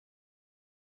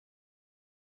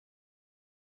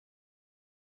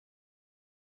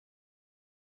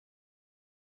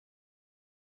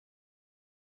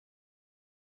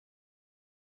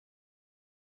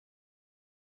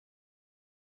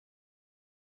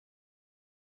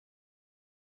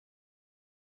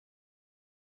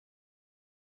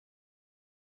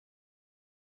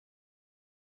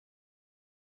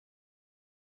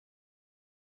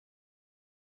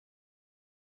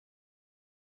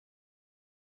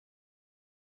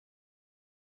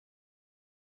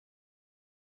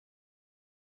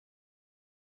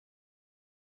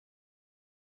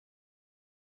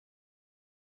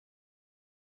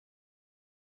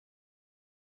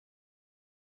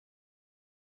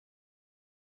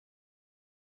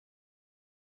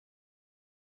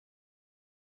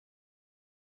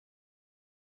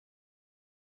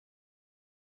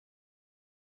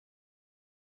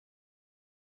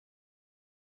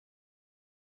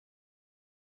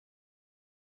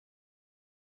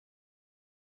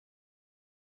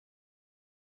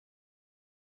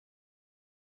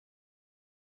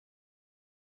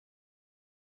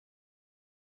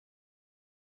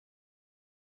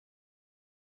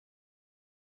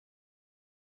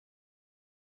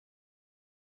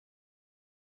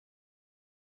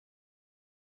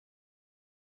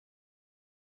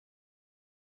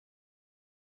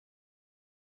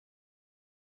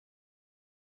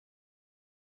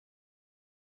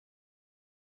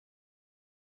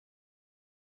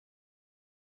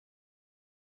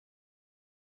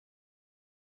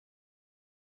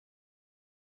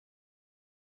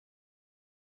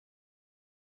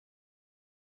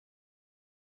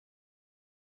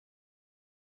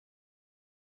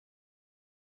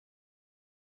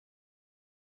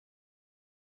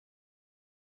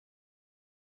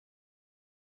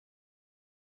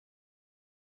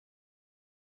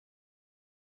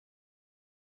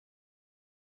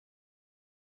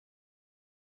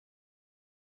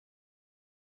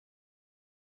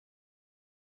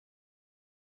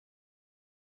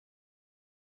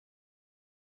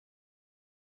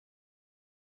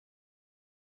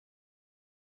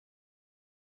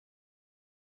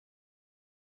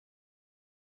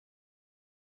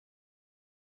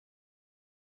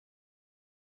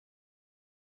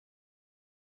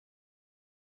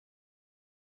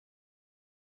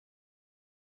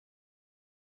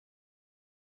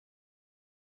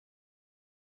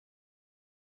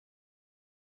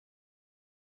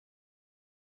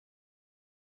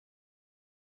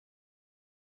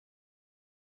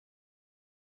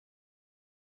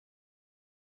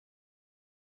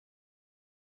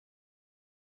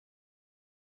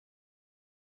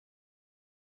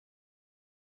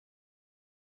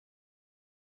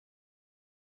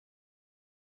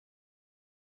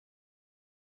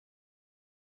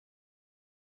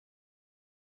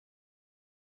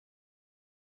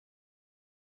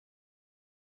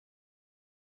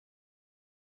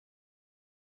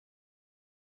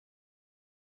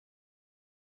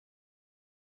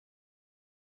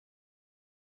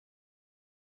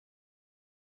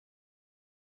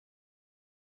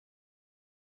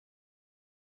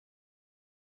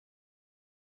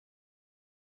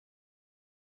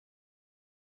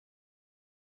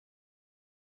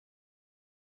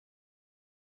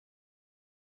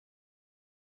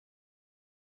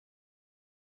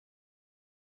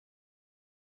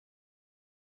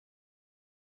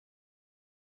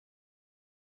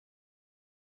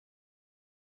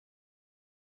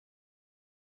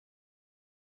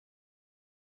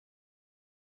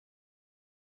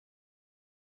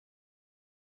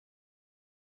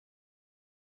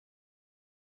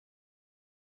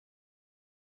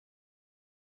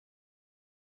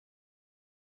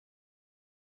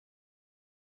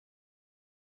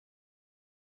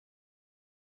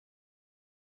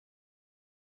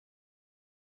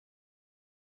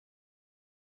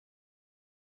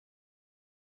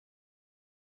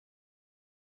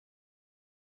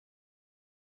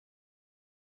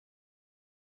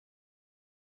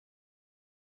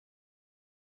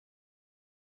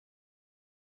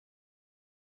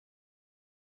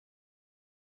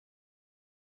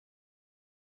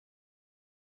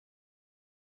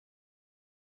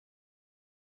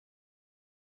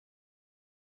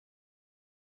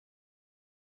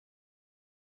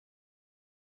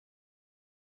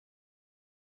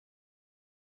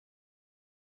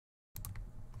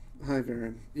Hi,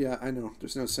 Varen. Yeah, I know.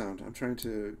 There's no sound. I'm trying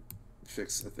to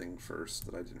fix a thing first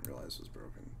that I didn't realize was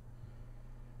broken.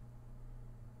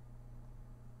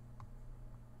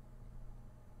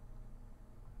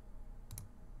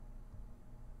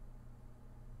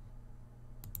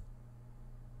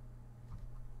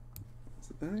 Is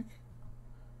it back?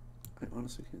 I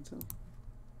honestly can't tell.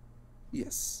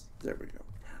 Yes. There we go.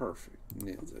 Perfect.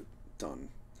 Nailed it. Done.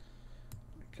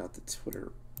 I got the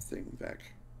Twitter thing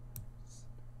back.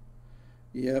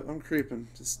 Yep, I'm creeping.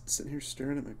 Just sitting here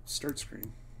staring at my start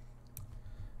screen.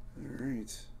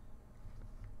 Alright.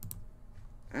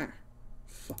 Ah.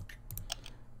 Fuck.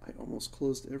 I almost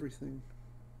closed everything.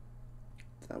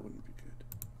 That wouldn't be good.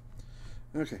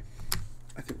 Okay.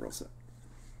 I think we're all set.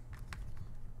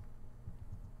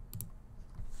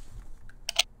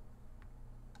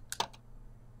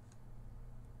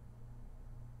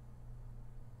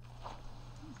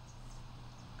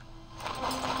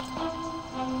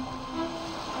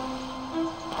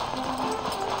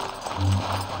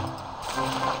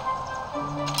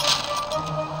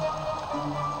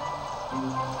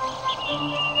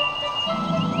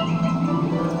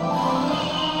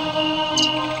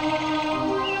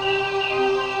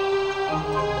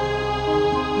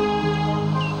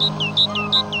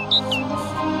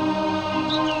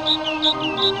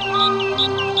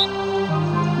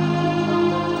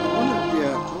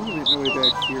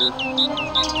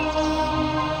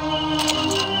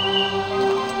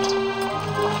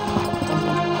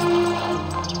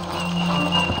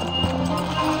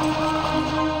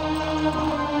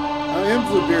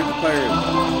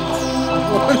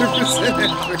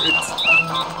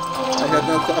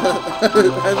 I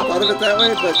hadn't thought of it that way,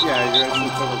 but yeah, you're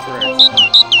actually totally correct.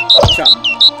 Chop.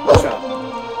 Chop.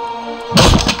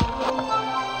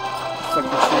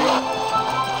 Fucking tree.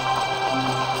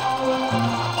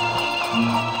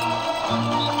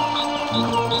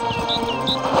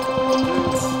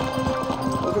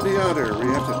 Welcome to Yonder, where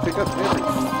you have to pick up every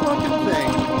fucking thing.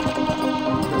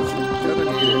 Because you're gonna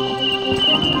need it.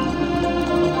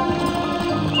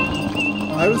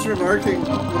 I was remarking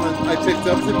when I picked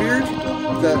up the beard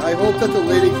that I hope that the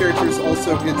lady characters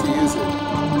also get to use it.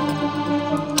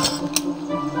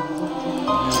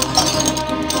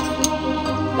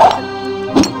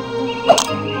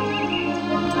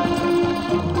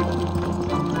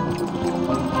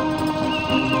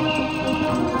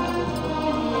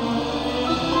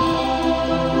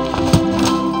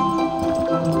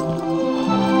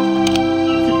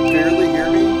 You can barely hear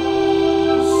me?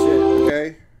 Shit, okay.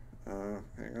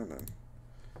 Hang on then.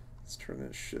 Let's turn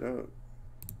that shit out.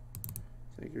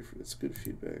 Thank you for this good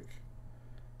feedback.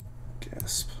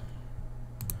 Gasp.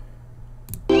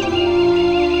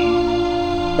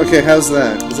 Okay, how's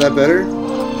that? Is that better?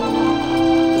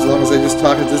 As long as I just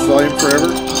talk at this volume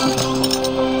forever?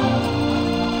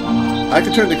 I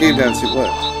can turn the game down and see what.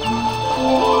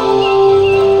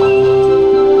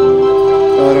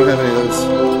 Oh, I don't have any of those.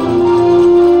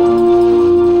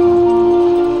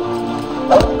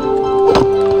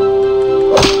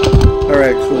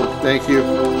 Alright, cool. Thank you.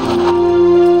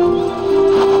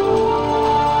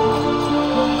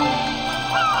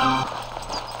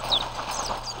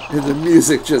 And the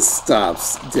music just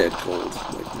stops dead cold.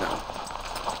 Like, no.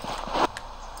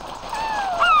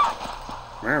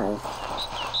 Meow.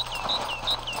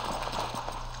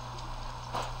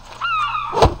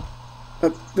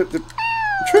 I'm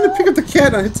trying to pick up the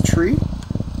cat and I hit the tree.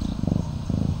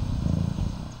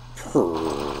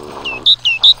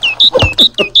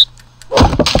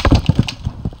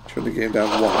 Turn the game down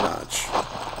one notch.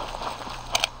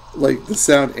 Like, the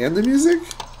sound and the music?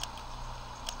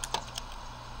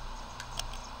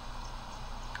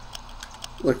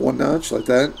 Like one notch, like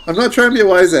that? I'm not trying to be a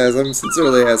wise ass, I'm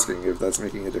sincerely asking if that's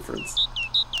making a difference.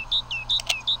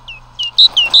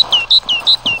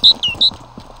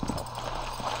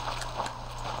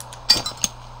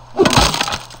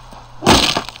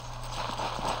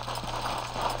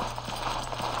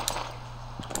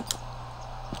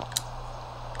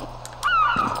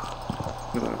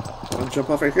 I'm gonna jump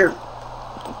off right here.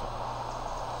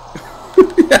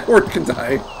 Yeah, or can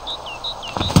die.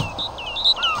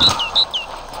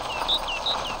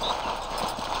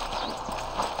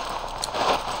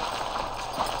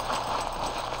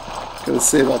 Gotta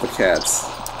save all the cats.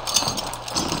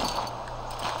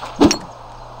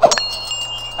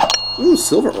 Ooh,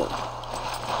 silver ore.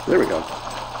 There we go.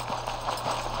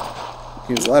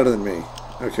 He was louder than me.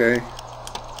 Okay.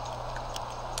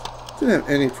 Didn't have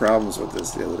any problems with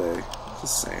this the other day.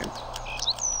 Just saying.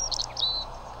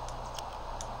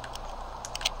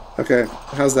 Okay,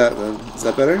 how's that then? Is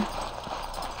that better?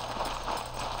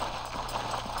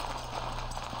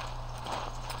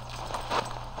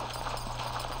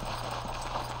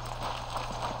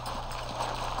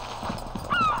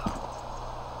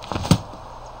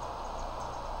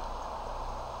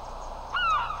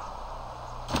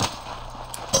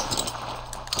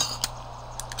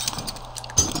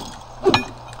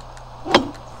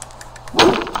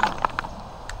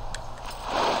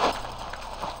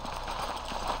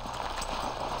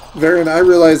 Varen, I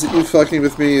realize that you fucking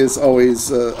with me is always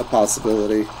a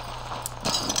possibility.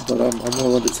 But I'm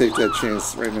willing to take that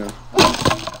chance right now.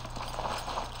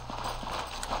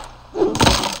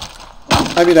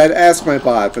 I mean, I'd ask my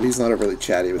bot, but he's not overly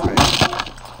chatty with me.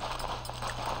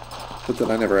 But then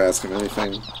I never ask him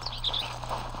anything.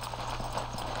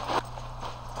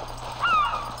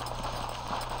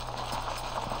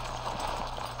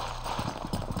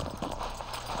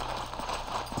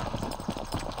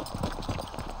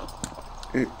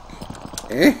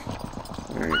 Eh?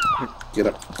 Alright,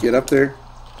 get up there.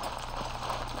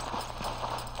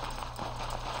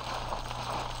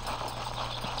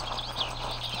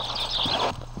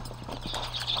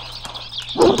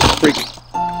 Break.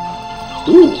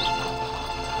 Ooh.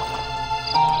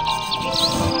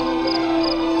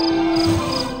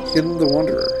 Hidden the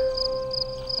Wanderer.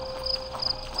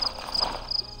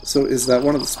 So is that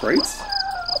one of the sprites?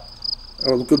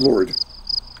 Oh, good lord.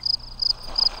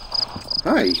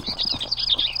 Hi.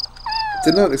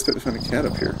 Did not expect to find a cat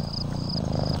up here.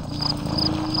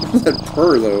 That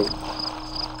purr, though.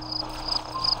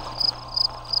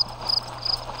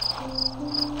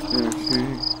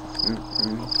 Okay.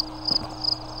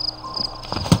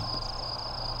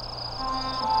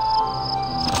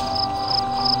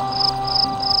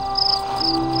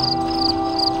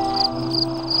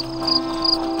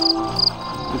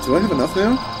 Do I have enough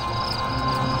now?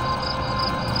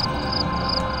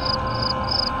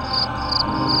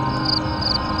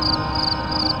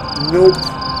 Nope.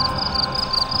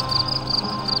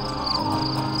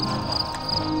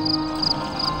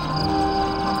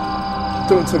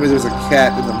 Don't tell me there's a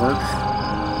cat in the murk.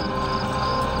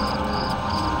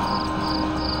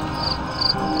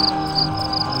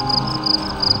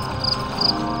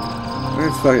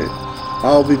 Alright, fuck it.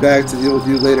 I'll be back to deal with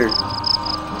you later.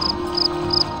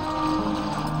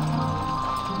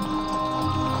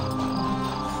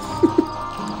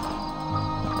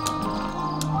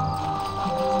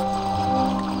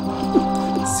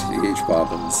 CH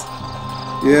Poppins.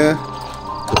 Yeah.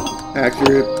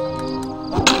 Accurate.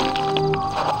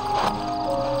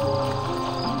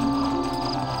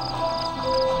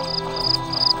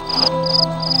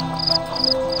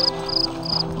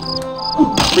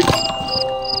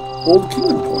 Old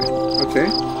Kingdom Point. Okay,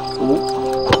 cool.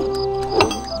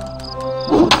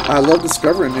 I love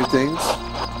discovering new things.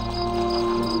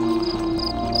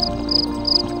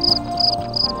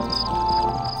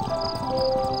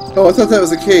 Oh, I thought that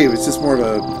was a cave. It's just more of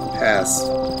a pass.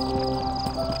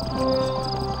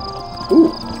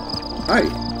 Ooh. Hi.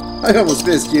 I almost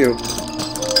missed you.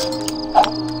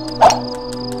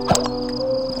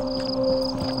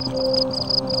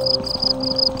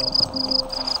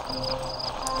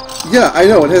 Yeah, I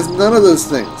know, it has none of those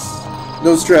things.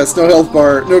 No stress, no health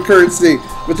bar, no currency,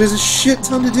 but there's a shit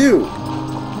ton to do.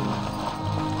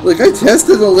 Like, I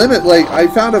tested the limit, like, I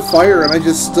found a fire and I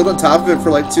just stood on top of it for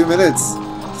like 2 minutes.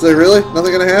 So really?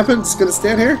 Nothing gonna happen? Just gonna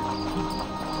stand here?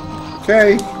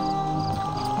 Okay.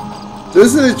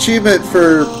 There's an achievement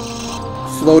for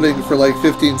floating for like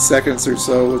 15 seconds or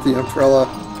so with the umbrella.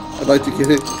 I'd like to get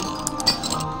it.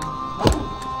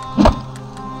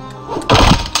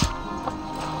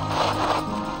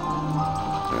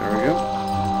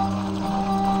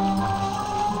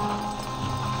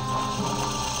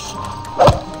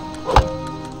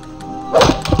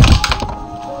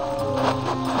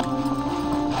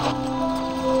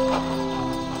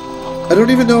 I don't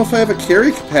even know if I have a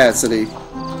carry capacity.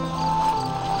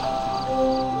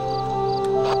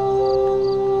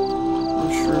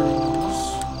 Mushrooms.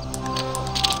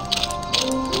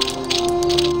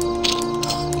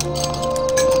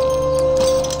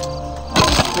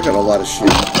 I got a lot of shit.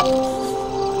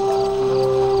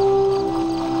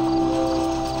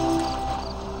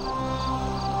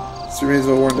 This remains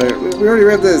a warm diet. We already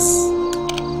read this.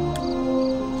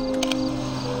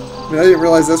 I mean, I didn't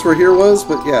realize that's where here was,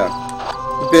 but yeah.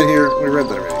 We've been here, we read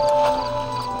that already.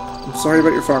 I'm sorry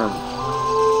about your farm.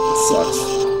 It sucks.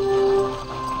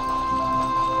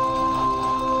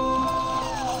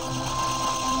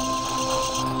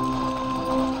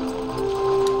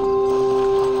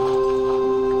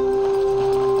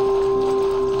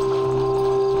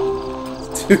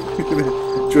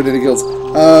 Join any guilds.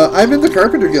 I'm in the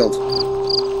Carpenter Guild.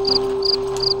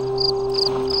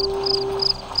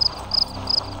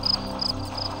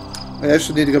 I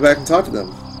actually need to go back and talk to them.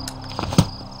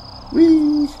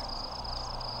 Whee!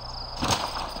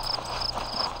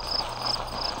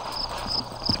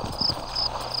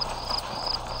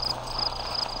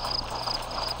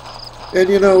 And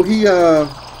you know,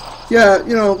 yeah,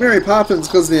 you know, Mary Poppins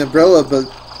goes to the umbrella,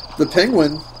 but the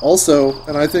Penguin also,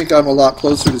 and I think I'm a lot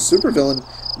closer to supervillain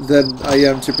than I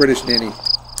am to British Nanny.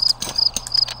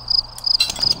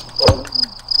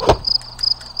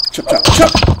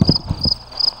 Jump!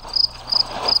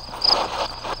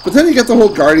 But then you get the whole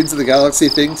Guardians of the Galaxy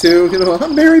thing too. You know,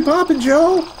 I'm Mary Poppins,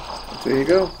 Joe. There you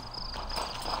go.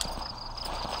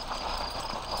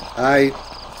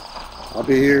 I'll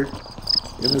be here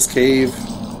in this cave,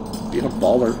 being a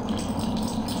baller.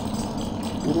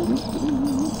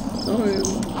 Oh, yeah.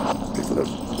 Pick it up.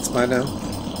 It's mine now.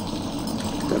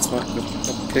 That's mine. Nope.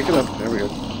 Pick it up. There we go.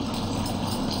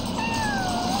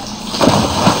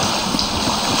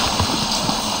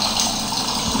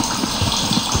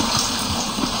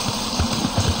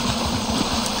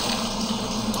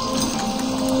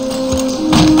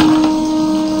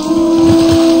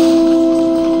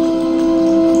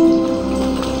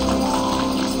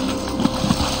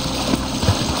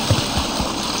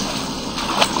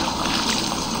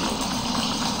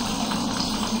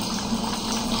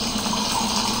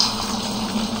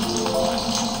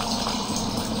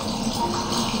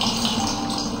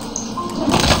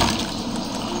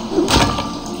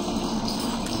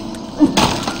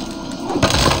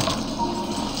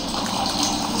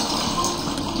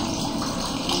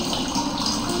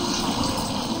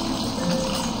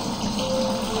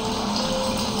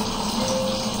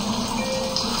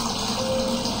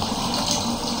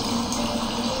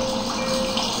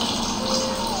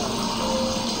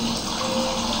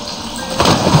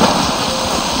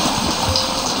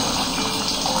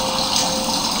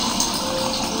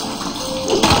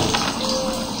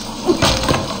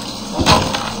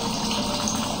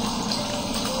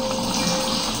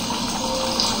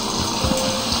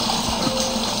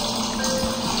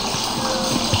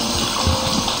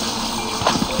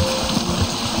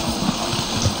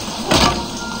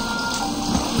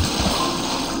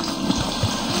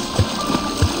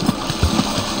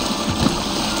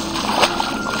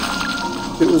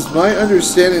 It was my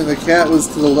understanding the cat was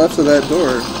to the left of that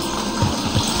door.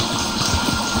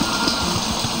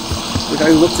 Like, I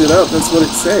looked it up, that's what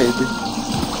it said.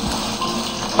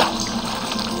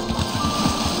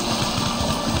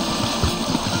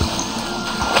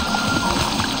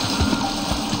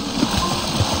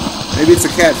 Maybe it's a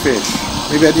catfish.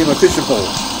 Maybe I need my fishing pole.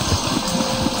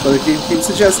 So they keep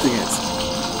suggesting it.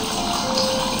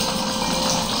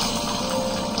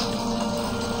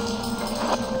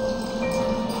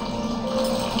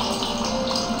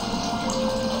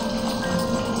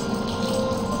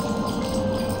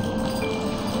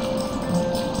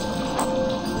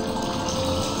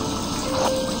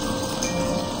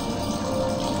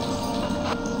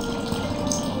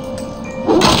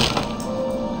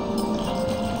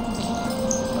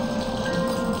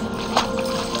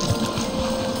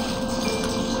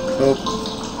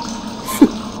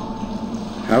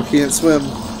 How can't swim?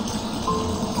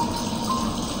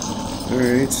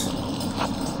 Alright.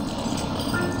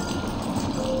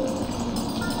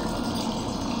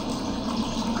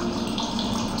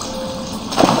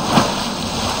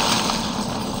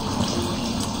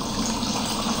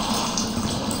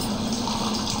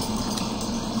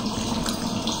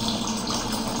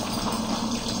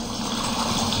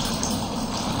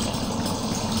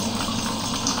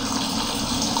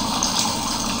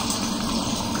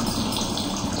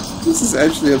 This is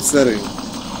actually upsetting.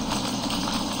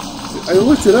 I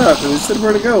looked it up and it said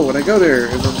where to go when I go there,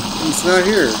 and then he's not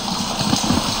here.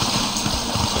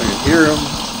 I can hear him.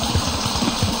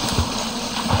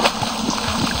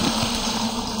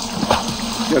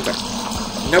 Get there.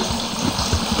 Nope.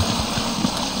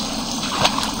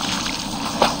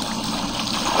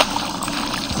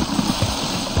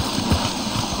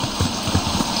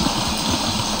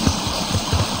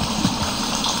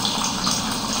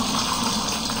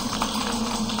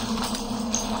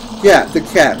 Yeah, the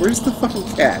cat. Where's the fucking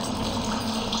cat?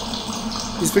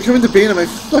 He's becoming the bane of my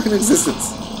fucking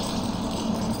existence.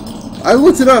 I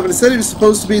looked it up and it said he was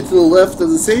supposed to be to the left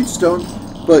of the Sage Stone,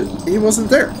 but he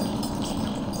wasn't there.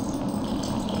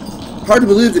 Hard to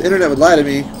believe the internet would lie to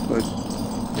me, but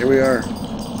here we are.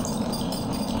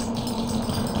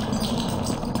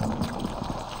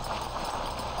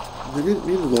 They didn't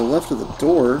mean to the left of the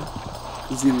door,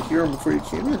 because you could hear him before you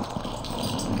came in.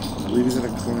 I believe he's in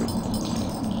a corner.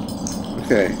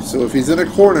 Okay, so if he's in a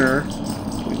corner,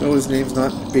 we know his name's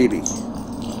not Baby.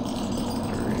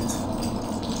 Alright.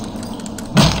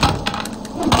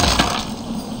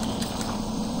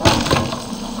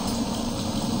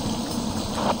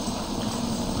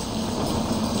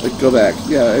 Like, go back.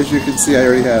 Yeah, as you can see, I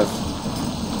already have.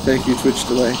 Thank you, Twitch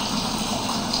delay.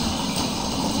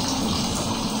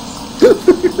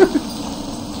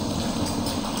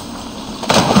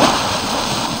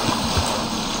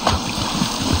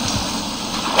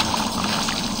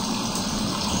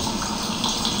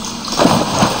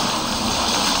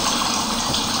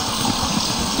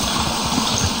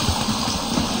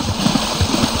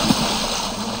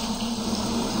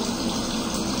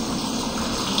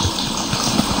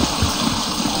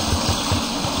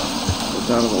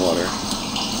 Not in the water.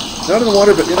 Not in the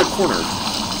water, but in a corner.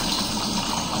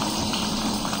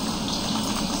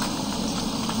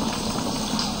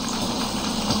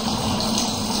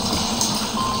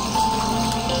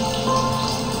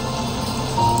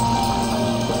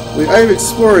 Like, I've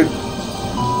explored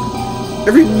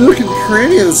every nook and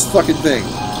cranny of this fucking thing.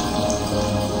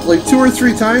 Like 2 or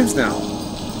 3 times now.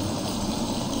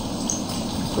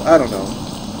 So, I don't know.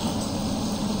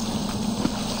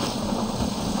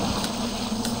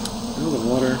 Into the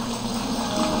water.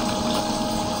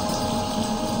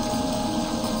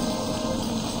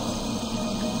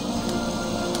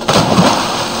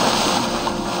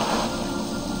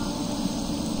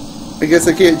 I guess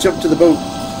I can't jump to the boat.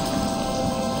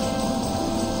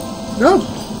 No!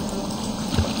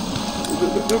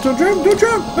 Don't drown! Don't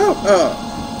drown!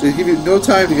 No! They give you no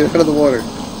time to get out of the water.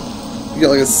 You get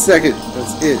like a second.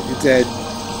 That's it. You're dead.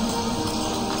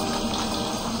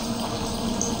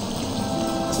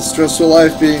 It's a stressful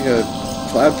life being a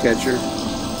cloud catcher.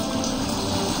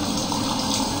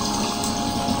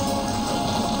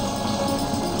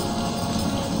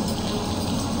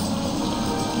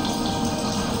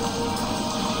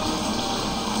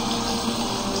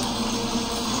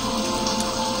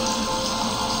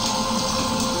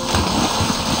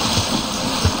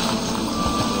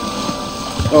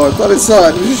 Oh, I thought I saw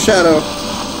it. It was a shadow.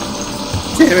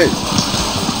 Damn it.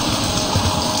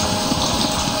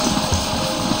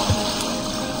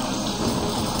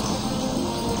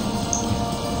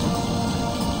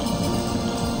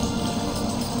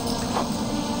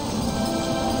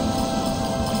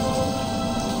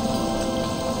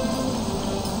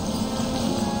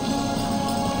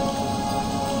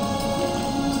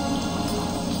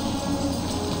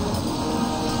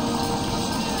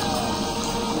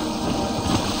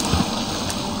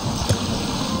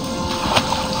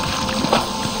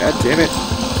 God damn it.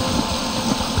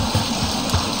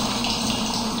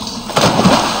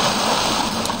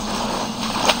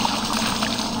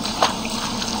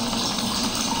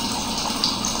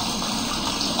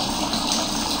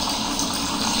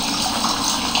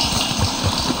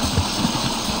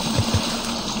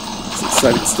 It's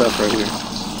exciting stuff right here.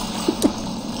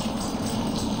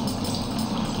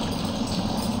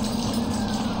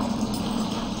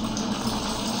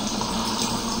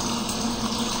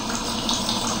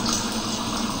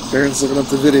 Baron's looking up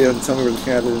the video to tell me where the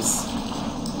cat is.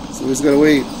 So we just gotta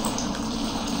wait.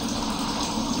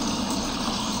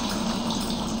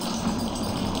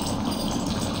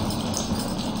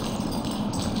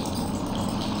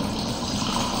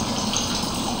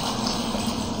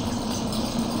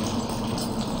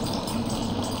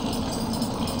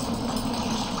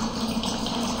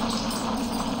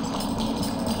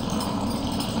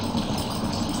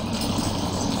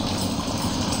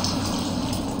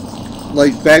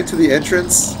 Like, back to the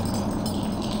entrance.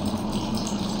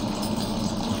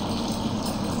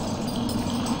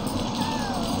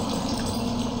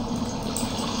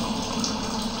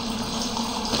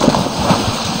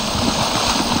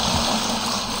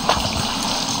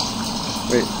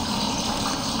 Wait.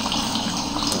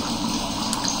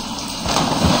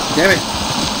 Damn it.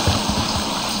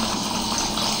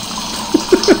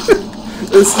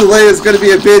 This delay is going to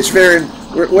be a bitch, Baron.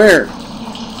 Where?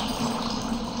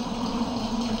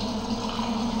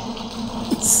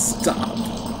 Stop.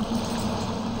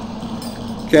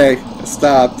 Okay, I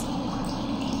stopped.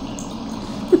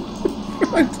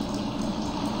 What?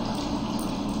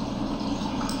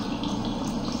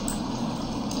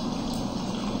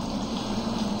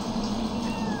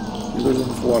 You live in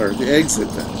the water. The exit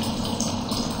then.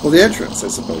 Well, the entrance, I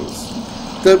suppose.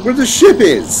 Where the ship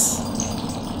is.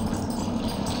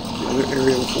 The other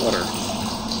area with water.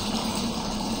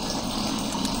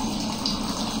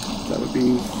 That would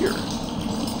be here.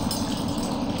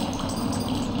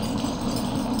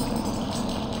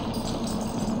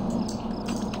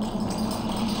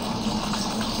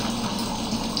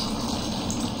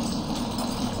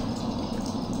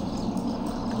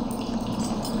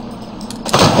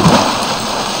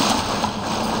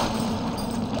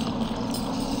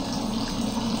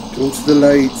 Go to the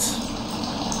light.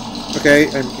 Okay,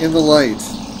 I'm in the light.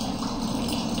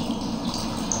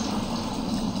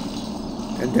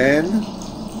 And then...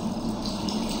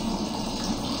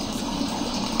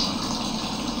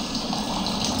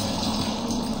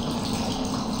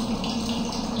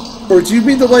 Or do you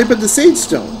mean the light by the sage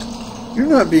stone? You're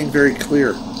not being very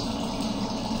clear.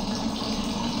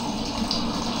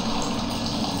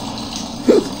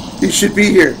 You should be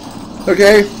here.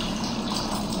 Okay?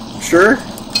 Sure?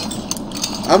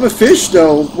 I'm a fish,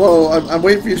 though. Whoa, I'm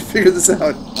waiting for you to figure this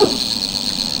out.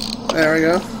 There we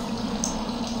go.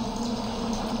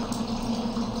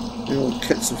 Maybe we'll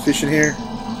catch some fish in here.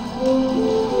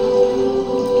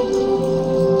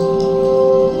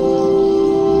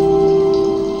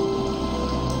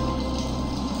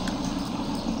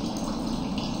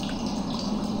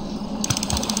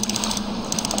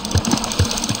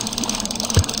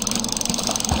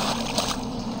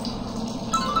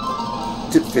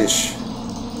 Dip fish.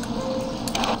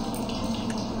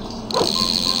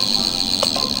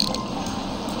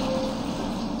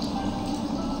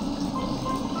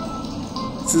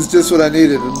 This is just what I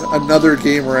needed. Another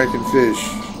game where I can fish.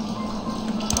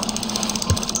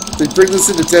 If they bring this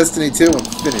into Destiny 2, I'm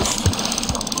finished.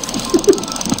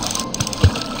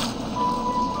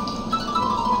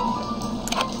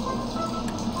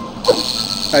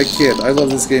 I kid. I love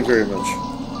this game very much.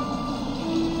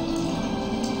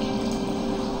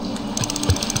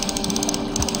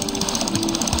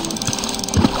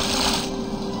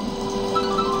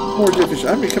 More dip fish.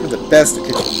 I'm becoming the best at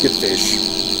catching dip fish.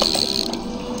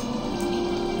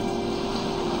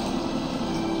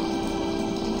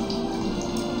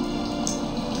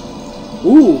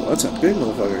 Ooh, that's a big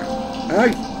motherfucker.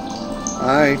 Aye.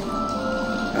 Aye.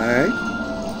 Aye.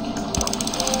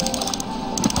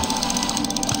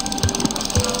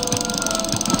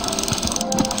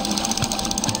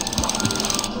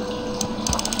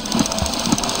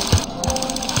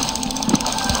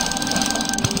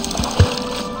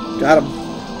 Got him.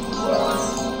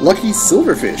 Lucky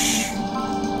silverfish.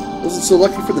 Wasn't so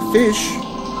lucky for the fish.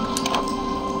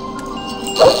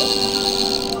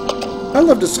 I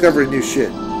love discovering new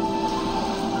shit.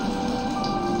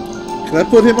 Can I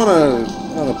put him on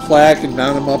a plaque and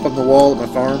mount him up on the wall at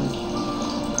my farm?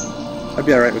 I'd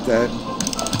be alright with that.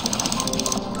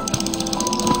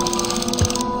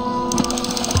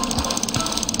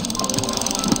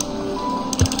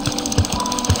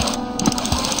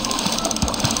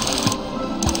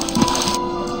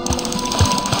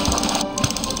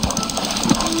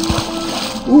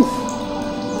 Oof.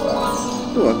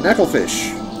 Ooh, a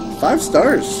knucklefish. 5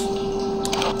 stars.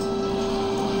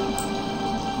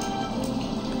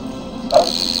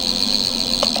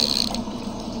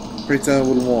 Break down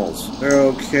wooden walls.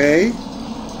 Okay.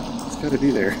 It's gotta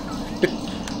be there.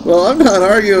 Well, I'm not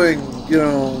arguing, you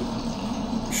know,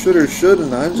 should or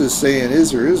shouldn't. I'm just saying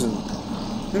is or isn't.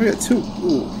 Maybe I got 2.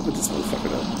 Ooh, put this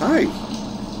motherfucker up. Hi.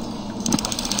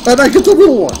 And I get the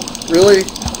little one. Really?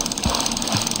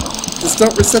 Just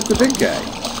don't reset the big guy.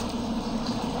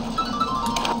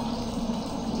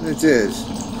 I did.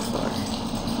 Fuck.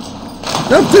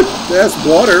 No, that's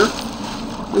water.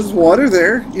 There's water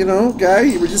there, you know, guy.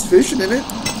 You were just fishing in it.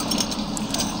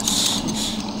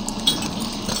 Sheesh.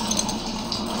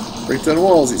 Break down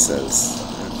walls, he says.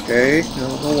 Okay, no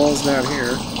walls down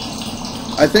here.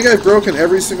 I think I've broken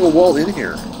every single wall in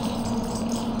here.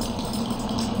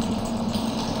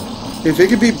 If it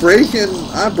could be breaking,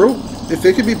 I broke. If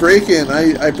it could be breaking,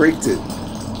 I braked it.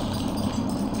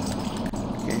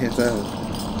 Can't hit that.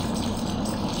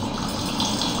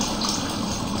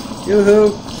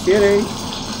 Yoo-hoo, kitty.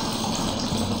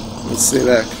 Let's say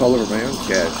that color of my own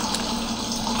cat.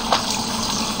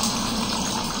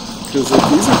 Because if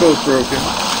these are both broken.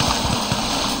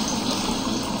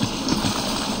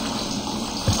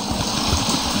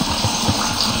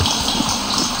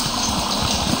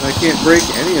 I can't break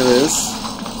any of this.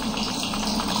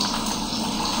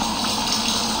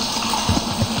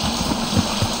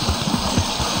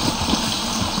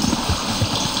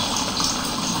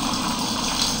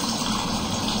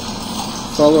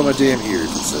 Follow my damn ears,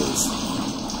 it says.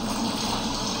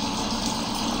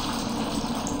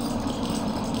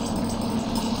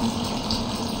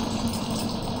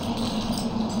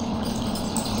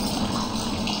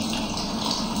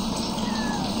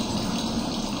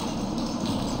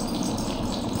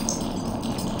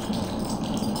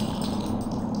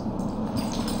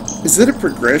 Is it a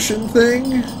progression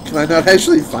thing? Can I not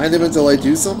actually find them until I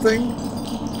do something?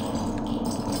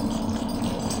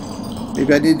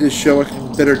 Maybe I need to show I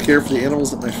can better care for the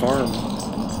animals at my farm.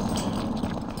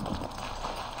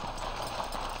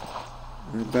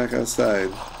 And back outside.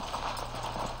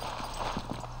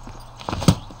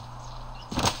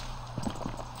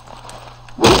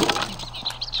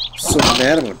 So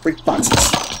mad I'm gonna break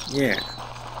boxes. Yeah.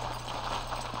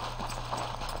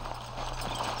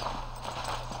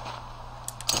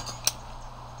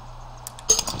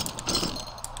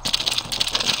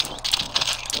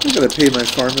 I'm gonna pay my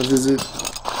farm a visit.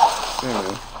 I don't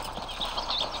know.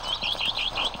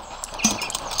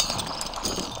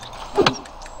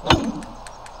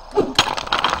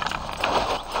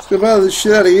 Let's go bother the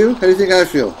shit out of you. How do you think I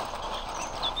feel?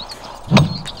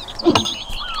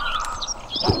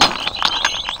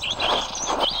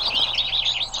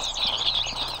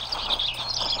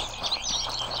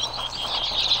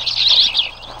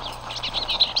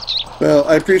 Well,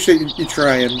 I appreciate you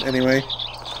trying anyway.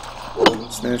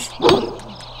 Smash.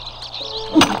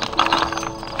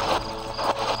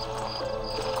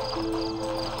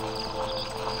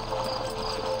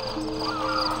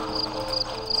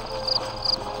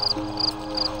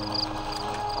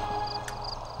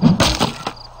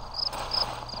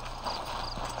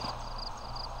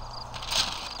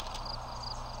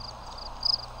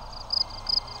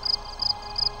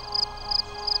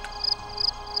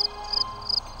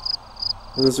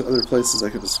 Well, those are other places I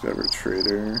can discover.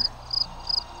 Trader.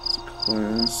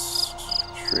 Quest.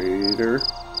 Trader.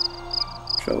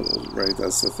 Trouble. Right,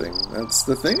 that's the thing. That's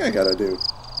the thing I gotta do.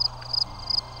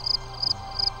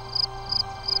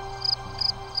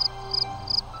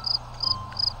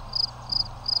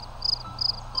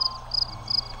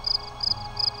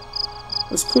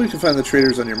 That's cool, you can find the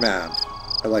traders on your map.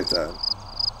 I like that.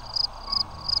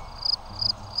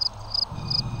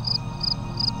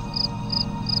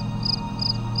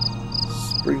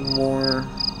 Bring more.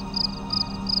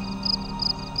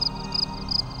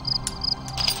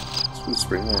 Let's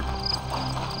bring more.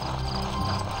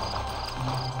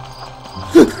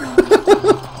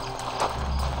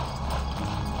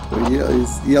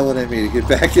 He's yelling at me to get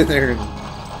back in there and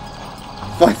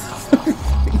find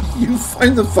you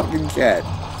find the fucking cat.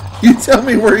 You tell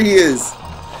me where he is.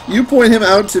 You point him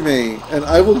out to me, and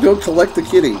I will go collect the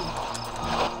kitty.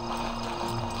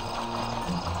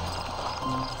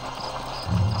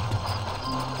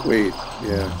 Wait,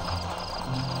 yeah.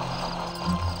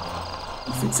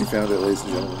 He thinks he found it, ladies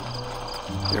and gentlemen.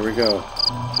 There we go.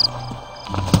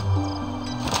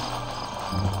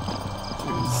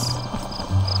 Jeez.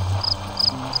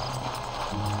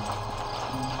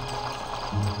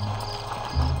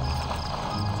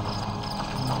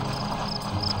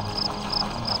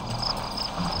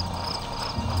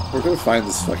 We're gonna find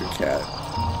this fucking cat.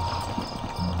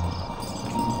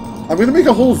 I'm gonna make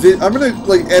a whole I'm gonna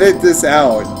like edit this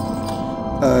out.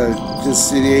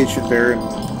 Just CDH and Baron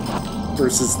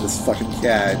versus this fucking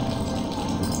cat.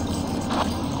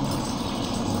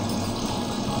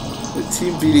 The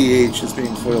Team VDH is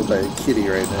being foiled by a kitty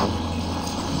right now.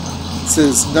 This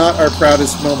is not our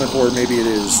proudest moment, or maybe it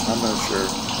is. I'm not sure.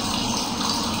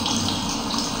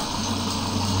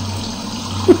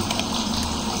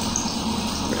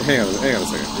 Hang on a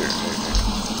second. Here,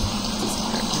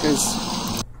 Just,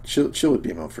 chill with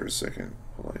BMO for a second.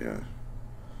 Hold on, yeah.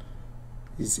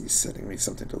 He's sending me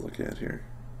something to look at here.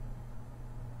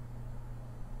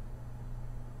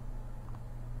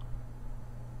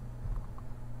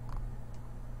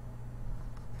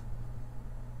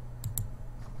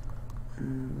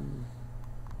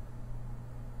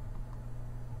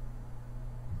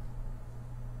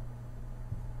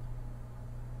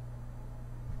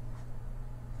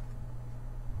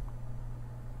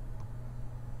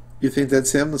 You think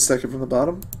that's him, the second from the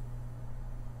bottom?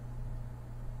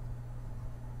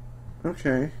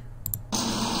 Okay.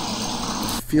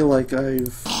 I feel like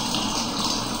I've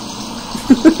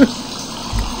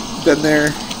been there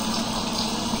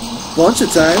a bunch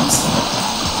of times,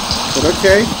 but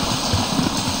okay.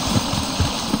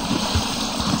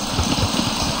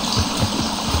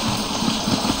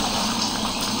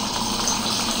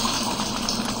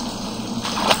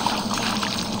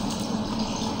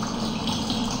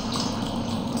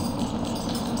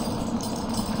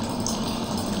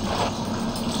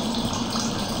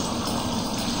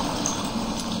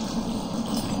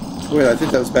 Wait, I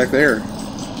think that was back there.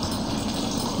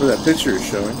 Where that picture is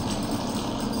showing.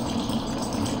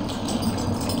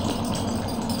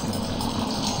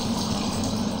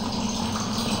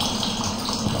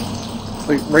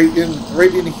 Like right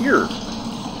in here.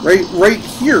 Right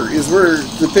here is where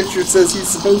the picture says he's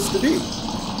supposed to be.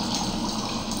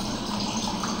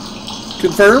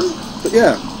 Confirm? But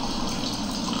yeah.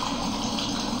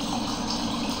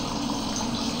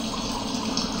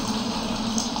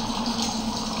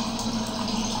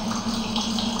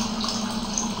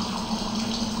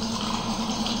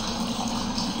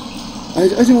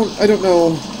 I don't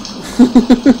know.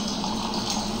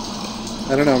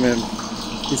 I don't know, man.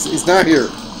 He's not here.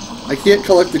 I can't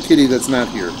collect the kitty that's not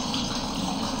here.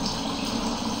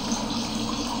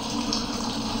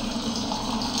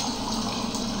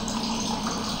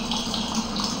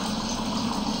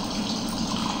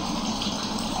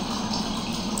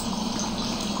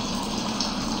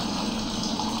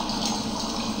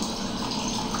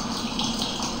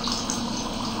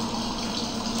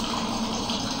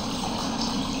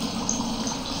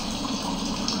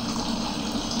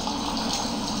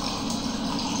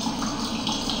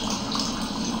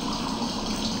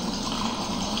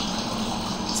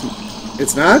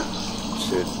 It's not?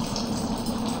 Shit.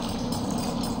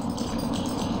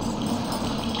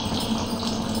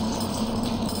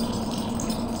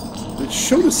 It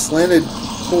showed a slanted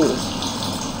hole.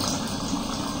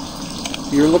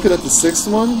 You're looking at the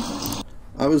 6th one?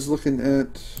 I was looking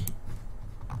at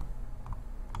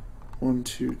 1,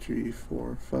 2, 3,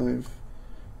 4, 5,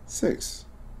 6.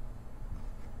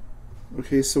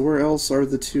 Okay, so where else are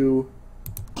the 2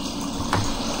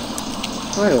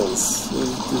 piles of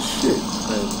the shit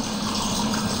then?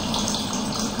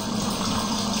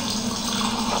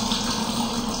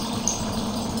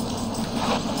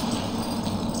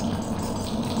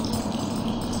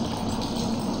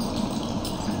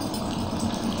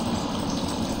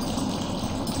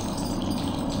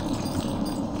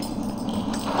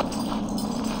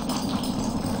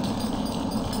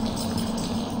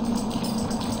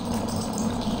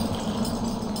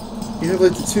 You have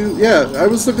like the 2... Yeah, I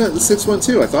was looking at the 6th one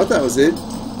too. I thought that was it.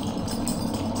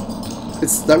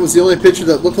 That was the only picture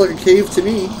that looked like a cave to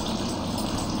me.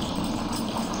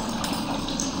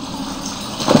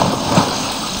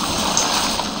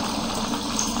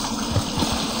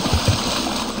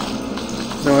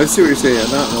 No, I see what you're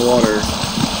saying. Not in the water.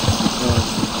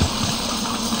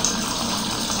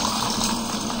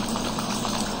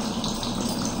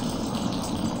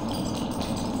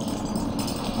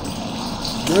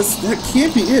 That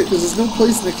can't be it, because there's no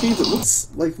place in the cave that looks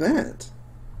like that.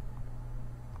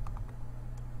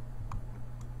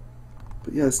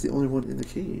 But yeah, it's the only one in the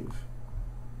cave.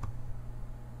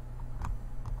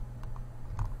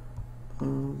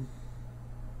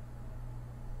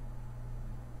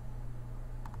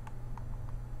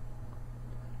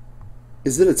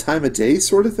 Is it a time of day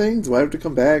sort of thing? Do I have to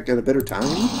come back at a better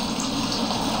time?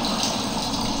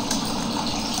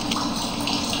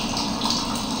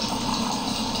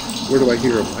 Where do I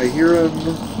hear him? I hear him...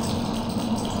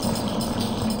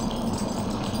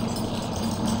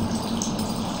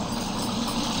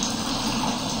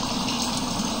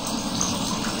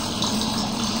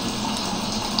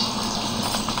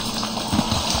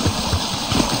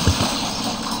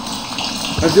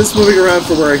 I'm just moving around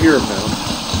for where I hear him now.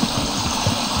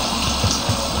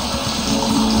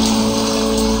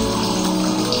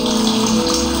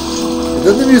 And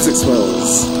then the music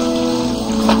swells.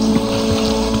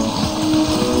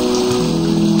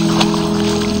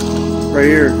 Right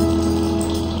here.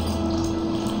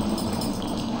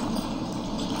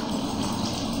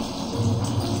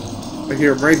 I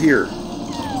hear him right here.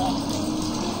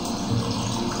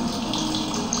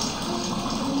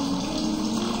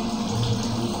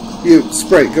 You,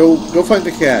 Sprite, go find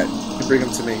the cat and bring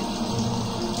him to me.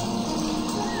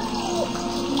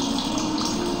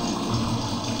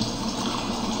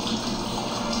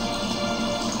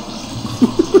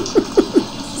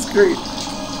 This is great.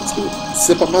 Let's go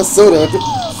sip on my soda.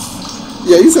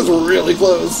 Yeah, he sounds really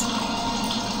close.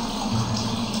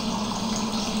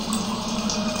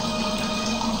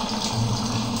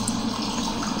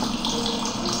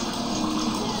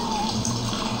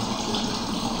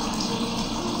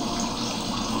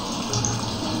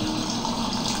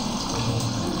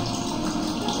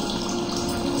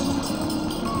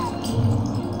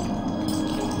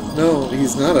 No,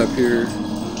 he's not up here.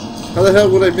 How the hell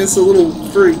would I miss a little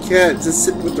furry cat just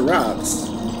sitting with the rocks?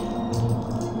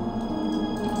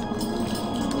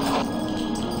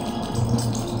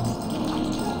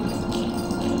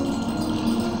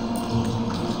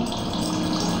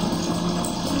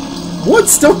 What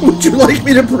stone would you like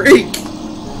me to break?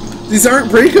 These aren't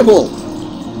breakable.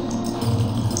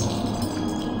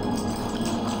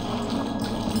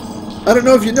 I don't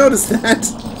know if you noticed that.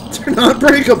 They're not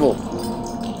breakable.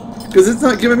 Because it's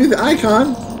not giving me the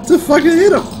icon to fucking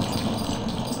hit him.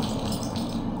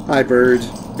 Hi, bird.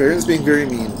 Baron's being very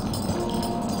mean.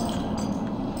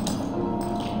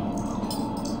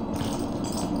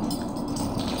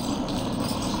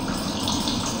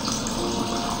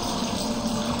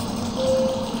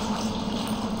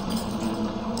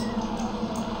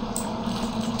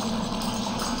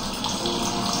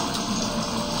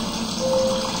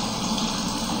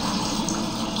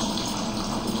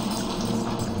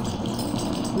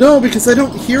 No, because I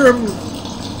don't hear him.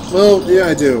 Well, yeah,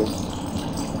 I do.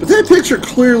 But that picture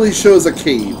clearly shows a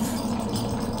cave.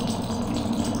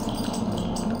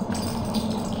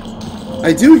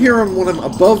 I do hear him when I'm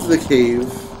above the cave.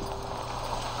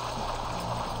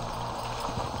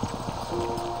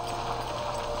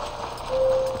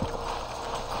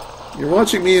 You're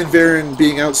watching me and Varen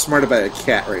being outsmarted by a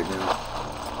cat right now.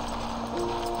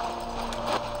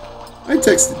 I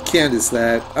texted Candace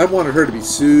that. I wanted her to be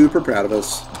super proud of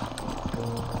us.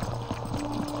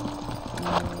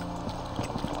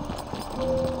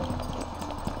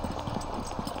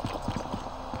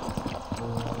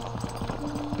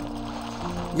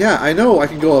 Yeah, I know I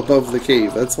can go above the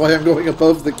cave. That's why I'm going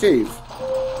above the cave.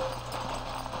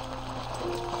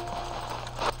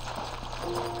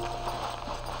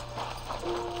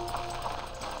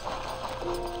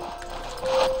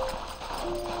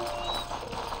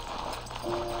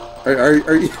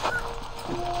 Are you...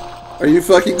 Are you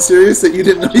fucking serious that you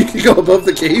didn't know you could go above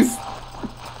the cave?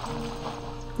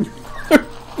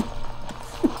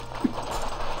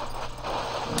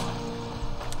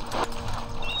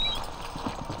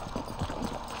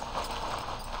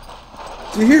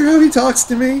 Do you hear how he talks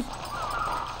to me?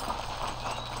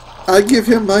 I give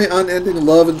him my unending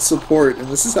love and support, and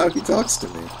this is how he talks to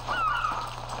me.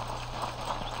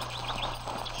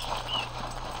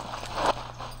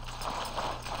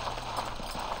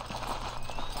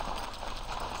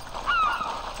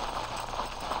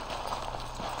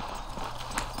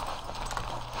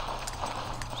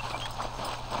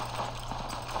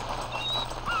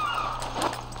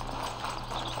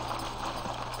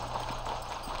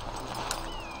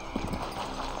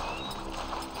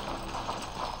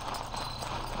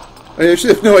 I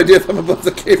actually have no idea if I'm above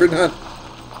the cave or not.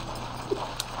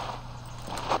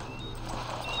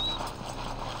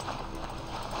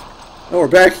 Oh, we're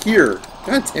back here.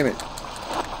 God damn it.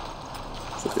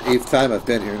 It's like the 8th time I've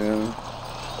been here now.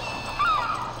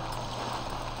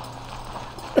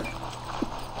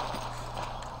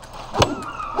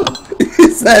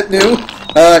 Is that new?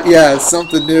 Yeah, it's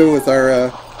something new with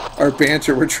our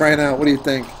banter we're trying out. What do you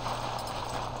think?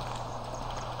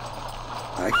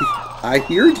 I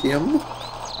heard him.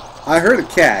 I heard a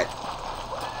cat.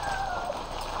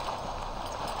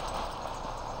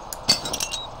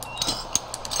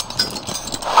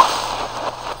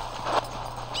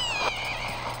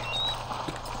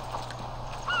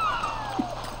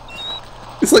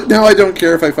 It's like, now I don't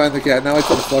care if I find the cat. Now I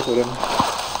try to fuck with him.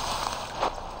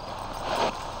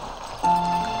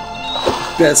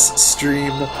 Best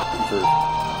stream ever.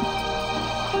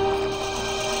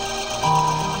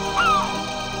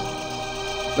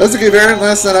 That's okay, Baron.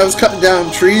 Last night I was cutting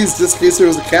down trees just in case there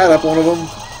was a cat up one of them.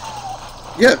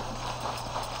 Yep.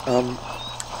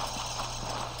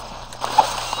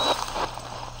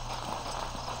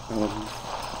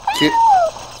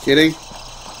 Kitty.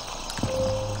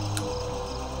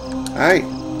 Hi.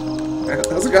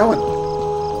 How's it going?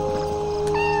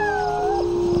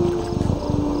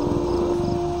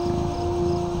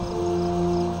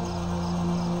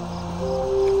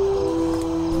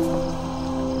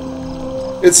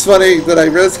 It's funny that I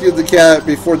rescued the cat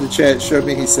before the chat showed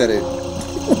me he said it.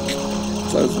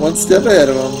 So I was one step ahead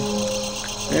of him,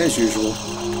 as usual.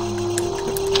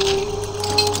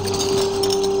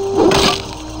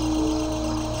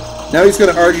 Now he's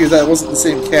going to argue that it wasn't the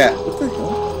same cat. What the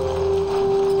hell?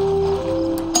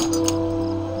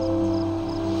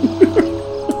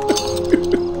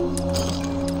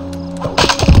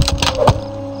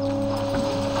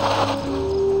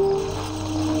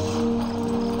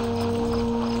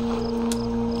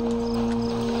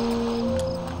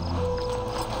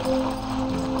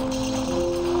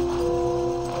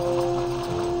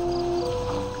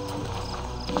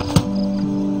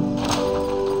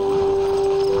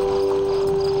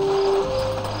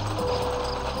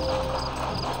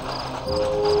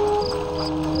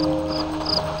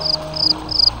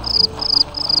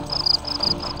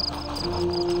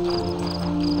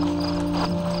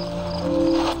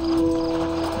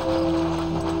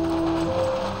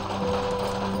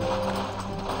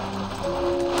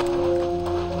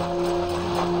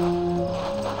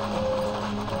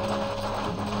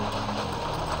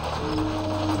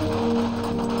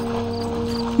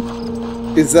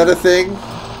 Is that a thing?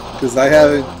 Because I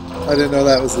didn't know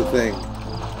that was a thing.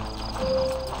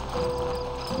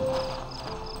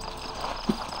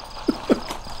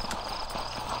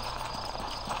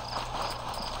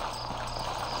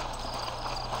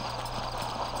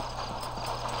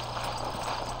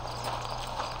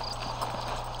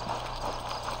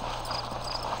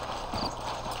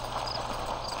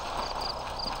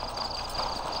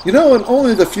 You know, in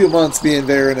only the few months me and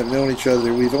Varen have known each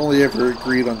other, we've only ever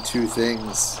agreed on 2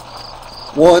 things.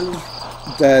 One,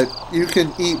 that you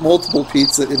can eat multiple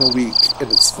pizza in a week,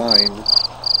 and it's fine.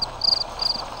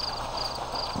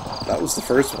 That was the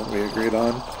first one we agreed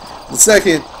on. The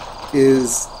second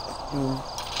is,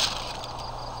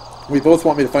 we both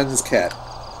want me to find this cat.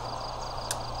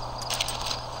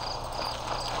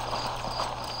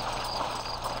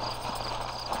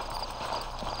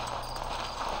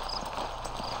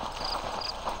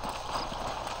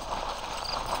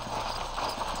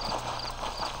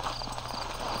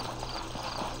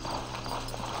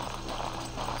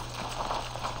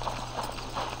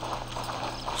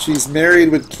 She's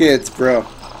married with kids, bro.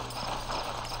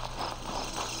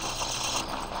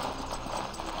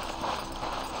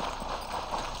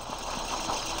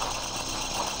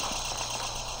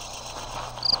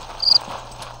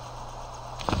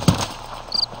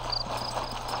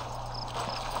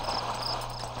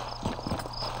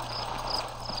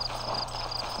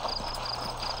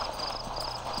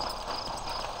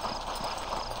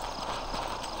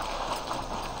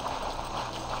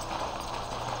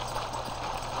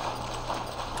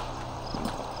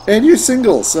 And you're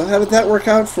single, so how did that work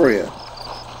out for you?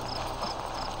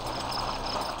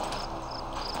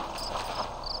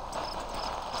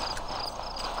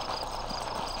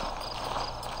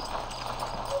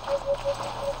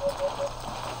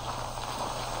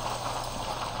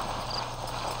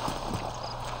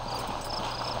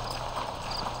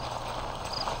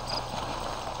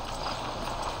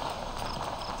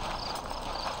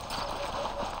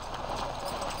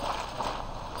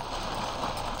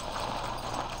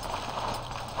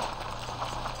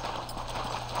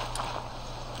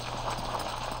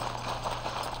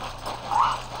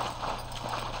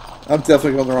 I'm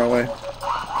definitely going the wrong way.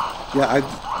 Yeah, I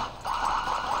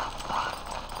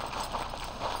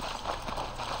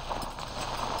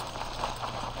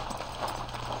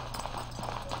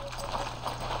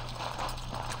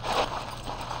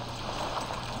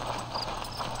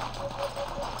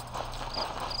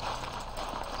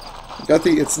got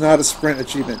the it's not a sprint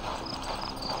achievement.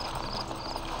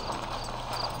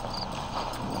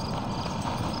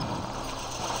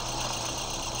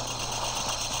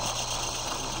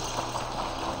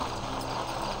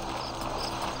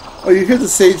 Oh, you hear the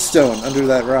sage stone under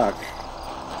that rock.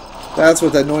 That's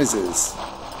what that noise is.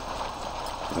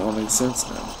 It all makes sense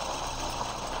now.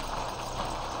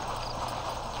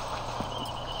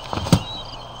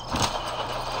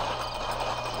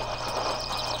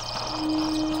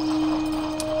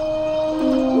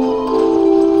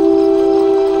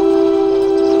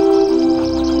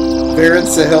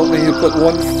 Parents, to help me, you put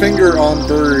one finger on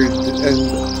bird,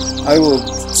 and I will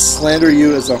slander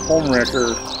you as a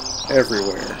homewrecker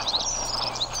everywhere.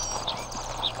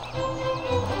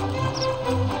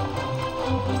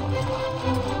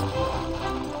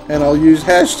 And I'll use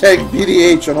hashtag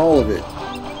VDH on all of it.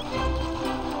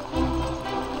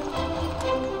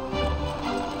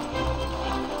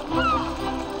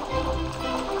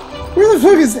 Where the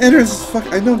fuck is Ender's fuck?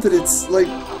 I know that it's like...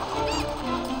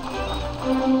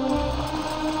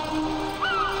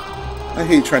 I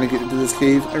hate trying to get into this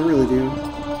cave. I really do.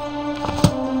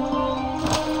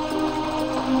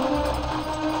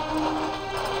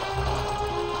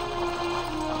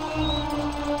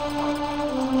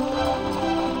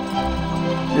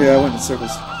 Yeah, I went in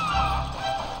circles.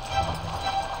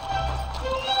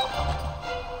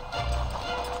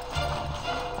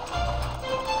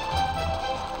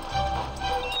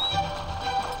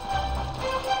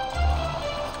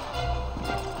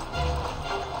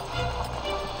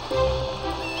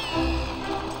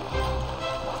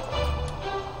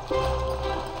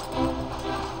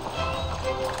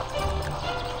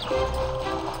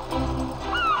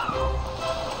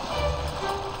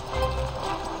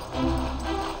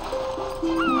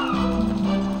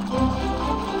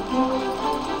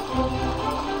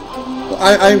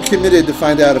 I'm committed to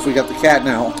find out if we got the cat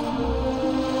now.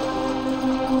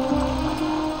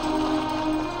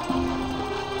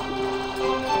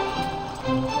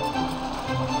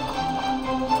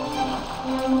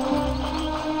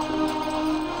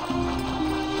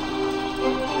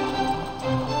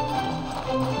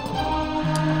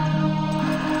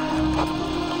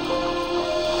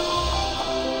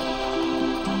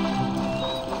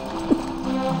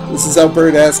 This is how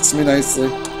Bird asks me nicely.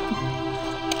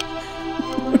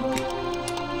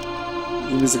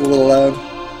 The music a little loud.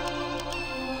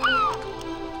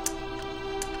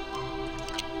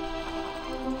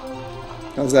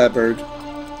 How's that, Bird?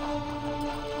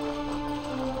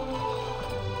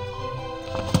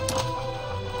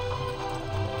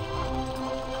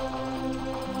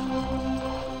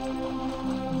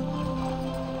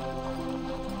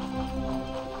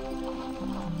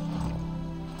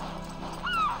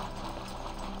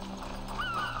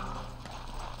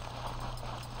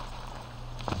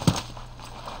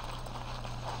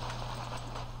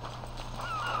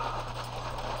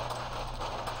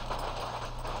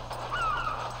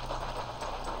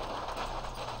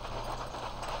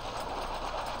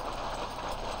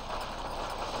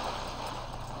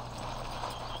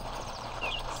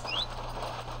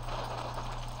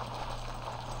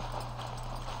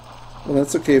 Well,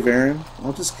 that's okay, Varen.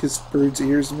 I'll just kiss Bird's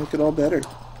ears and make it all better.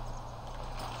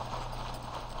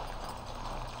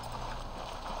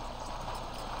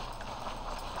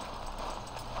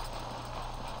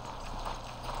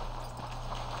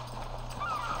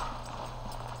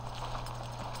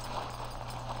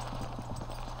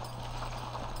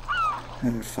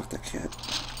 Fuck that cat.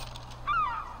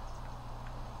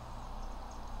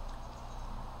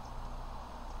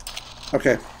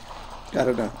 Okay. Got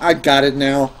it now. I got it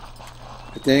now.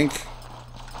 I think.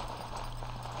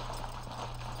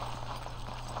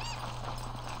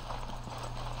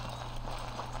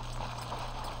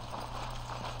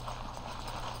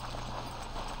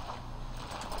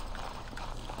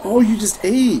 Oh, you just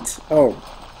ate! Oh.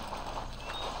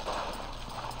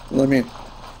 Let me...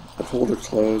 I'd hold her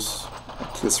close.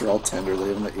 I'd kiss her all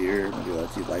tenderly in the ear. And I'd be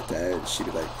like, do you like that? And she'd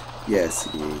be like, yeah,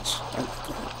 CDH. I like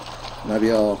that. And I'd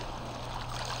be all...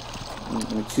 I'm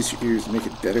gonna kiss your ears and make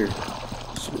it better.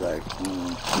 She'd be like,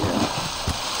 yeah.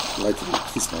 I'd like to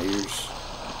kiss my ears.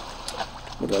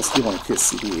 What else do you want to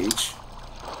kiss, CDH?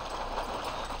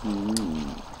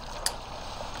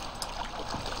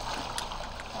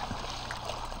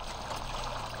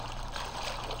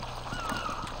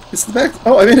 It's the back.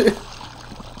 Oh, I made it.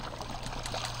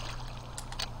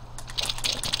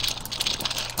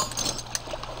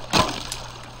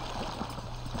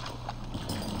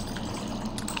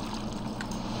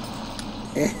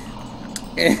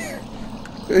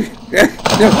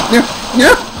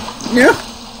 No.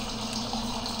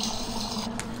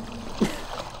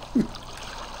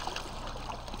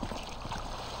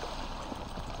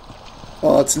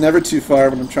 Oh, it's never too far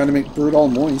when I'm trying to make Bird all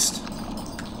moist.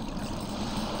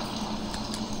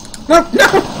 No!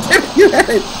 Damn it, you had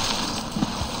it!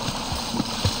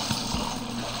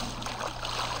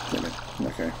 Damn it.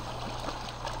 Okay.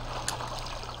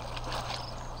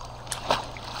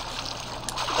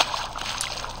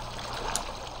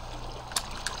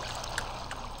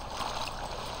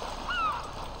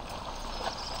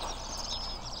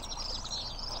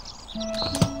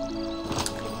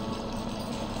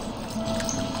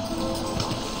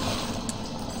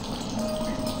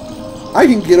 I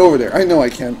can get over there. I know I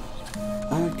can.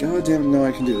 Oh, God damn it, no,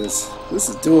 I can do this. This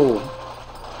is doable.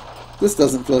 This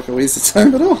doesn't feel like a waste of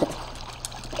time at all.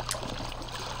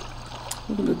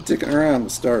 I'm gonna dicking around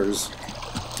with stars.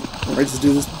 I might just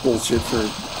do this bullshit for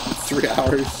 3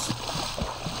 hours.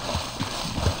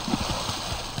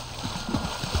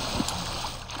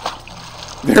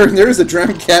 There is a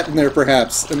drowned cat in there,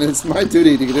 perhaps, and it's my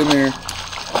duty to get in there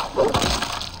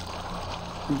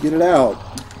and get it out.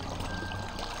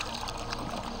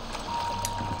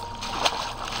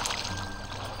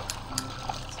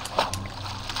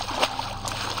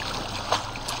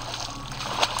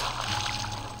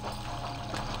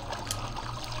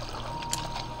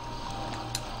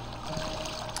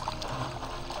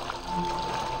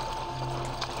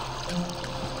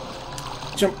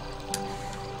 Jump.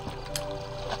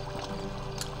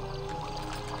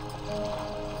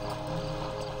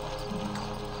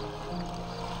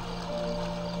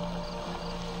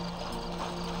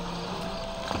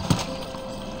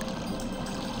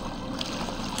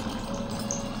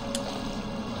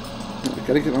 I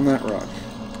gotta get on that rock.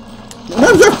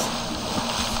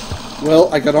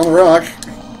 Well, I got on the rock.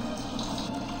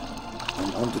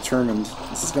 I'm determined.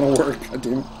 This is gonna work. God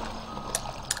damn it.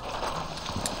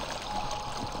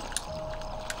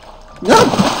 No!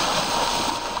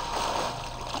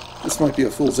 This might be a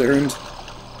fool's errand.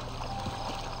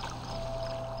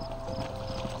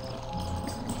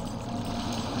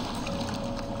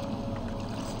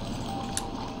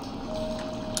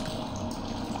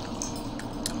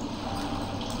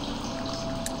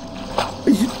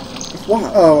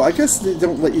 Wow, oh, I guess they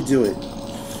don't let you do it.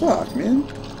 Fuck, man.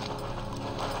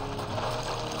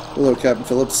 Hello, Captain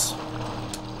Phillips.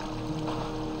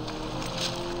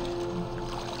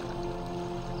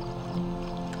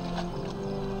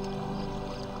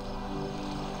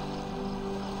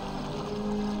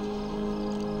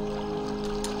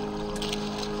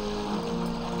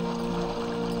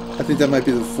 I think that might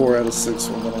be the 4 out of 6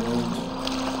 one that I named.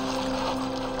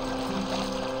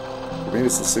 Or maybe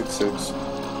it's the 6-6.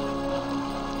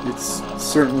 It's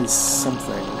certainly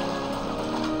something.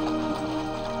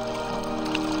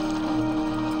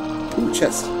 Ooh,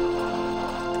 chest.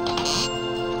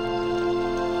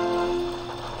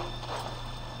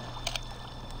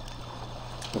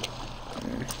 Okay.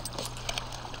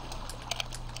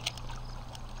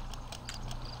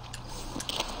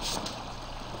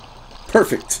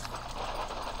 Perfect.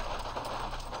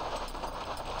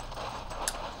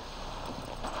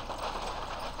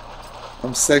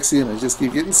 I'm sexy and I just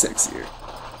keep getting sexier.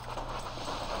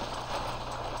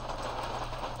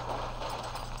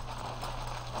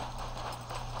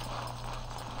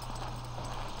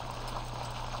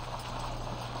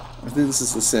 I think this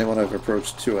is the same one I've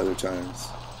approached 2 other times.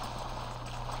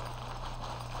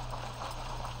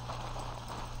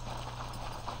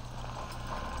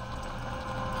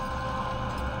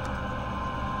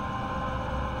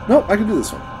 Nope, I can do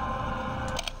this one.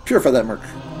 Purify that merc.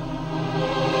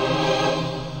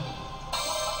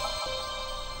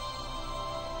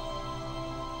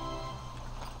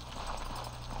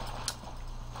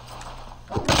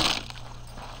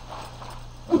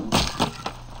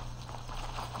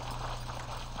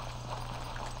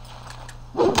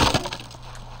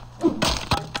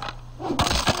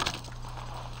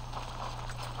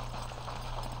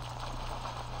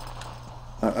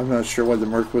 I'm not sure why the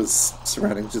murk was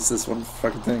surrounding just this one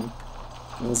fucking thing.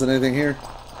 There wasn't anything here.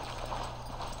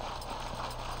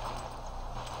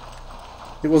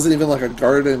 It wasn't even like a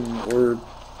garden or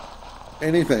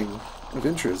anything of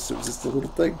interest. It was just a little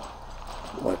thing.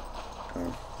 What?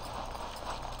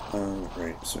 Oh.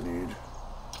 Right, so I need...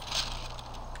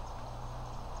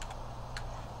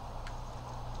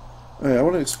 Oh yeah, I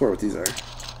want to explore what these are.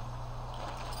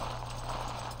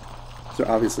 So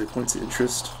obviously points of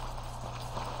interest.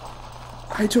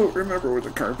 I don't remember where the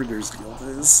Carpenter's Guild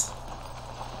is.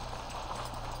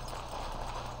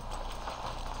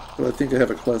 But I think I have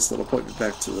a quest that'll point me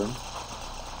back to them.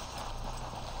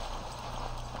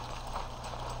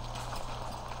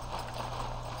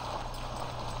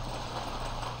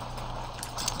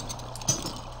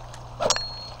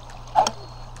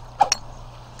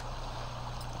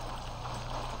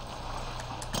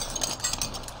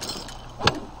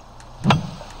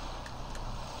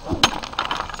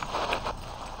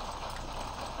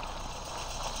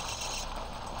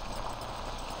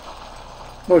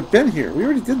 Oh, I've been here. We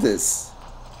already did this.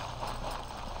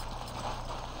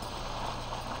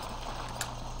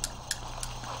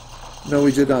 No,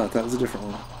 we did not. That was a different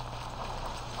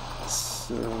one.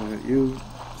 So, you...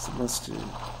 It's a mustard.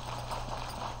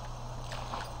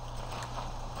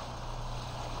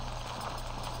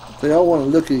 They all want to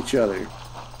look at each other.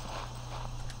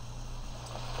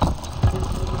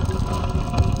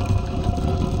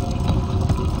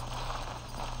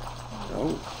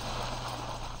 No.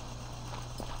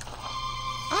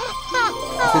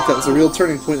 I think that was a real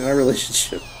turning point in our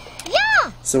relationship.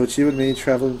 Yeah! So it's you and me,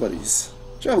 traveling buddies.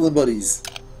 Traveling buddies.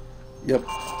 Yep.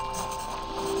 Cups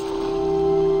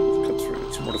for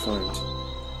 2 more to find.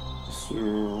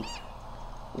 So...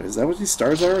 Wait, is that what these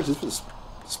stars are? Is this what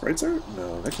the sprites are?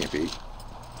 No, that can't be.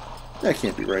 That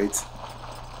can't be right.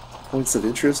 Points of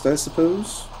interest, I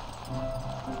suppose?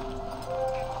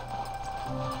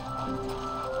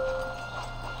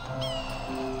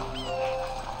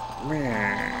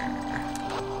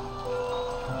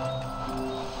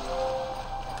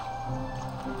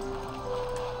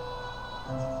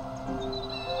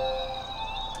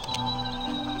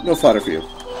 No fodder for you.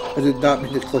 I did not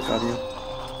mean to click on you.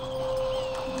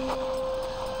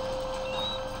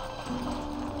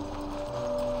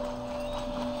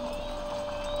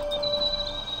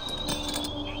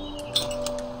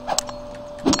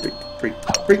 Break, break,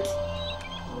 break.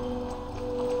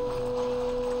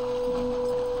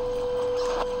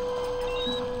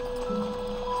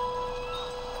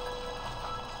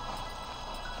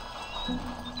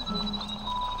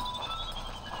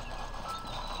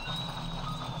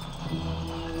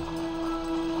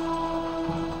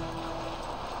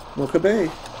 Mocha Bay.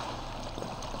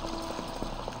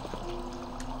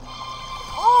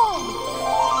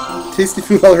 Oh. Tasty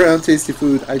food all around, tasty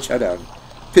food. I chow down.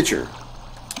 Pitcher.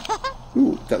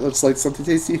 Ooh, that looks like something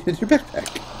tasty in your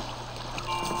backpack.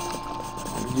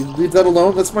 You leave that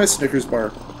alone? That's my Snickers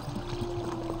bar.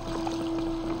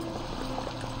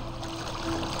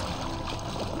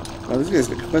 Wow, these guys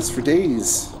got quests for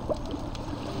days.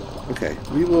 Okay,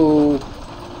 we will...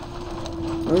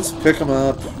 Let's pick them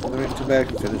up, and then we can come back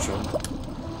and finish them.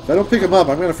 If I don't pick them up,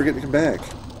 I'm going to forget to come back.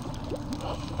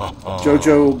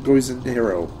 Jojo goes in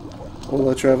hero.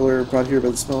 Hola, traveler, brought here by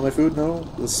the smell of my food? No?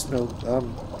 The smell,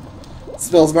 it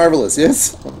smells marvelous,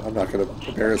 yes? I'm not going to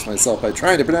embarrass myself by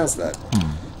trying to pronounce that.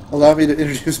 Allow me to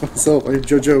introduce myself. I am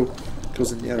Jojo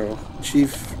Cozinero,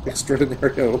 Chief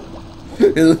Extraordinario,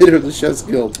 and leader of the Chef's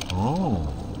Guild.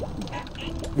 Oh.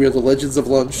 We are the legends of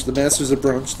lunch, the masters of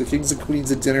brunch, the kings and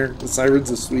queens of dinner, the sirens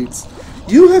of sweets.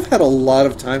 You have had a lot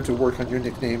of time to work on your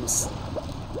nicknames.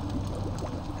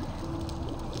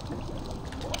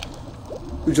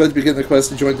 Would you like to begin the quest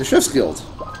to join the Chef's Guild?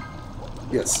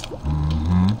 Yes.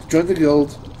 To join the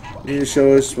guild, you need to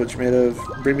show us what you're made of.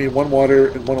 Bring me 1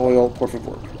 water and 1 oil, por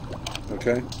favor.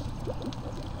 Okay?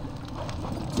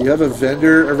 Do you have a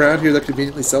vendor around here that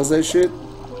conveniently sells that shit?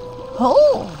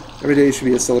 Oh. Every day should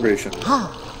be a celebration. Huh.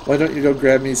 Why don't you go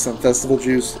grab me some festival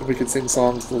juice and we can sing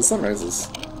songs till the sun rises?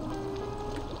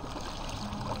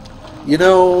 You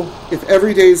know, if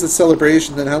every day is a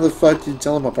celebration, then how the fuck do you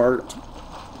tell them apart?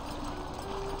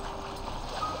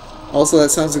 Also, that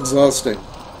sounds exhausting.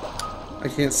 I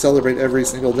can't celebrate every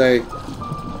single day.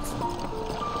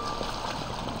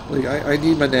 Like, I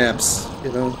need my naps,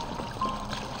 you know?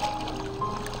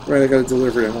 Right, I got a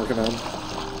delivery I'm working on.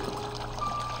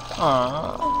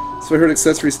 So I heard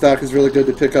accessory stock is really good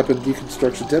to pick up in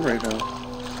Deconstruction 10 right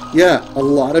now. Yeah, a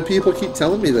lot of people keep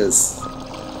telling me this.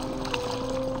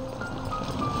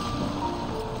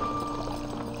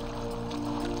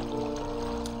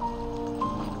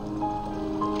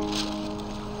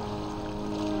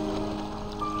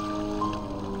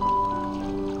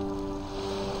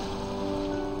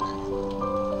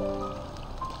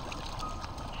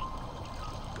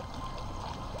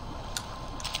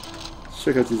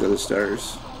 check out these other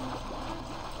stars.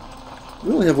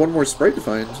 We only have one more sprite to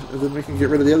find, and then we can get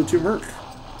rid of the other two merc.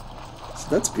 So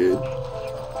that's good.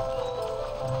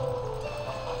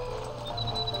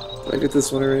 Did I get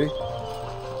this one already?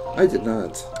 I did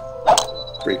not.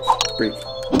 Break, break,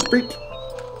 break!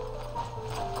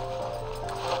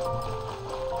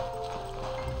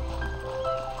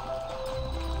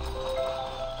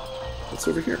 What's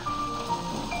over here?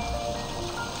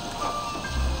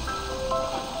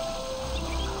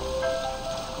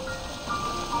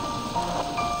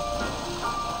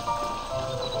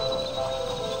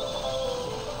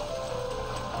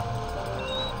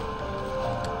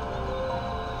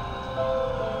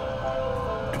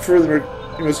 Further,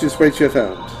 you must use sprites you have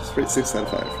found. Sprite 6 out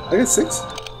of 5. I got 6?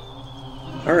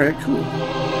 Alright, cool.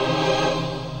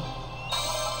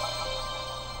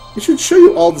 It should show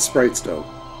you all the sprites, though.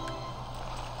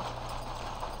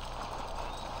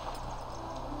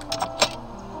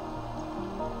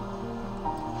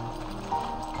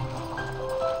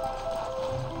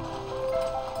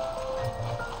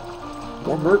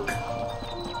 More merc.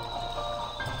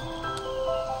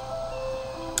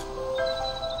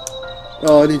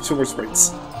 Oh, I need 2 more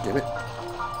sprites. Damn it.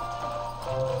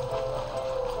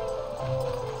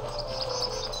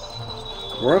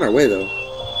 We're on our way, though.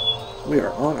 We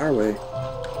are on our way.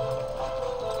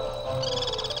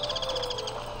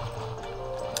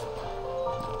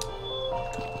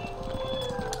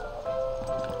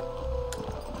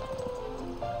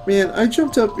 Man, I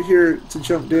jumped up here to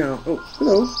jump down. Oh,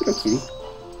 hello. Hello, kitty.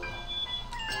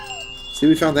 See,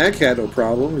 we found that cat, no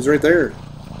problem. He's right there.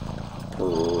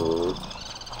 Purr.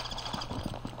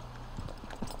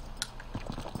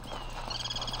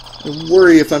 I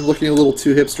worry if I'm looking a little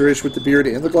too hipsterish with the beard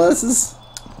and the glasses.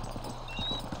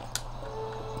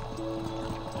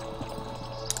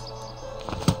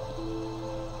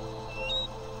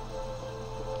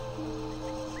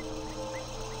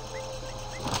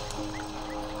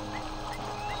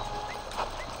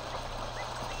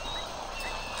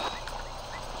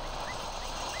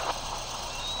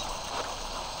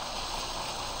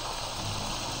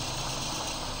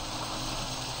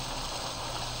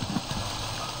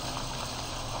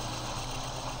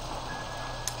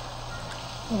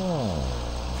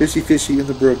 Fishy, fishy in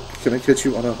the brook, can I catch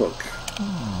you on a hook?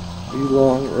 Are you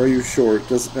long or are you short?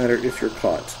 Doesn't matter if you're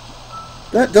caught.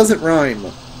 That doesn't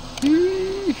rhyme.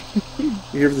 You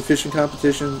here for the fishing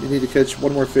competition? You need to catch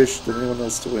one more fish than anyone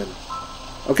else to win.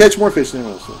 I'll catch more fish than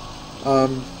anyone else to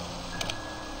win.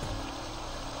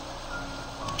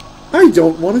 I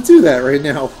don't want to do that right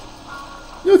now.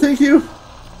 No, thank you.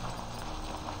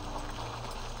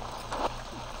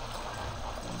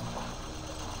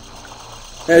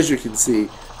 As you can see,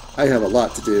 I have a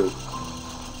lot to do.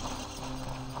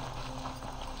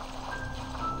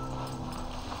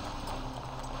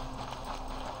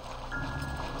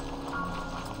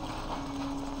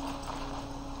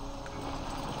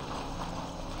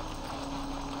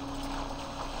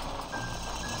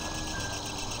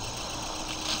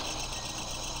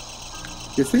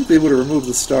 You'd think they would have removed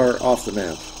the star off the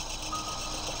map.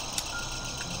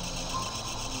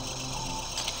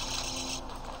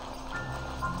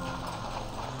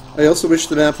 I also wish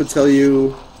the map would tell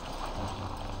you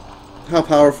how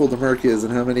powerful the Merc is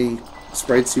and how many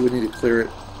sprites you would need to clear it,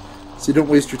 so you don't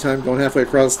waste your time going halfway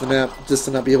across the map just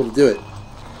to not be able to do it.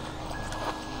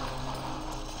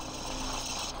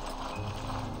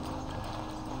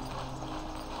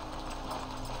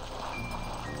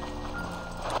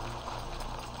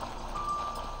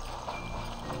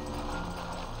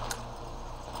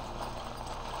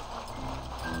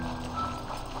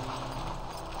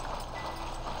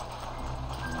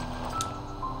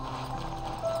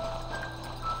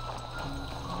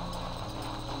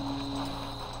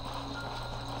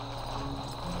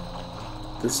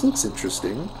 This looks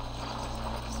interesting.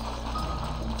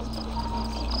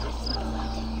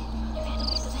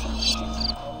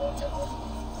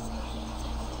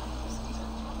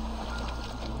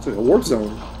 It's like a warp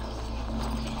zone.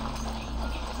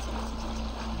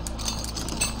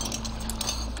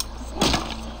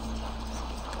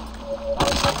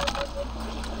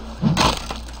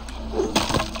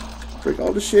 Break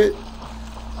all the shit.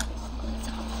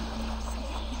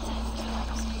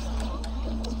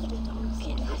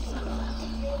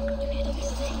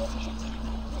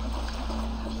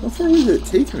 How far did it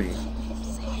take me?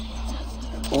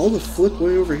 All the flip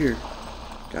way over here.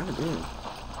 God damn.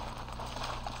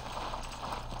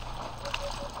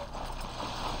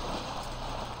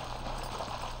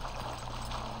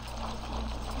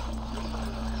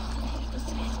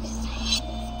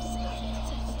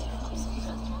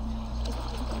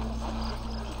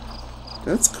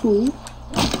 That's cool.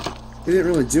 It didn't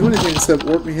really do anything except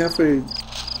warp me halfway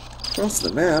across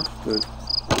the map, but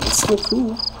it's still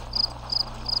cool.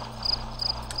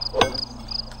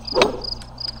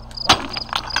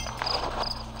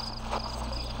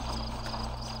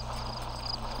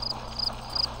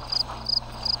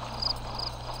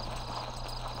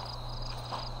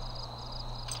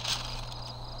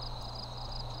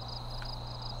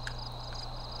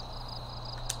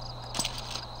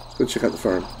 Go check out the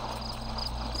farm.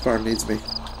 The farm needs me.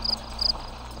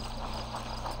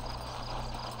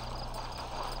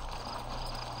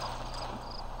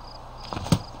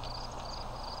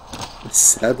 The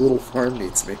sad little farm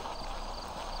needs me.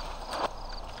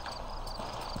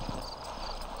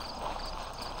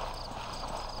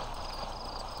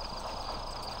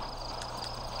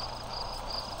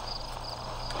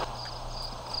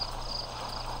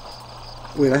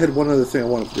 Wait, I had one other thing I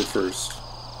wanted to do first.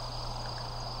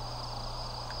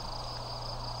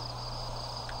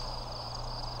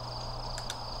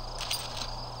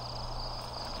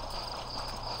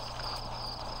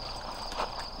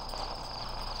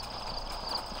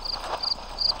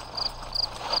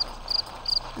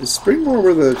 Is Springmore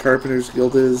where the Carpenters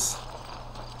Guild is?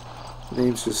 The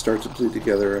names just start to bleed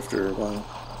together after a while.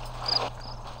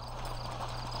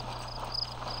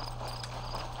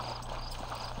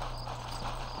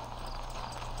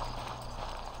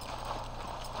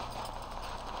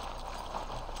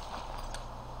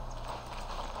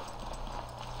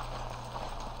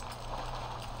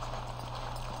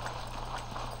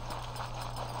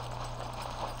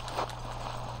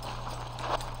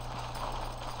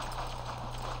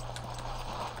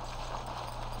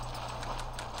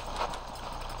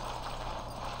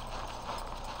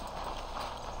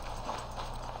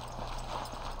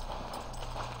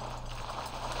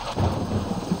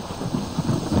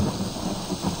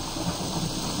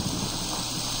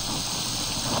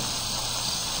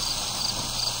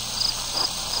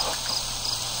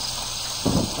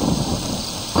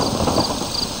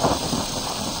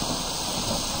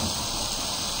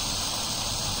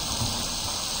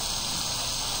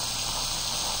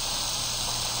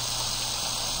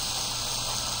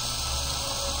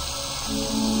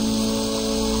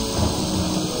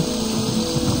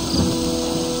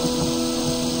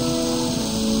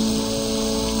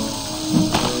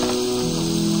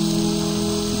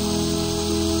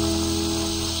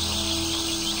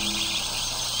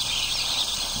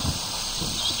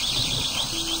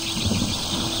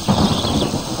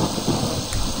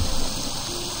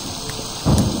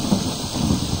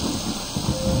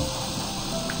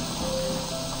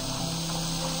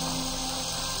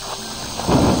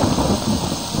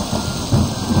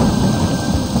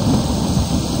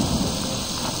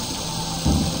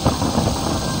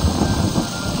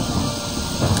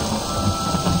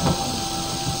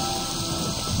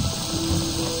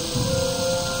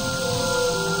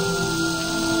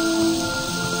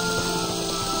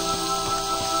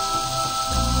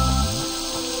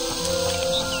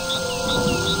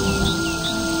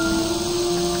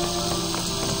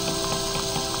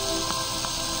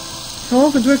 How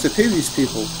often do I have to pay these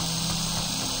people?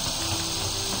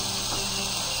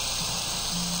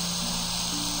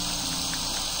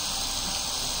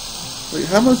 Like,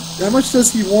 how much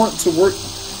does he want to work?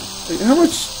 Like, how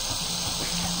much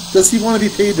does he want to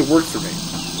be paid to work for me?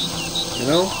 You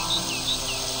know?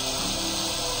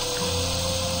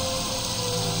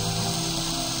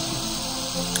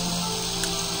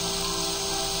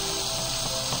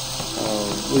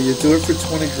 Will you do it for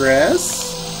 20 grass?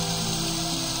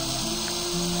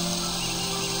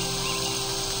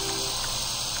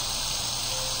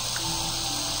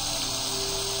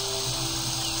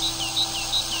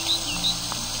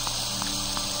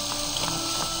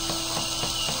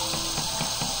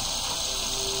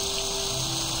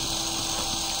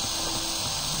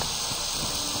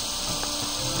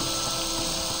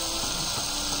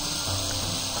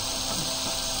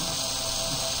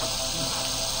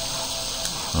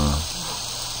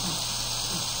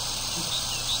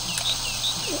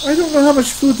 I don't know how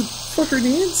much food the fucker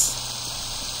needs.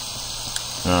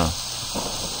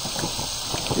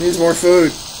 He needs more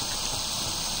food.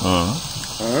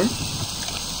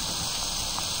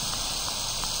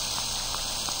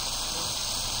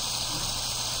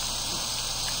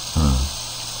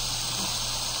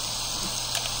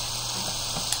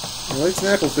 He likes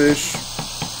knacklefish.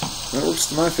 That works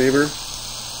to my favor.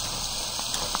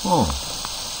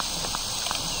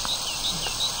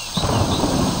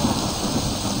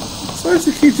 So I have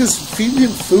to keep just feeding him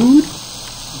food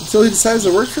until he decides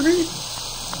to work for me?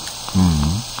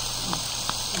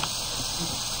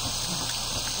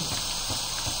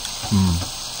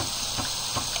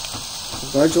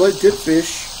 I'm glad you like dip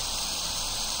fish.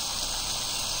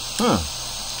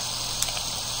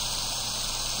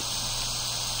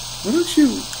 Why don't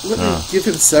you let me give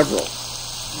him several?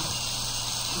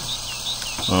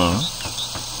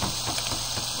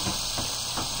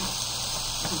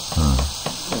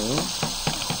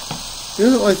 He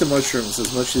doesn't like the mushrooms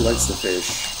as much as he likes the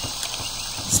fish.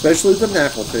 Especially the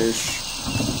knucklefish.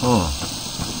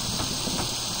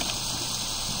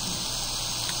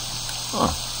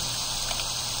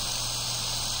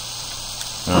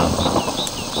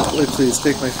 Wait, please,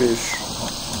 take my fish.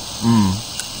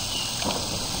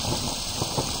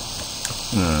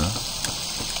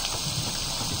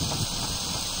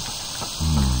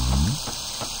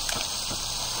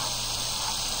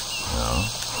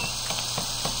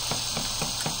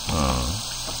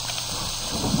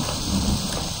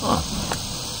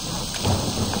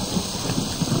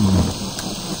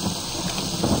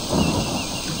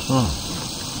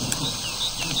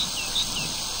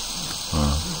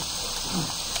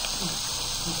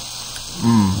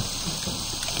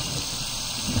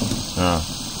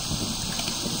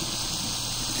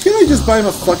 Can't I just buy him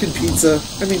a fucking pizza?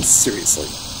 I mean, seriously.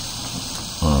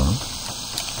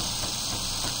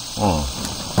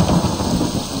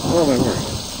 What am I worried?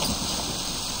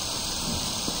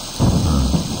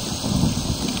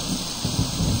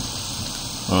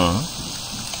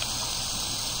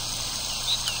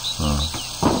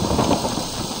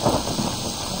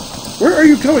 Where are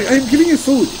you going? I am giving you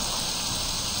food.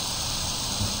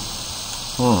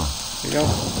 There you go.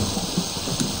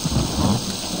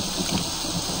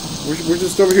 We're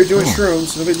just over here doing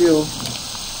shrooms. No big deal.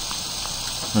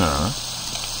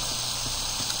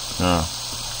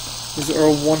 These are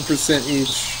all 1%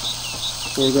 each.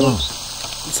 For the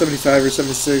 75 or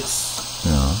 76.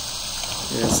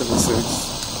 Yeah, 76.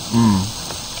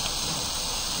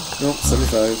 Nope,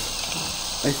 75.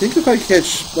 I think if I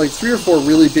catch like 3 or 4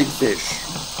 really big fish,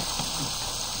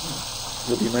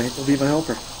 he'll be my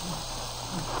helper.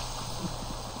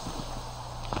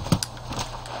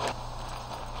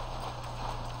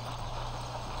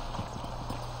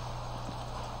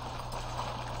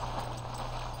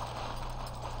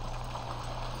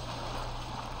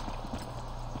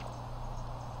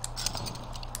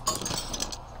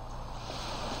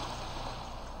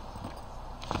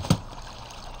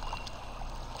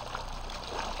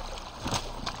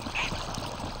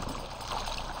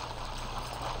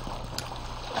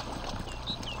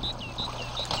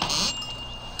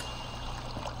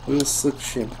 Wheel Slick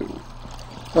Shampoo.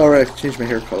 Alright, I can change my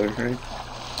hair color, right?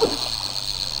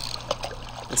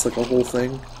 That's like a whole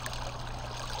thing.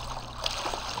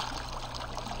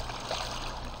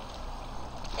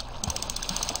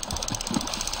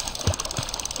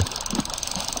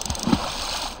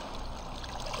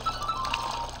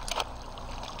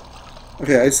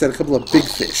 Okay, I said a couple of big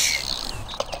fish.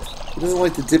 He doesn't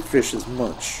like the dip fish as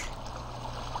much.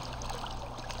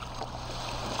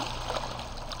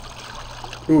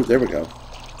 Ooh, there we go.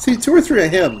 See, 2 or 3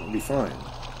 of him would be fine.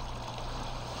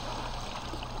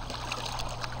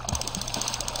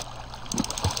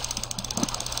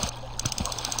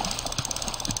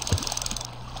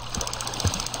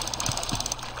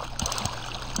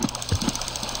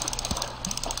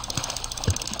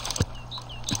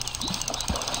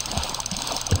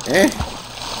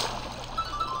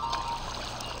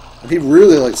 He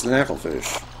really likes the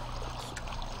knucklefish.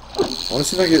 I want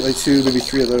to see if I can get like 2, maybe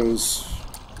 3 of those.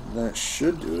 That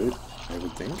should do it, I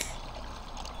would think.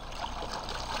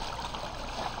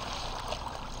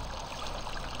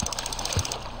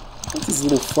 What's these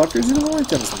little fuckers? He doesn't like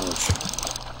them as much.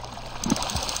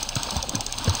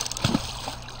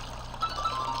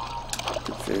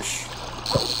 Good fish.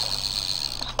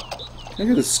 Can I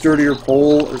get a sturdier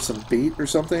pole or some bait or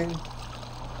something?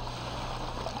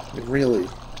 I mean, really?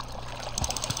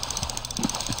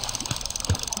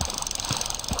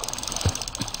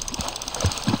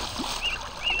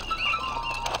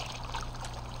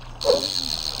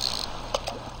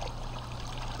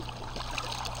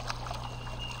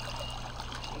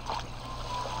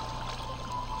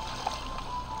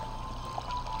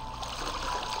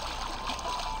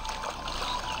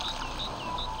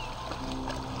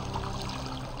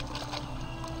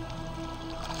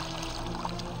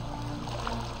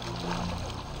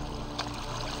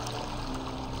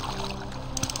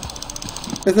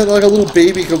 And then like a little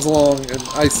baby comes along and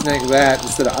I snag that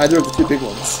instead of either of the 2 big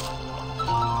ones.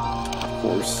 Of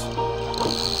course.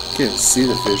 Can't even see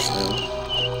the fish now.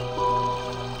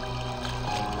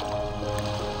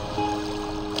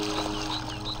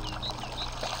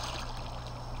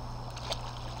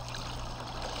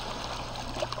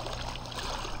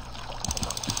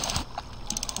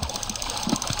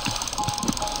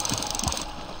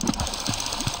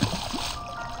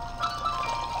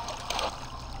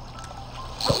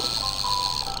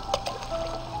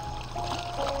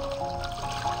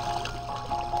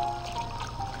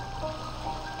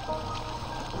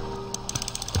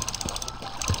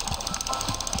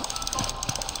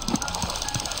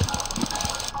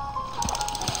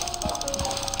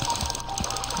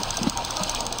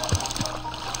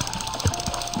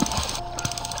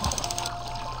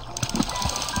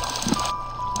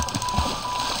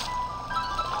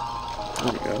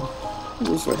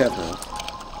 what I have now.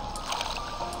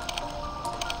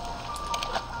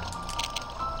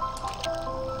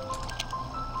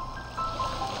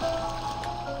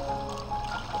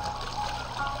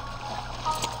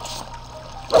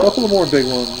 A couple of more big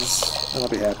ones, and I'll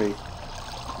be happy.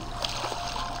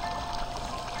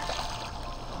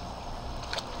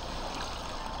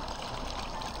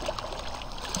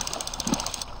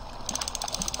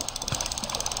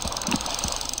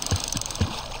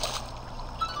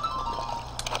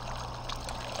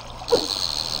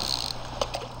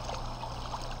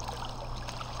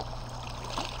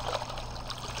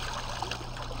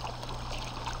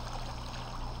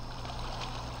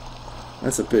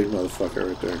 That's a big motherfucker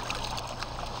right there.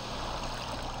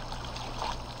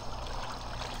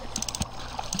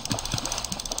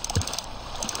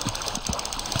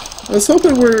 I was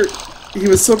hoping where he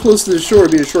was so close to the shore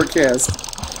it'd be a short cast.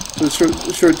 So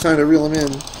a short time to reel him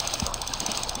in.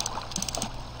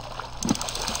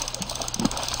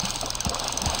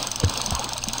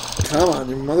 Come on,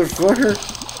 you motherfucker.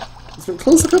 He's been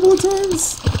close a couple of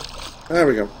times. There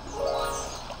we go.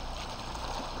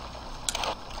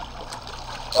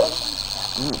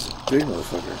 Oh, that's a big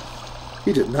motherfucker.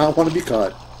 He did not want to be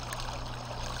caught.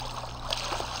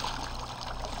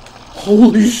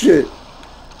 Holy shit.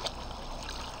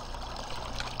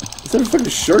 Is that a fucking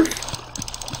shark?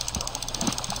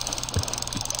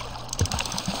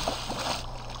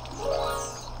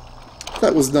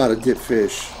 That was not a dip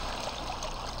fish.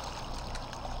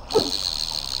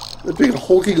 The big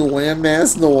hulking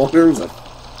landmass in the water was a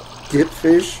dip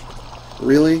fish?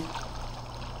 Really?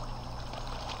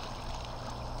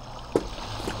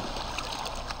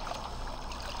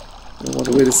 I want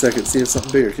to wait a second, see if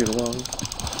something bigger came along.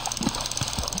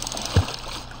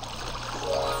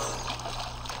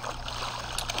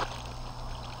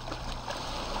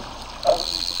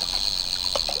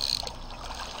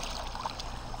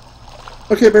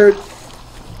 Okay, Bird.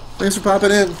 Thanks for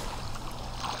popping in.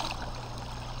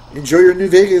 Enjoy your New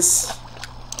Vegas.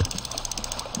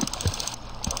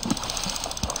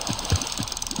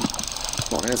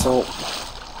 Come on, asshole.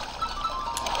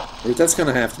 Wait, that's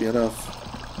gonna have to be enough.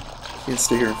 Can't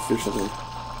stay here and fish all day.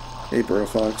 Hey, Burrow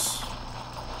Fox.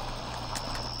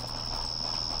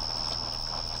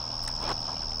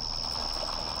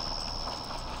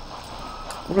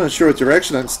 I'm not sure what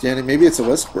direction I'm standing. Maybe it's a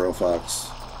West Burrow Fox.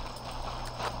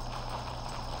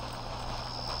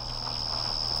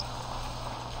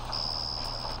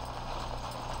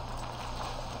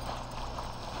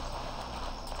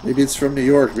 Maybe it's from New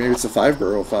York. Maybe it's a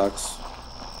 5-burrow fox.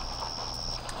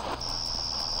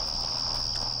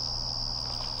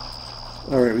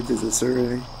 Alright, we did this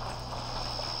already.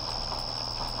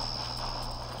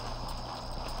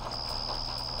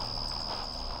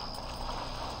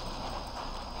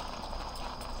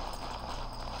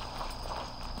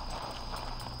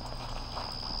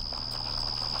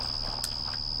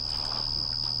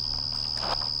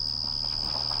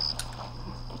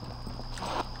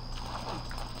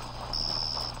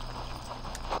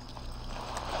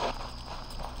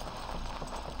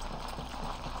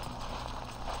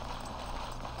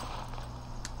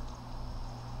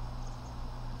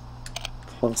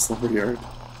 Slumber Yard.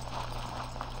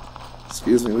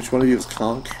 Excuse me, which one of you is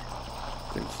Conk?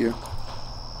 Thank you.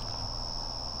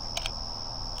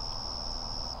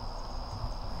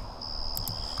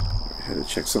 I had to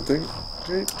check something.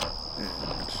 Okay. And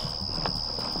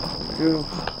there we go.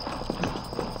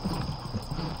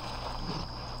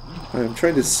 I'm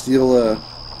trying to steal what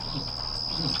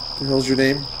the hell's your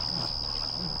name?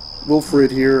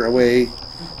 Wilfred here away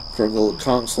from the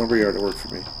Conk Slumber Yard to work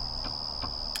for me.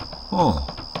 Oh.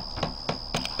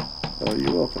 Oh,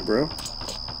 you're welcome, bro.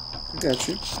 I got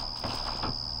you.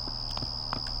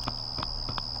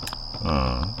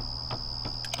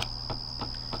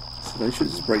 So I should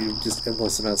just brought you just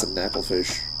endless amounts of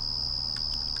knacklefish.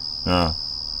 Yeah.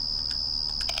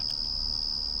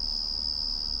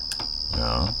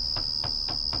 Yeah.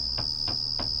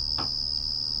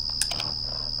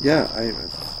 Yeah, I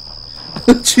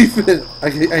achievement. I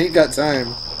ain't got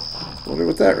time. Wonder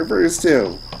what that refers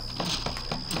to.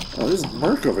 Oh, there's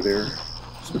Merc over there.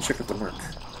 Let's go check out the Merc.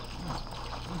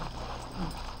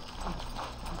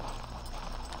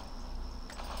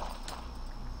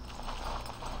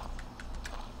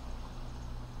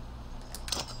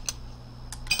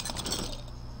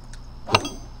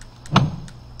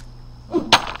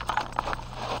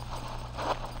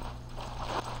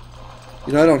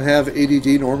 You know, I don't have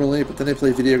ADD normally, but then I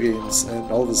play video games, and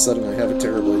all of a sudden I have it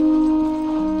terribly.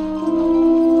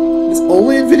 It's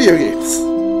only in video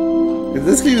games. And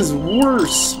this game is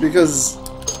worse because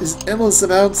there's endless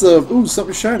amounts of, ooh,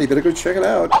 something shiny, better go check it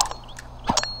out.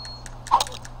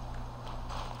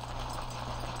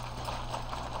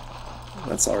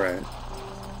 That's alright.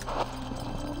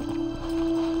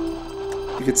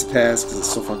 He gets a pass because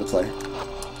it's so fun to play.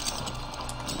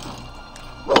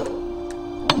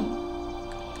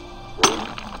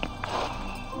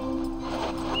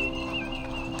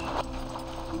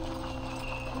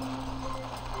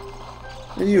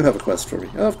 And you have a quest for me.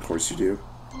 Of course you do.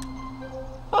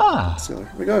 Ah.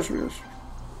 Sailor. Oh my gosh, oh my gosh.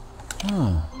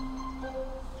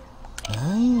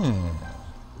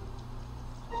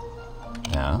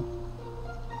 Yeah.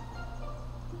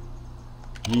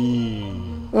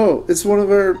 Oh, it's one of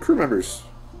our crew members.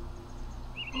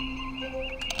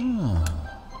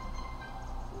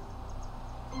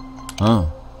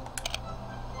 Oh.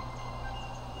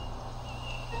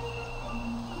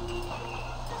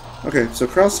 Okay, so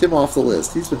cross him off the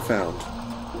list. He's been found.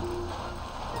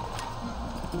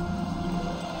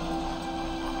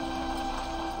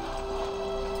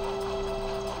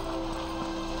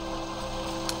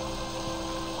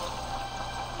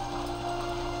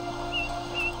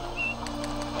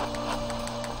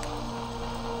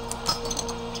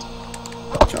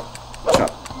 Chop.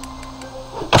 Chop.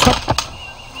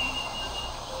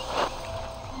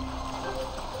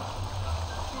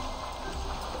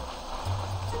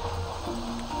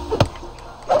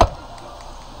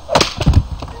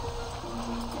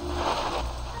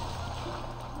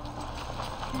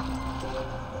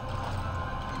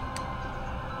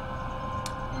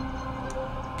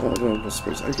 Oh, no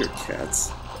space. I hear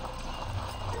cats.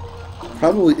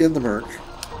 Probably in the Merc.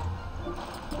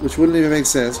 Which wouldn't even make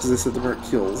sense because they said the Merc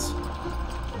kills.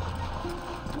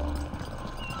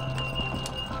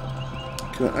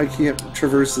 I can't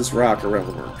traverse this rock around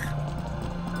the Merc.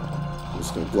 I'm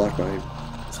just going to block my...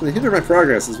 It's going to hinder my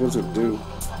progress is what it's going to do.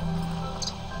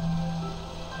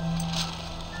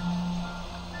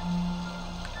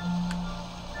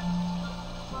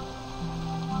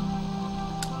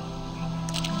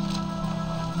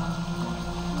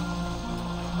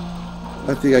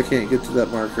 I think I can't get to that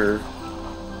marker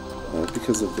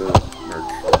because of the Merc.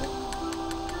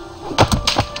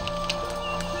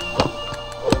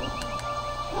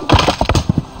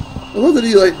 I love that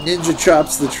he like ninja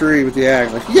chops the tree with the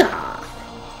axe. Like, yeah!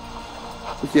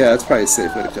 Like, yeah, that's probably a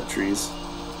safe way to cut trees.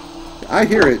 I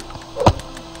hear it.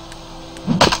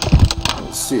 I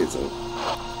don't see it though.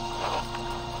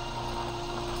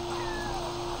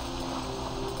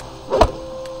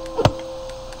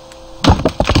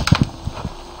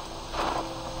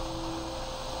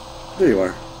 There you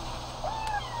are.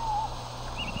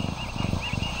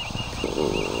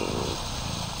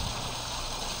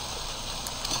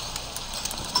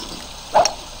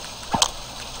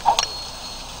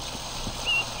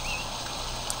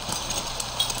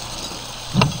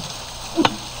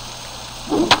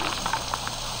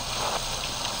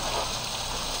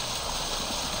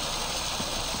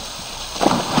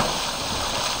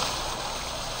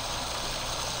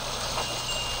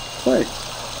 Play.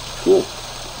 Cool.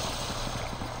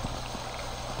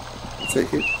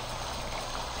 Take it.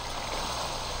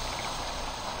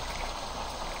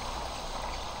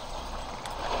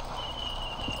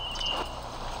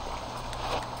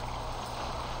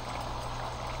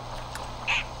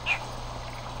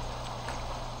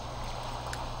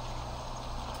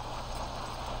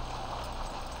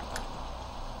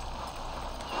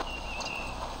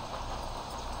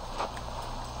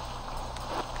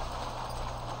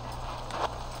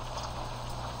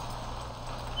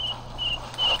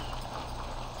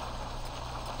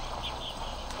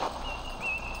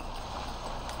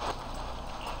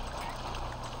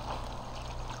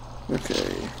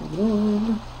 Okay, hold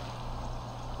on.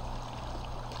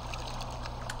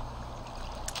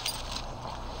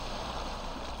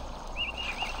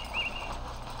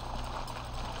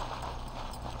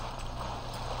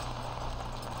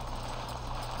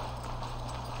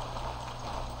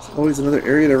 There's always another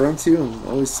area to run to and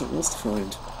always something else to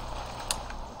find.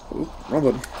 Oh, wrong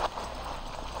button.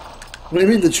 What do you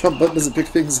mean the jump button doesn't pick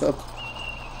things up?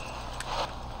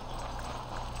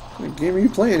 What game are you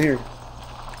playing here?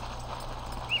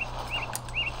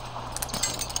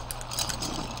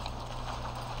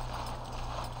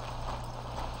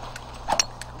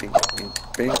 Bink, bink,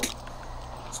 bink.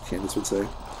 As Candace would say.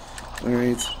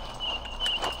 Alright.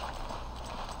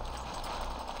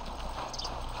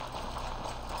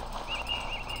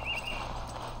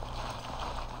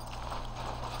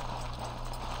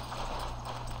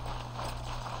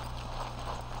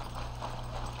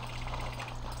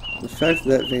 The fact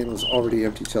that vein was already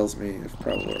empty tells me I've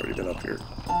probably already been up here.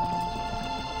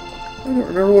 I don't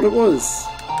remember what it was.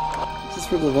 Is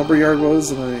this where the lumberyard was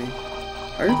and I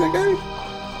hired that guy?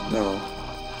 No.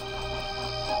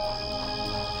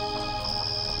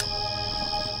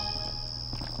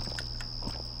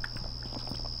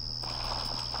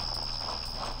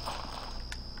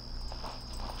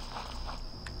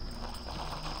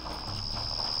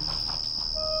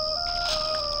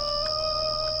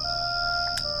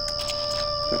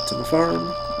 to the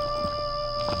farm.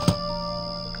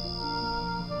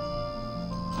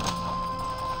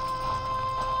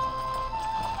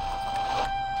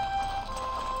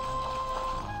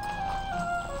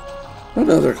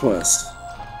 Another quest.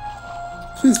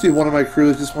 Please be one of my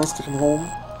crew that just wants to come home.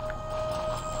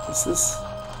 What's this?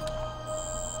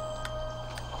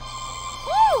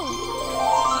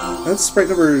 That's sprite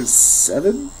number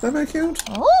 7 by my count?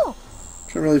 Oh.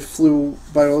 Trying really flew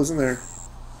by while I was in there.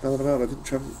 Now that I'm out, I think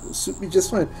Trump will suit me just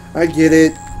fine. I get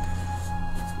it.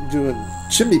 I'm doing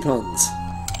chimney puns.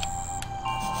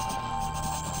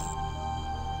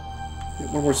 Get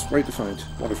one more sprite to find.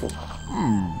 Wonderful.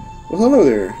 Well, hello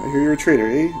there. I hear you're a trader,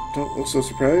 eh? Don't look so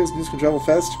surprised. News can travel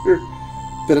faster.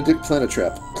 Benedict Planet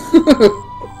Trap.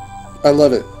 I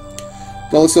love it.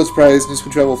 Don't look so surprised. News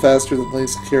can travel faster than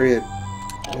lanes can carry it.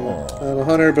 Yeah. I'm a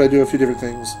hunter, but I do a few different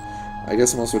things. I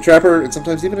guess I'm also a trapper, and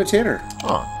sometimes even a tanner.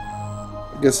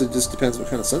 I guess it just depends what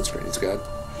kind of sunscreen he's got.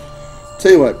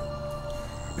 Tell you what.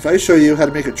 If I show you how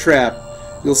to make a trap,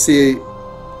 you'll see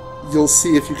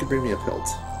if you can bring me a pelt.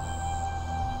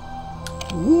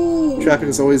 Ooh. Trapping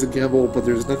is always a gamble, but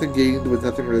there's nothing gained with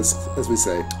nothing risked, as we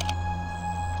say.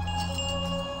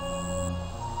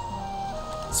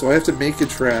 So I have to make a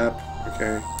trap.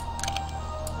 Okay.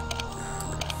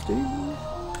 Crafting.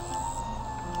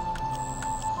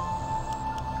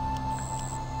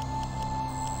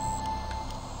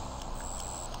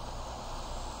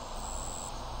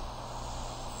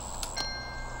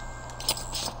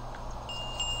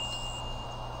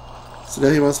 So now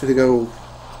he wants me to go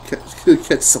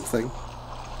catch something.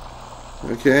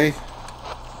 Okay.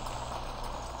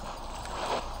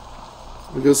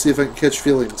 We'll go see if I can catch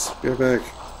feelings. Be right back.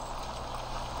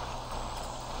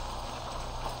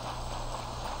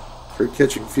 For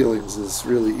catching feelings is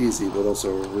really easy, but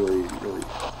also really, really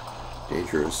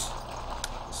dangerous.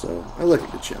 So I like a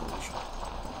good challenge.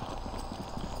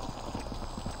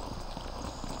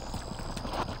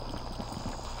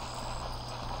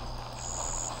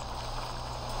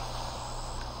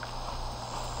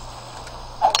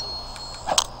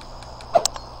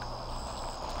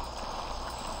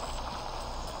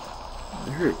 I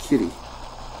heard a kitty.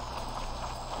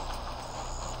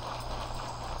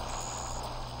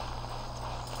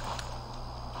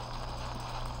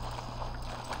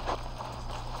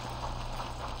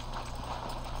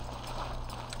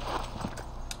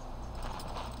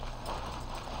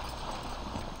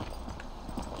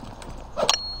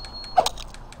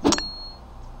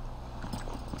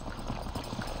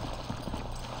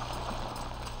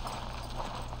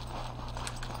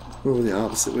 Over the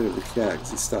opposite way of the cat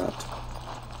because he stopped.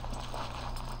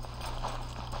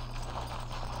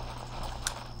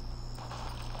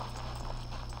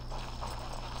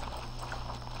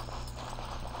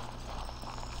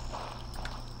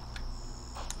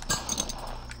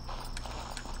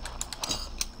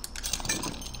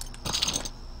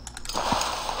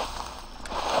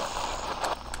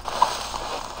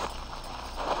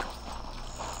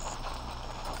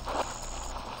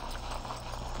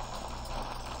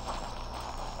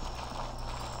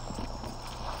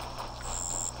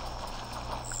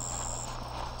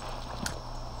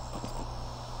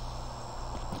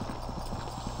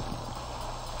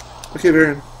 Okay,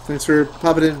 Baron. Thanks for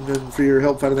popping in and for your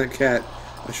help finding that cat.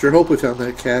 I sure hope we found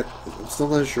that cat. I'm still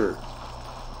not sure.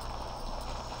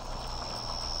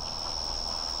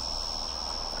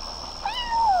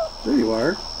 There you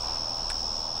are.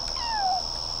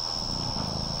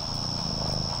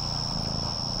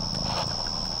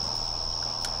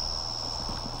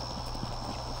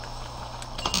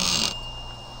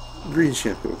 Green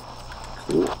shampoo.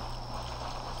 Cool.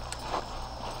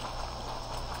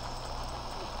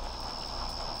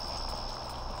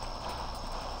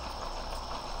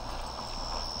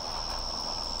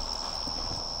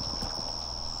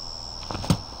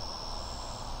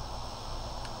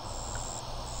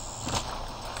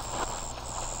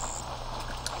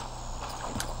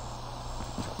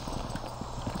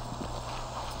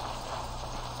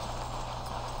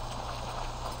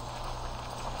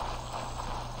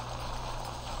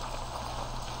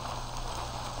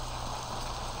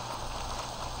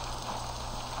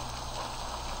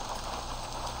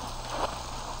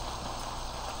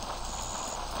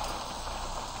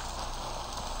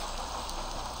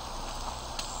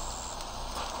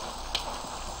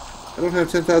 I don't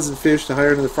have 10,000 fish to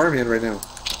hire another farmhand right now.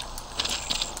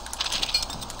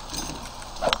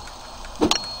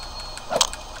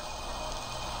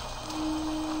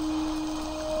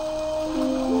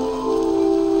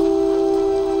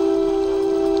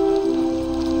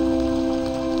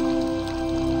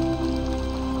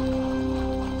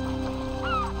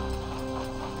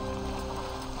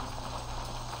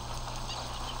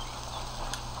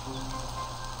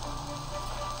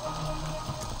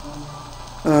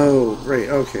 Oh, right,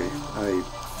 okay. I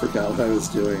forgot what I was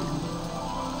doing.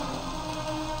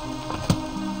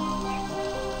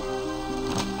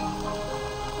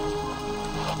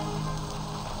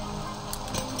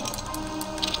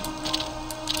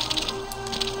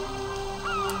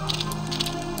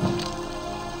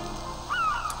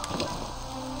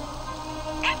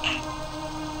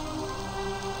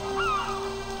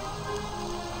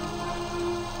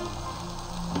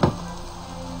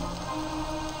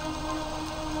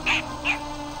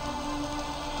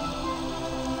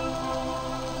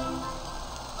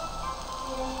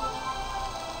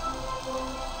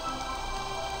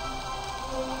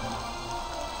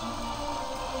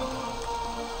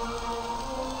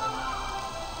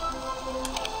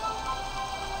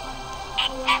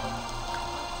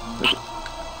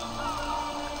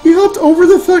 He hopped over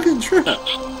the fucking trap! I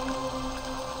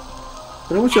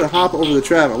don't want you to hop over the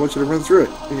trap, I want you to run through it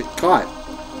and get caught.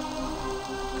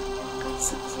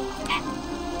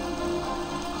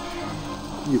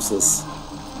 Useless.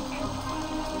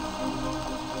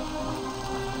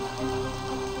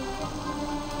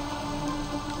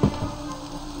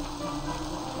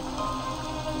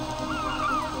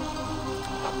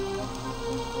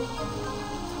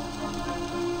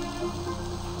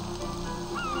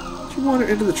 Can you wander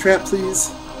into the trap,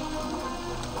 please?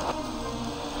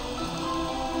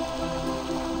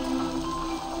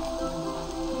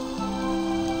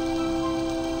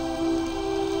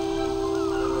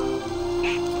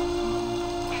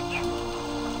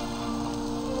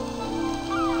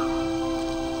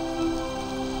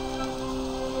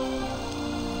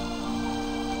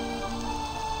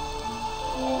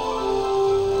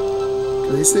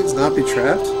 Can these things not be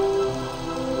trapped?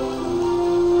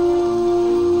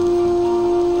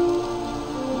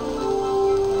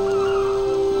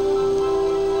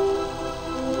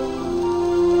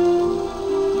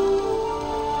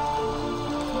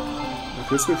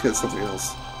 Let's go get something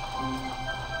else.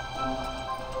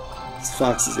 These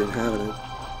foxes ain't having it.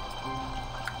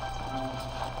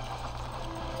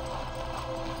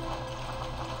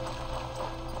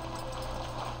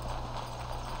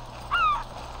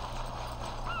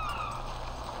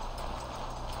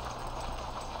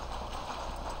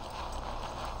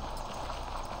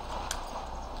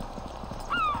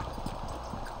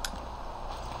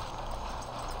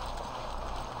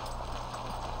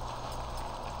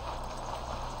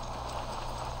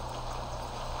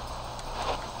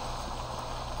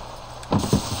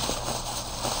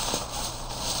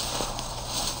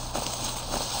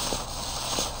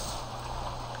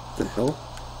 The hell?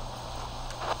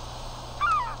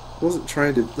 I wasn't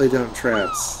trying to lay down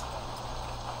traps.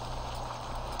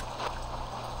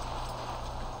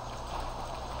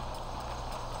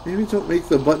 Maybe don't make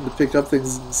the button to pick up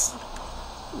things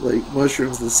like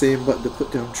mushrooms the same button to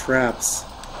put down traps,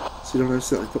 so you don't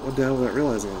accidentally put one down without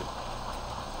realizing it.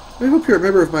 I hope you're a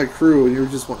member of my crew and you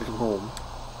just want to come home.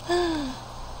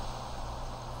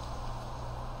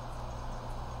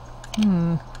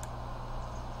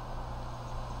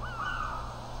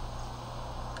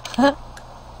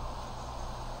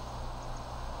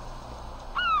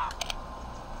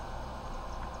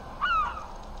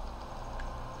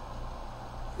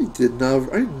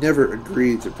 I never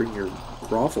agreed to bring your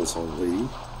groffles home, lady.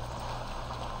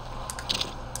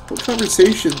 What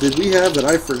conversation did we have that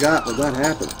I forgot when that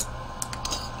happened?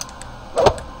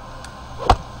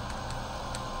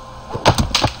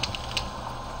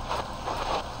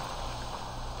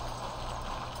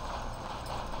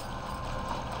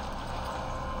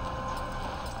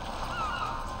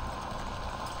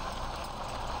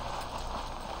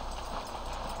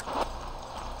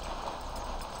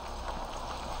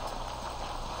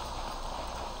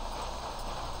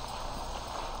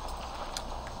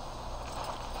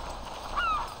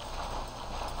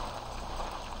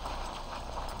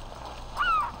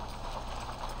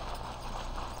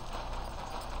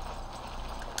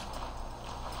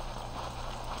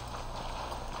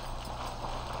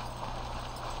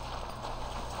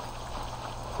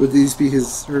 Would these be her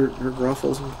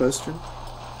groffles in question?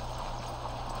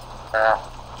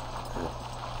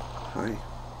 Hi.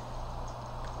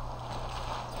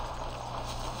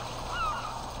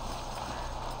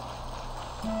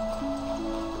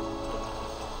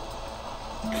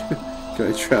 Can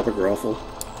I trap a groffle?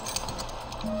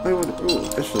 I want to. Oh,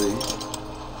 actually.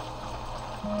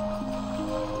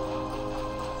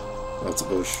 Oh, it's a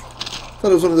bush. I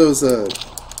thought it was one of those,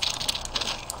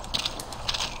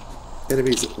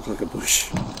 enemies that look like a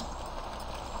bush.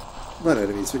 Not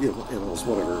enemies, but animals,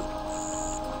 whatever.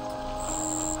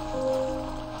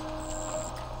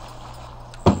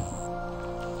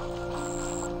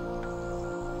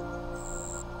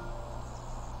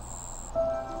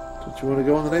 Don't you want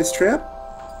to go on the nice trap?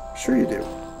 Sure you do.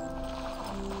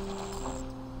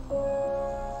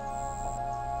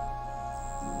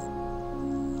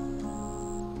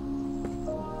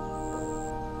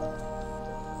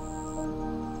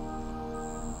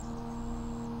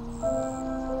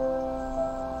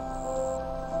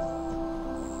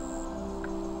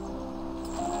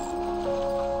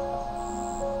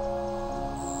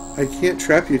 I can't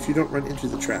trap you if you don't run into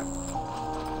the trap.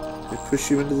 Can I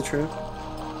push you into the trap?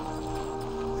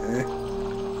 Eh.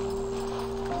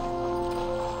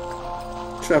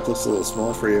 Trap looks a little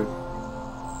small for you.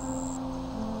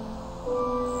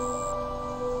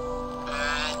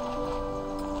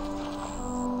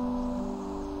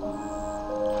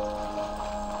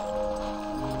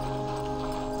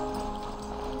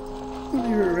 I don't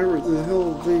even remember what the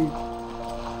hell they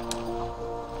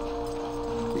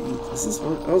eat. Is this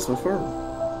one? Oh, it's my farm.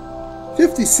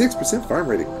 56% farm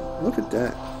rating. Look at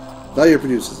that. Value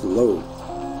produced is low.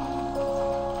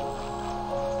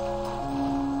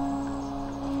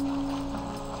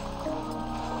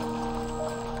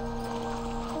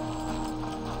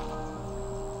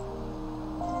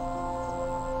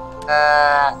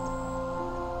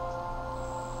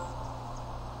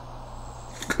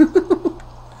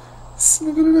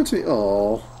 Snuggling into me.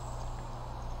 Aww.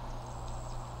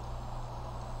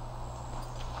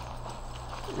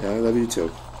 Yeah, I love you too.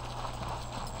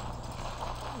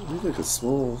 I need like a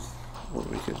small one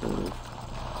we can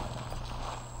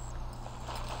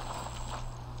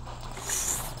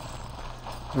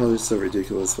Oh, they're so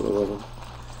ridiculous, but I love them.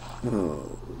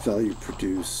 Oh, value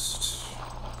produced.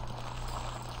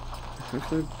 How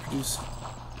can I produce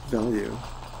value?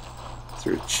 Is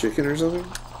there a chicken or something?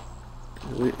 Can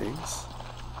I lay eggs?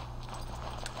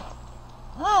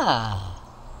 Ah.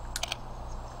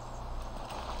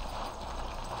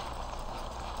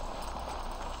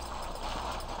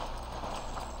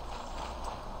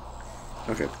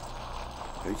 Okay.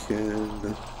 I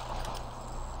can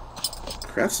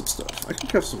craft some stuff. I can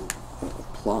craft some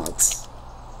plots.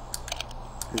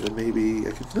 And then maybe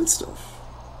I can plant stuff.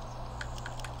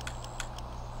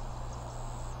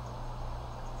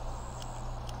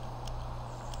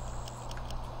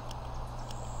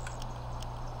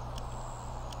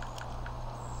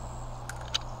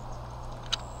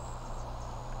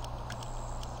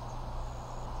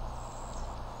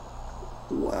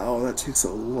 Wow, that takes a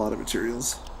lot of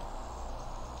materials.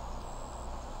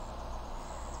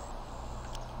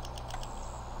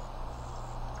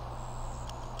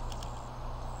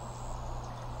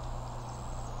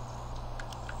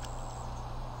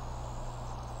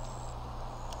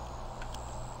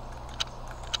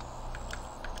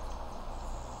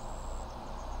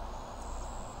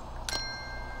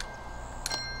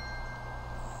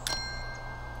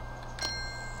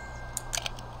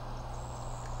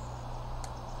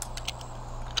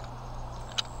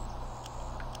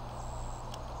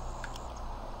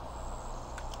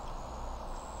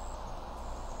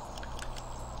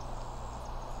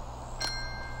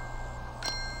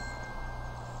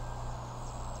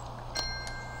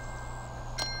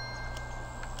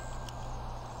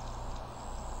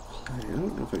 I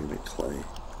don't know if I can make clay.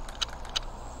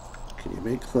 Can you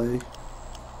make clay?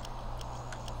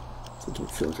 I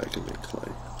don't feel like I can make clay.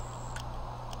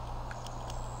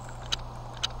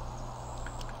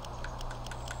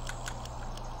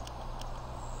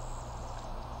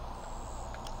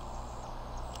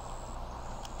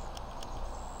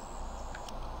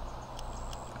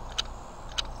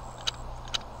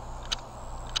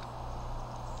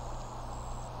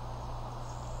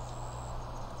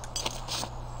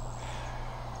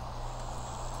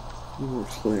 More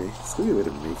clay. There's gotta be a way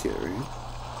to make it, right?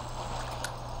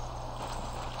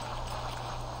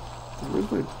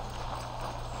 Where's my...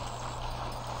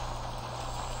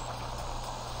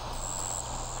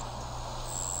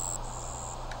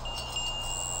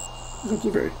 Oh,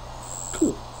 blueberry.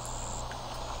 Cool.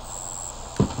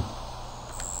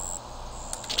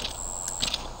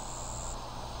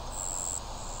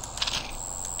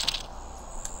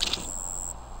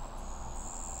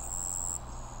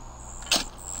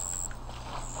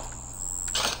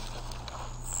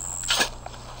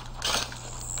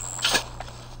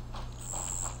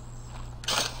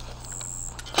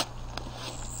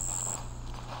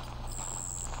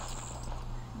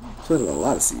 Planted a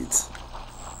lot of seeds.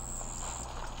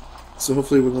 So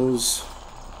hopefully when those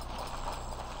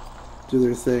do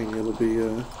their thing, it'll be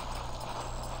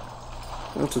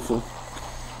bountiful.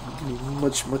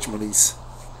 Much monies.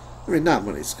 I mean, not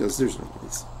monies, because there's no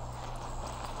monies.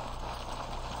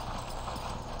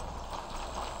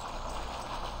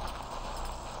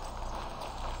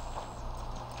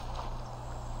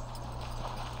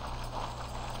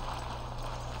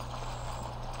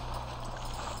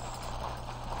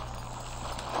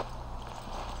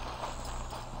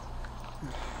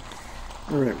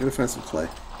 Alright, I'm gonna find some clay.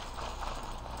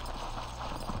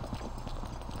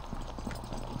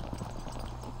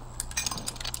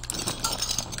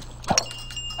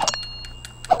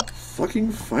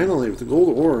 Fucking finally, with the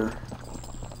gold ore.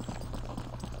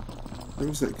 There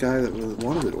was that guy that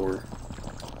wanted it ore.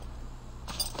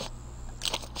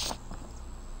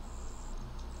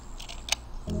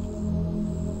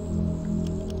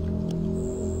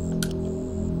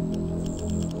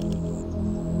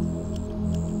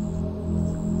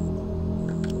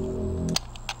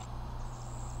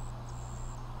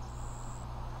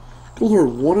 Gold ore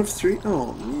 1 of 3?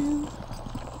 Oh, man.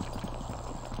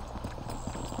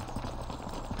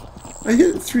 I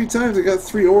hit it 3 times, I got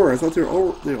 3 ore. I thought they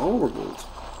all were gold.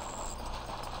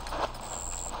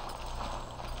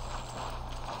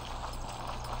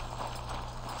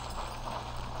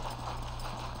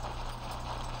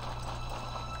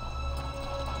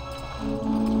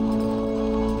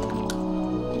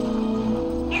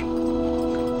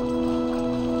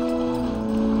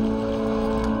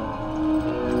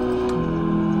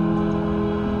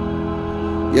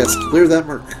 Yes, clear that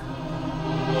mark.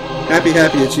 Happy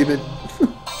achievement.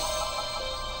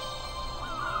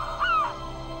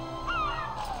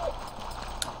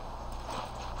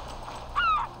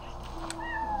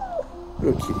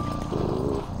 Okay.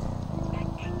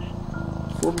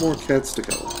 4 more cats to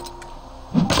go.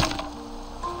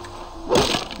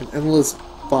 And endless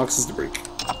boxes to break.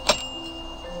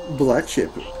 Black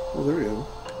shampoo. Oh, there we go.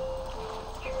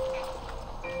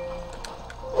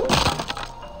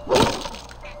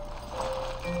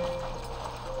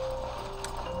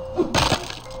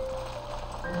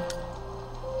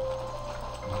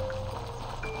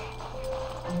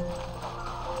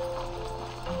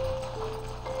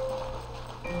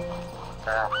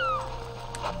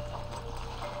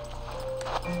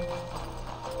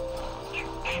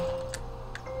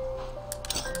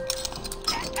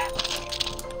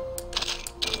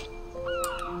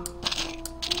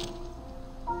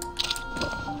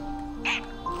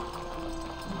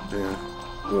 Yeah.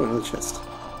 Oh, another chest.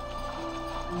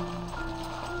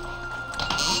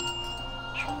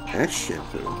 Ash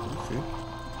shampoo. Okay.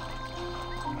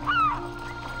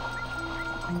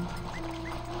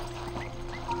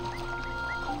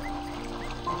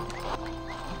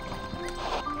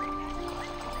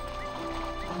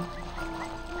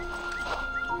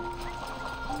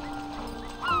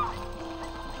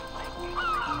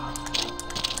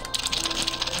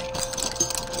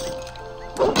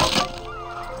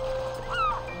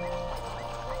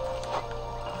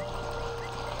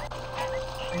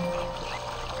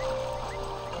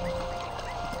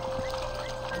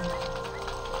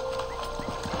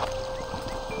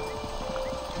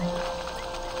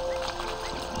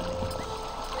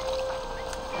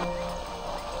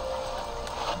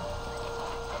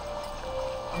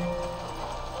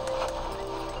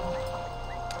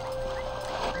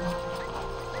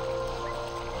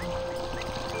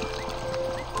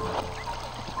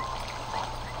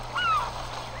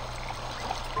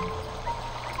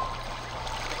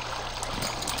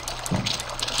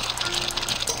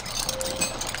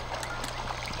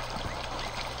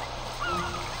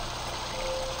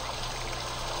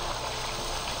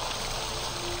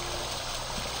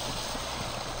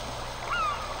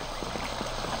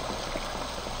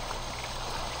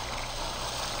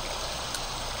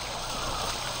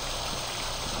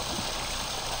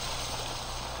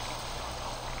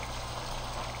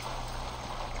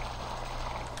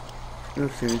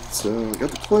 Okay, so I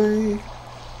got the clay. And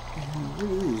what are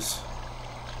these?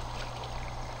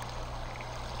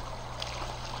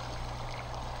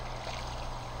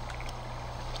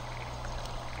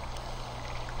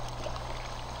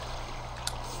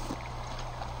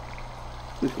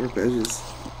 These are badges.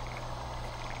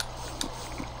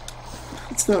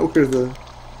 It's not where the...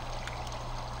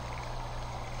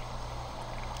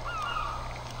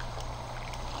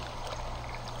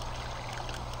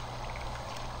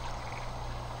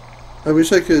 I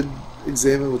wish I could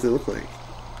examine what they look like.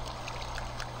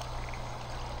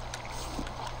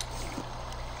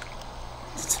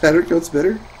 The tattered coat's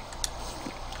better?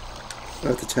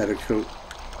 Not the tattered coat.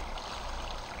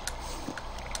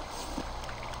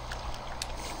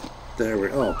 There we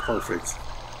go. Oh, perfect.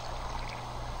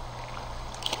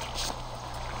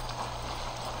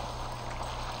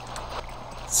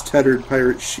 It's tattered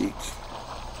pirate chic.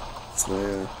 It's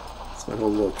my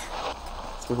whole look.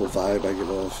 It's my whole vibe I give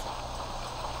off.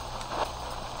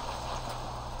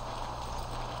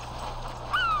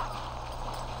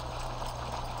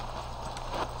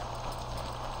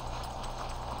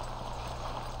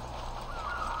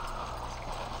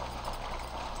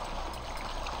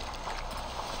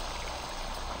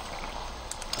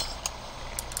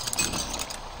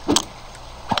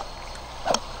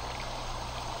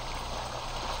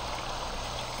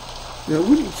 You know, it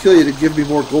wouldn't kill you to give me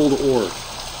more gold ore.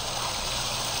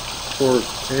 Or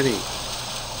any.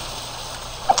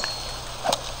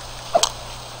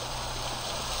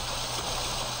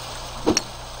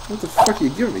 What the fuck are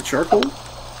you giving me? Charcoal?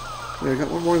 Yeah, I got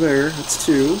one more there. That's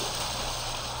 2.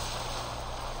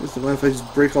 Doesn't mind if I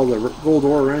just break all the gold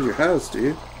ore around your house, do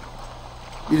you?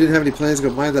 You didn't have any plans to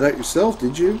go mine that out yourself,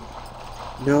 did you?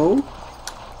 No?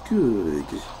 Good.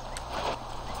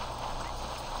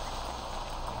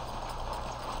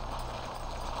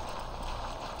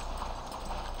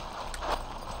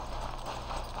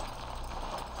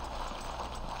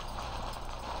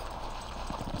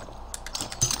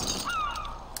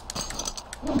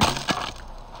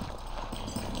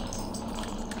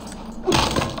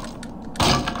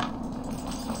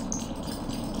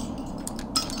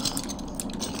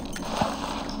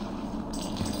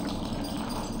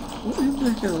 What in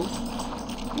the hell?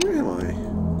 Where am I?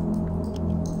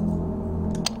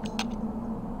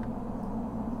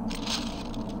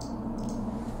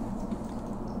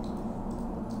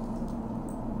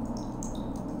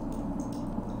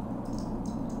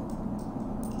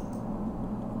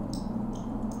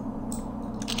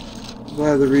 I'm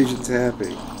glad the region's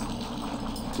happy.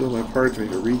 Doing my part to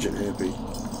make a region happy.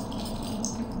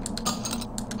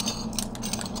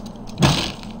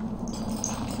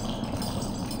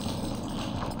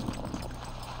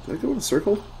 Did I go in a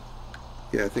circle?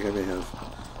 Yeah, I think I may have.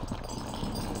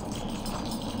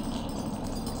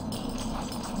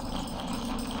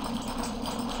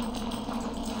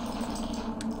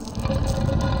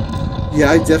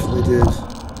 Yeah, I definitely did.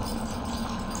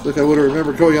 Look, I would have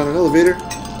remembered going on an elevator.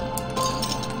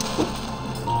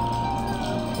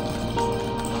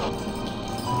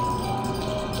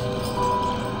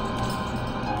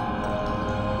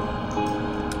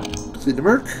 See the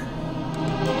Merc.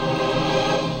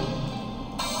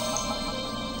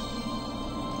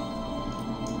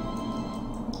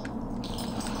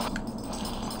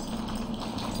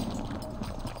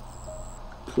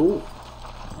 Cool.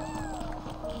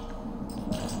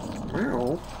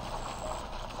 Meow.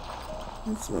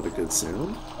 That's not a good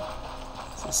sound.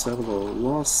 It's the sound of a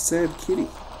lost, sad kitty.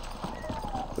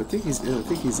 I think he's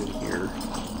in here.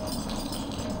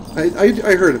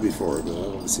 I heard it before, but I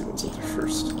want to see what was up there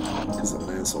first. Because I'm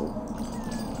an asshole.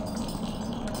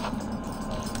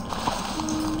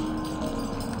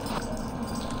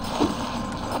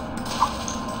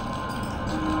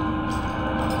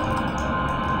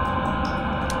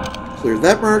 Clear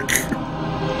that mark.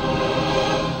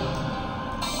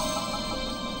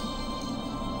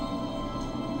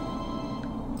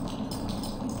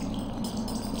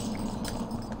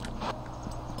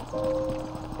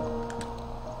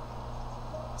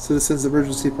 Citizens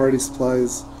Emergency Party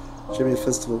Supplies Jimmy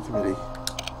Festival Committee.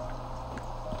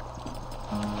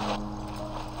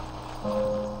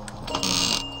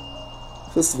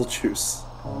 Festival Juice.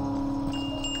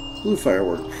 Blue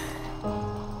Firework.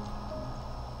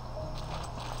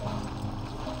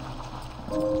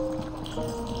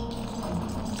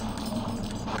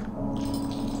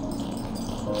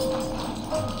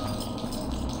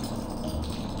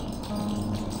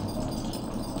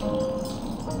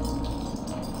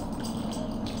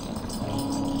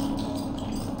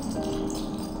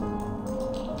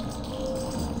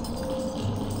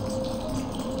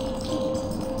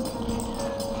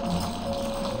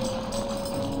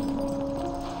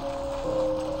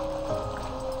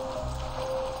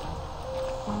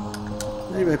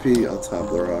 He might be on top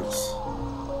of the rocks.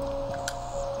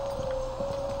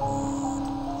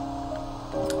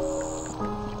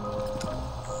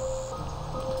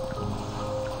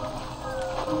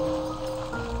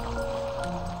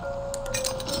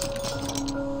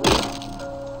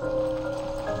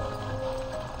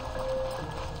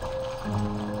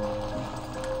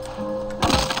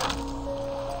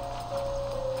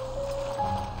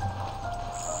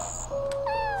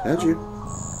 Had you?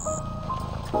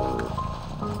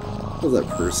 How's that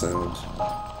purr sound?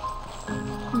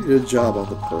 Good job on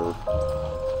the purr.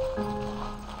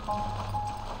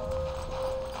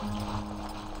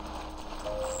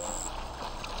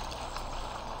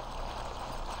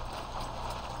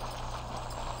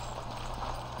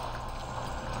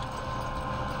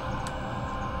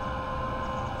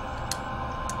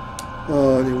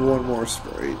 Oh, I need one more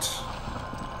Sprite.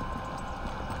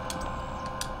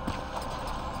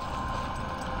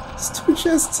 There's 2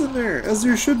 chests in there, as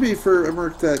there should be for a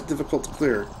merc that difficult to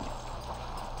clear.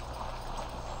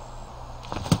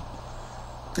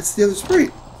 It's the other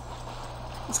Sprite.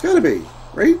 It's gotta be,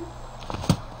 right?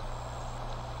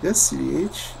 Yes,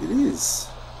 CDH, it is.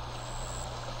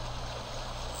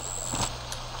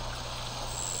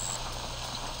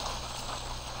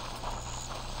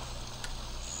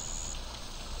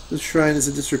 The shrine is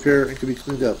in disrepair and can be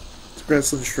cleaned up. The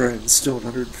grassland shrine, stone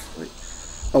 100. Wait.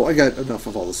 Oh, I got enough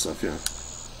of all this stuff, yeah.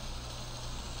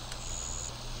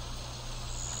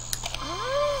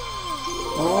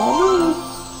 Oh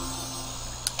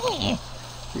no!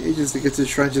 The ages to get to the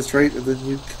shrine just right, and then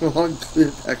you come along and clean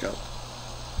it back up.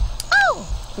 Oh!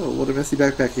 Oh, what a messy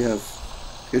backpack you have.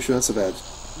 Guess you're not so bad.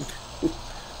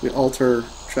 We alter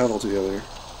travel together.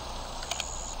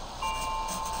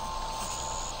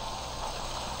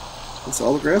 That's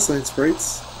all the grassland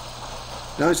sprites.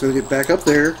 Now I just gotta get back up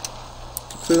there to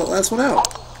clear that last one out.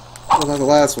 Well, not the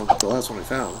last one, but the last one I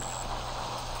found.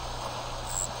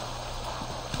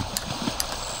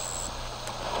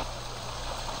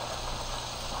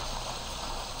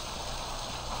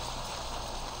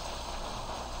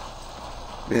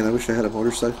 Man, I wish I had a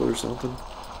motorcycle or something.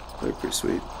 That'd be pretty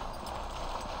sweet.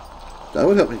 That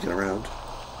would help me get around.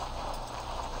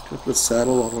 Can I put a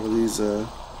saddle on one of these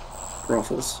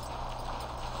groffles?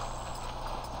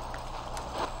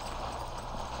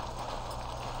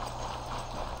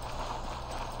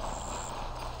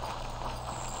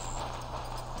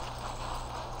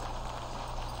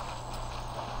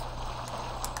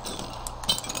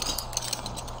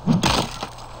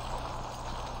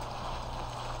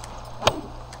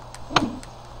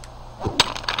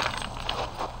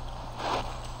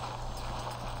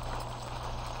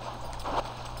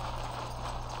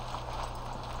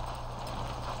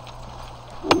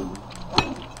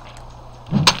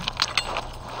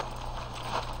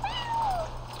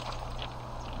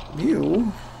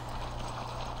 Mew?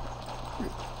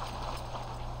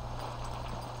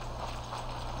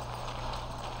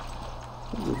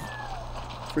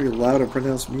 Pretty loud and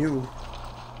pronounced mew.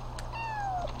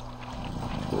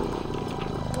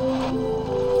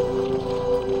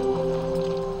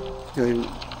 Yeah,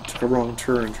 I took a wrong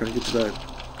turn trying to get to that.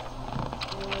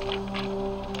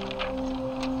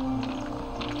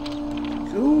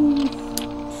 Go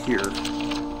here.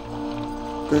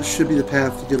 That should be the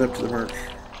path to get up to the mark.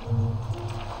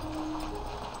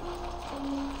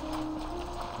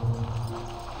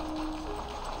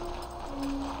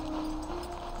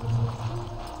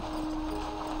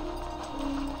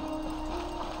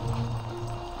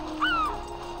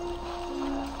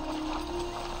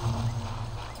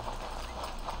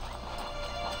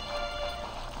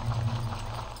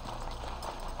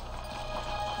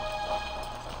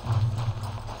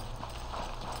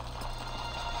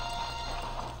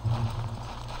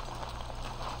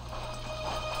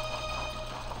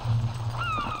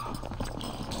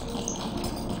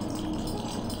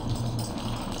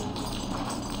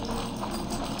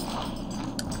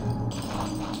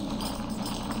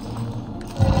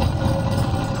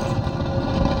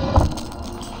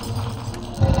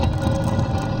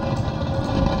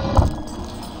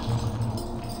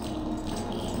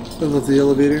 I love the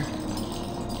elevator.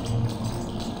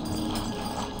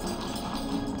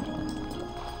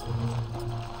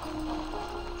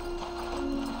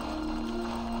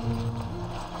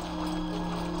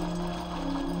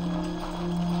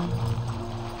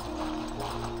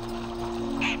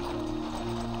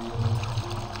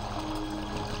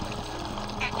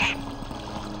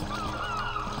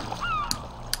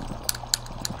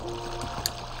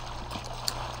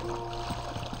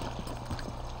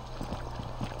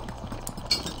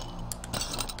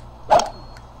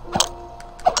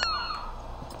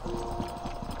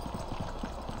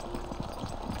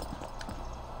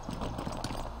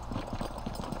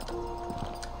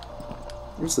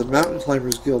 Where's the Mountain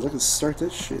Climbers Guild? I can start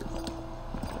that shit.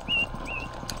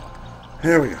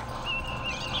 There we go.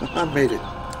 I made it.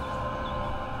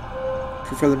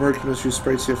 Prefer the merge, you must use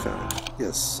sprites you have found.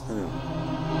 Yes, I know.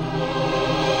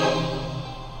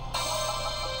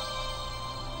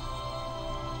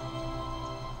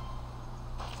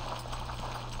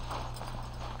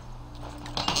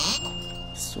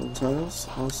 Stone tiles,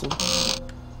 awesome.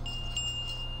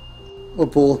 A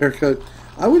bowl haircut.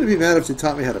 I wouldn't be mad if they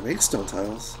taught me how to make stone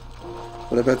tiles.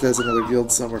 But I bet there's another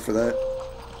guild somewhere for that.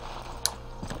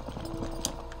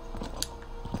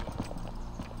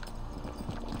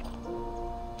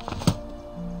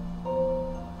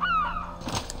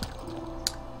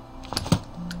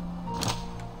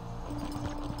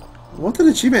 What an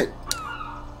achievement!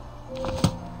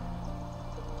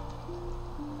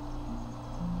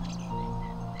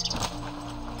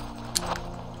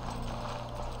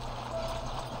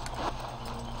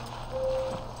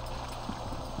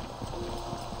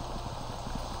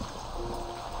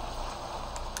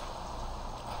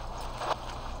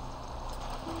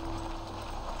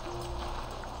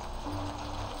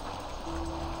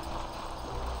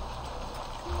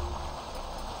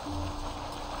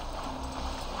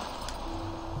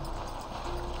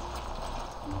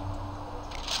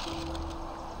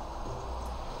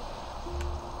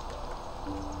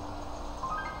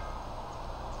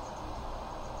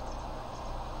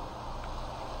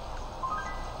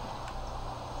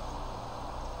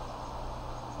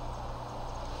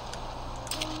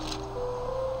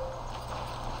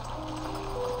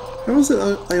 How is it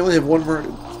I only have one merc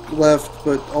left,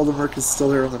 but all the merc is still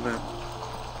there on the map?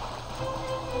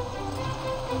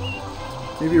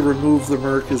 Maybe remove the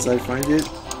merc as I find it.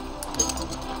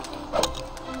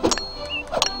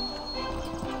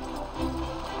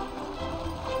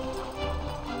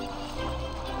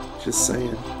 Just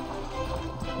saying.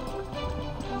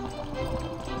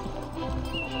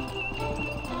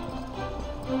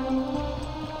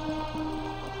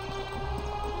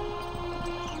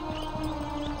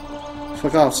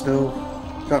 Fuck off, Snow.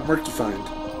 Got merc to find.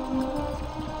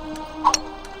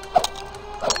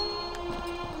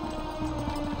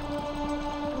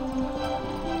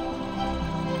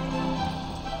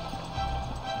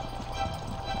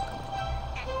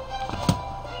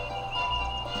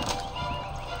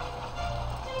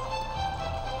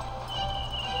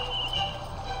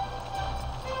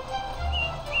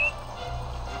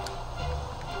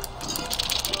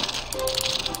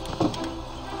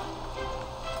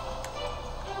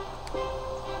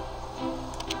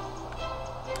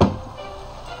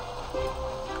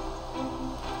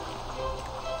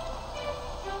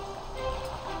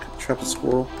 Trap a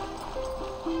squirrel.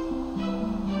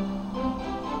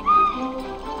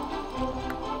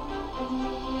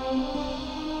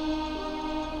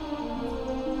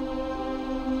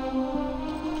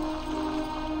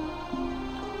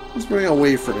 He's running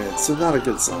away from it, so not a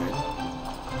good sign.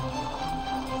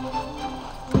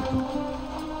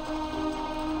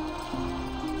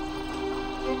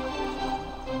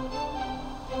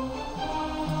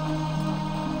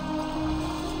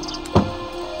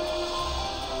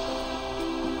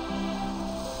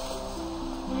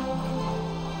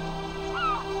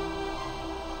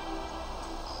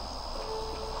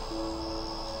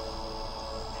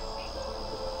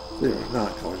 They are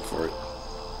not going for it.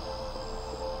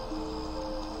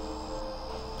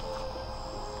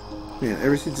 Man,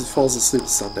 everything just falls asleep at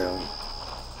sundown.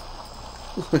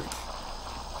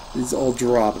 These all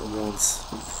drop at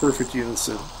once in perfect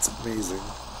unison. It's amazing.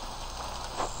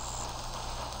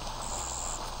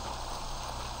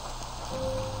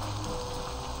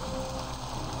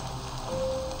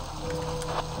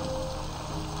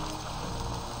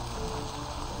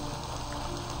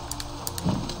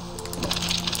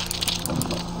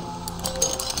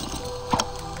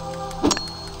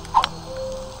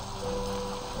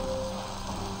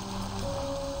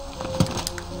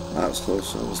 That was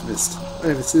close. I almost missed. I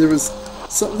didn't even see there was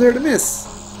something there to miss.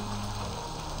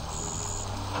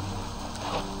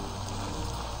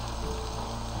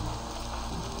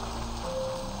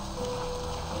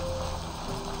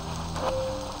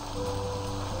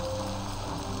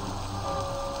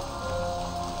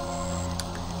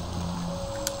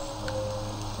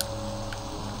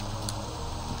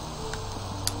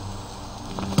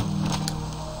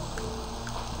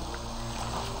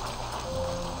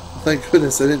 Thank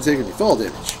goodness I didn't take any fall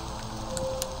damage.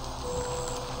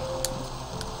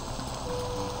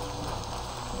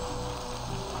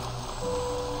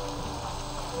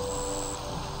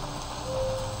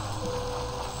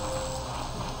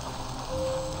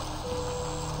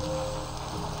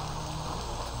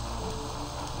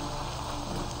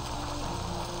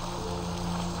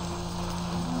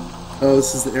 Oh,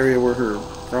 this is the area where her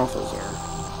groffles are.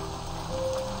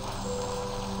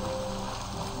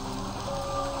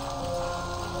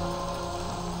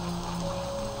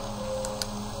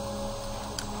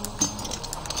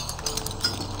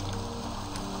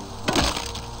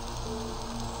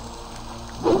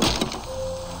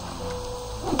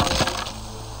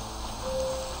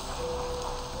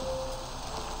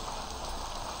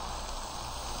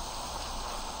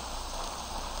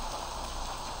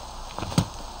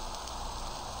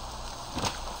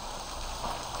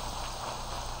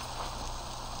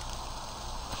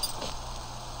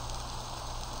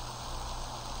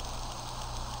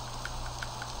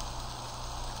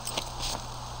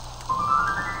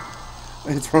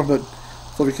 It's wrong, but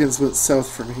Flubikins went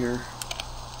south from here.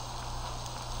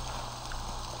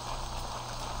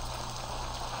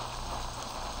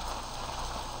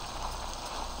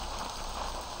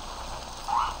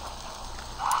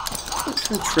 I'm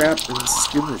gonna trap and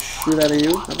skin the shit out of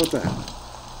you. How about that?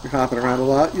 You're hopping around a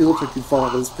lot. You look like you'd fall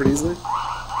into this pretty easily.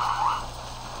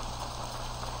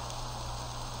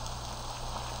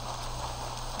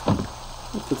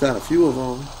 I'll put down a few of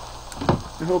them.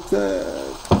 I hope that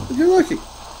you're lucky.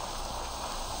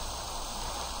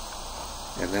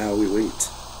 And now we wait.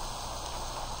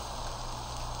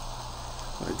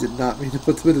 I did not mean to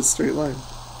put them in a straight line.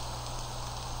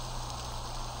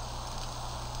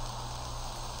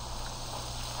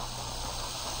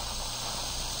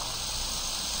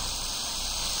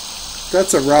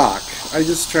 That's a rock. I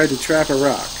just tried to trap a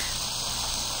rock.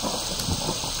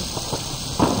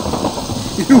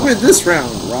 You win this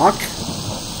round, Rock.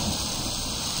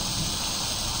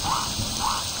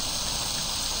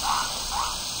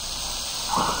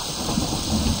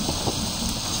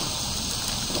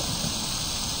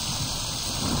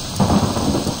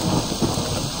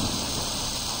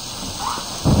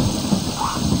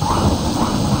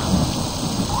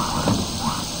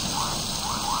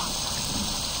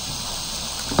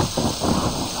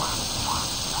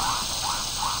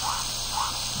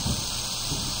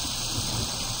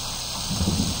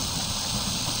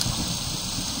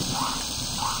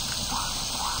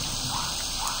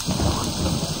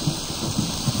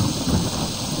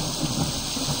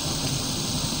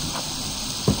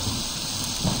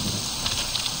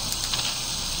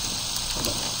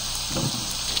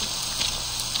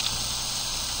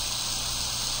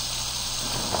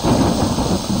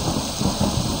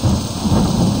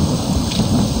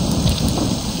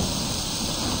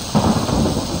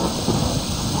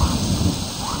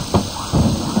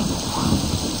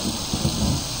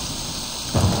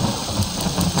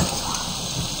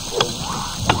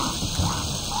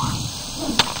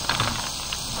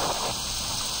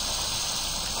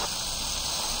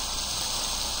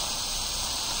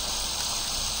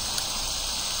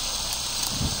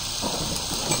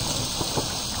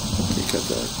 Cut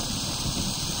that.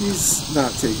 He's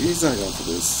not going for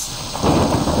this.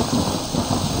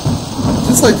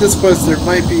 Just like this quest, there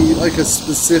might be like a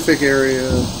specific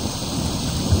area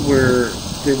where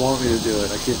they want me to do it.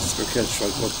 I can't just go catch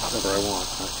like whatever I want.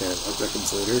 Okay,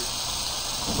 objectives later.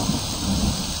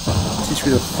 Teach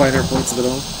me the finer points of it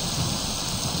all.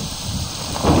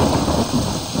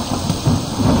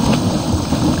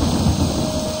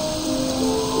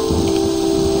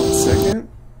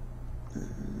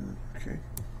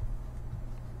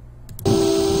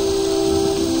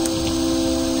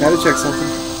 Had to check something.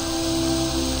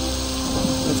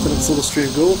 Lieutenant Little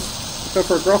Stream Ghoul. Look out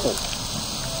for a groffle.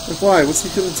 Like, why? What's he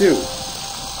gonna do?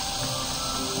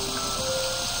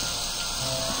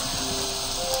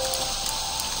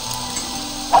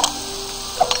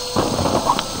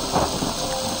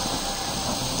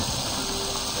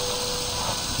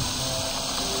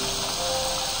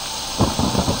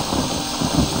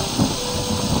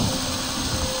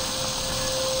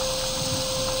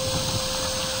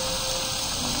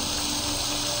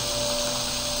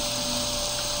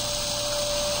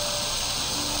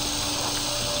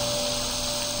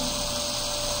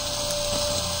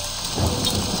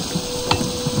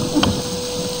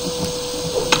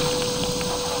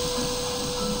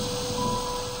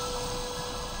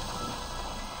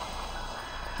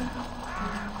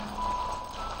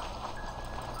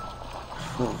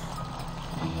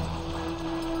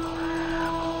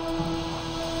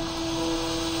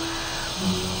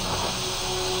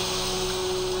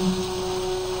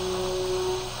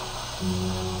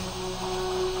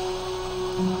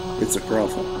 It's a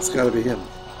groffle. It's gotta be him.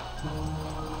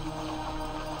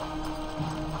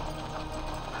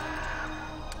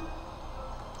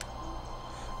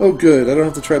 Oh good, I don't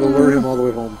have to try to lure him all the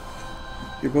way home.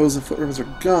 Your bows and foot ribbons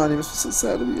are gone. You must be so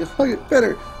sad to be. Hug it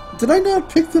better. Did I not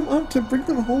pick them up to bring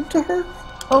them home to her?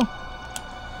 Oh.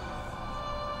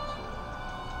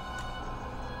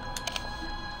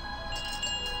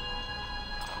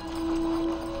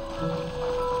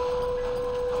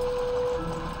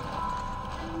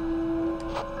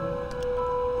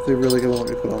 They really gonna let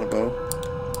me put on a bow?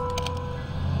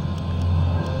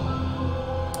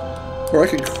 Or I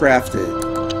can craft it.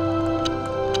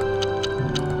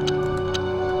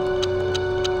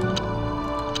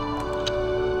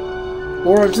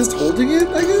 Or I'm just holding it,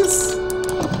 I guess?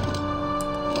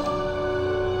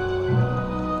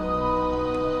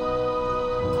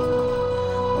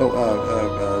 Oh,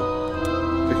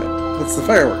 pick up. That's the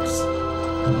fireworks.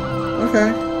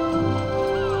 Okay.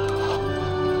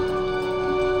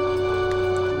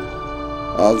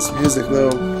 Oh, this music,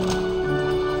 though.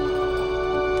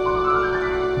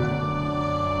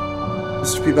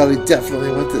 Mr. Peabody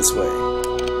definitely went this way.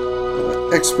 I'm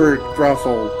an expert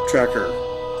groffle tracker.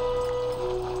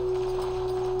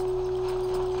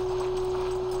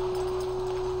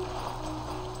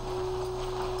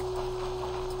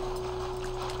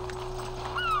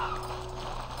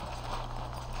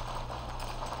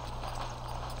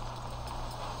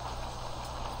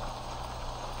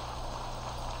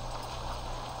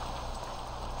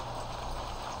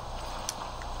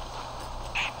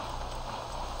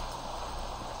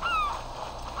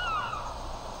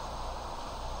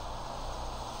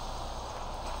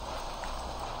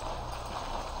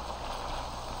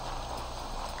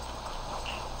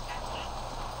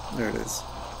 There it is.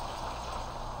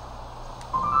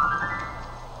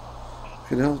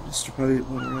 Okay, now Mr. Putty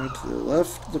went around to the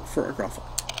left, look for a groffle.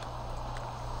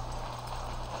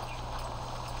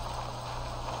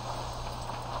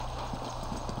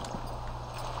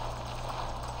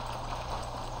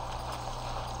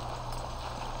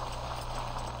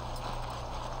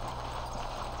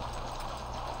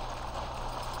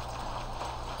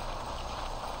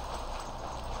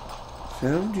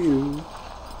 Found you.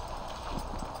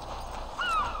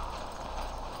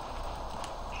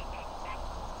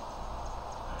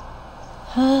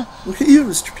 Look at you,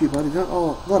 Mr. Peabody. Not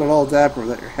at all dapper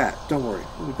without your hat. Don't worry.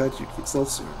 We'll be back to your kids'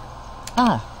 soon.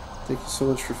 Ah. Thank you so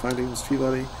much for finding Mr.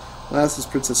 Peabody. Last is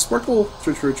Princess Sparkle.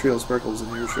 Search for a trail of sparkles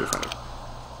and you're sure to find her.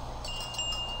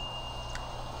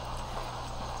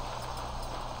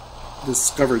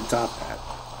 Discovered top hat.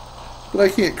 But I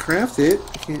can't craft it.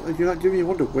 I can't, like, you're not giving me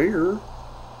one to wear.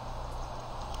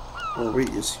 Or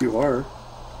wait, yes you are.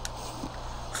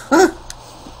 Huh!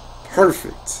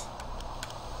 Perfect.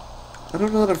 I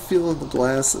don't know how to feel on the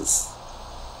glasses.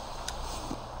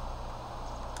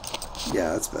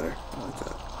 Yeah, that's better. I like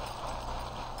that.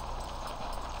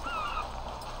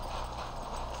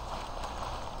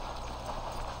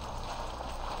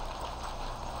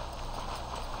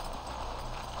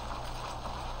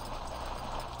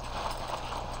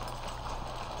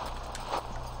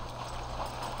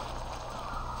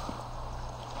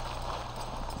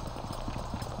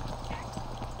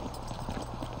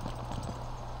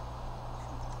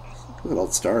 Look at all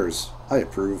the stars. I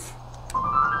approve.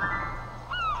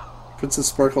 Princess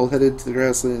Sparkle headed to the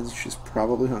grasslands. She's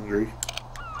probably hungry.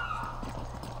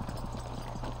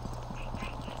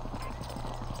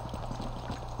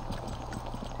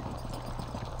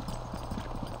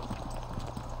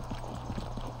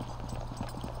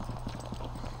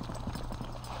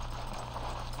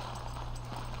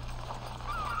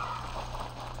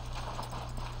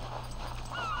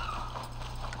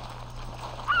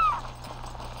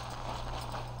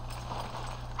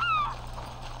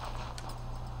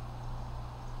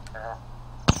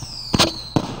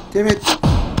 Damn it! I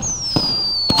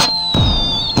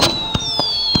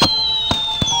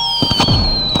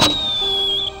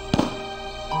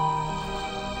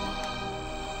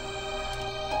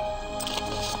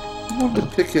wanted to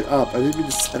pick it up. I didn't mean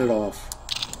to set it off.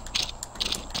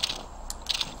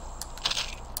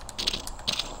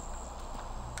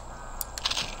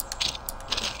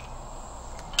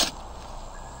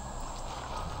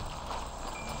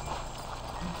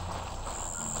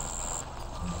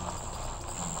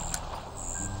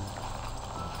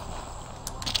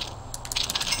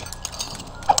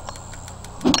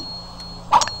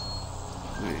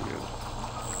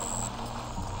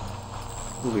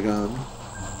 Moving on.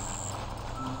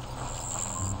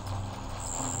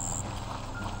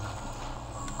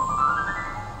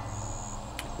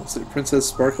 Looks like Princess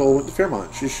Sparkle went to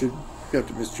Fairmont. She should be up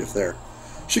to mischief there.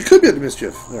 She could be up to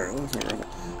mischief there.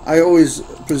 I always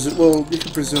presume. Well, you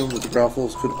can presume that the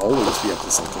groffles could always be up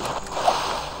to something.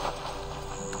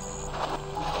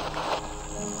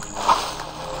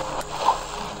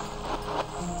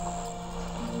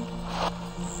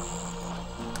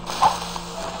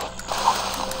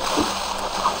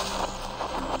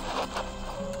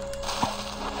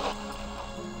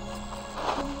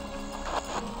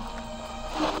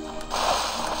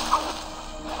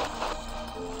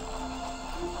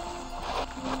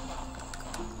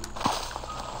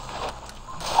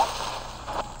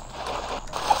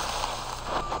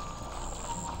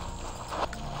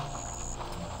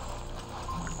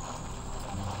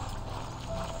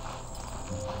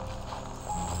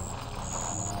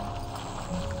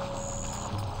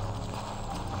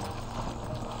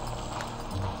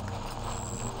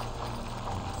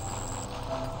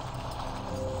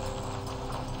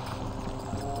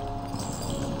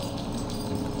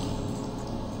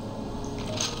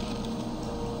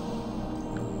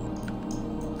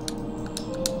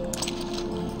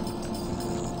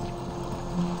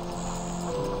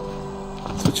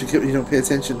 That's what you get when you don't pay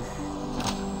attention.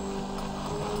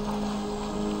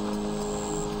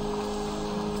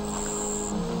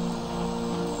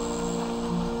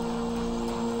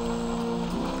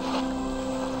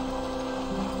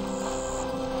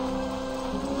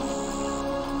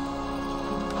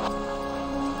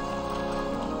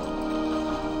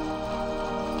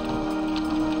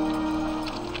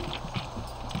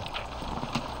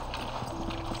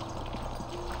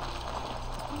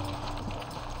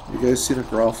 You guys seen a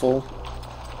groffle?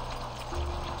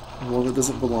 One that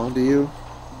doesn't belong to you?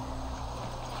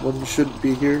 One that shouldn't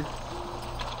be here?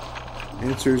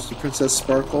 Answers to Princess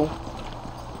Sparkle.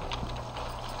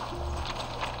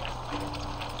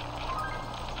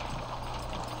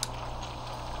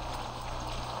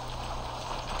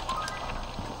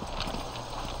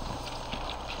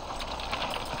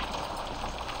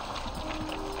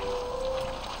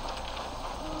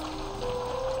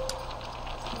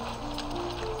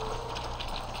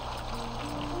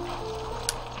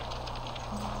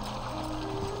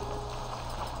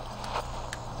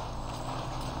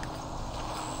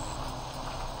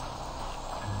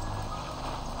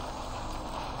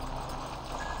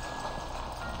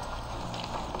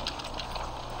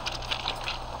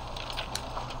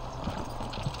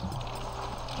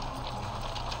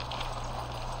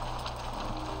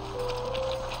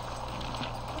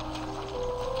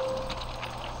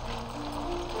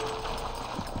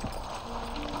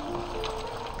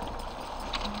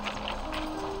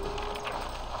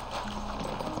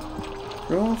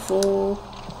 Groffle.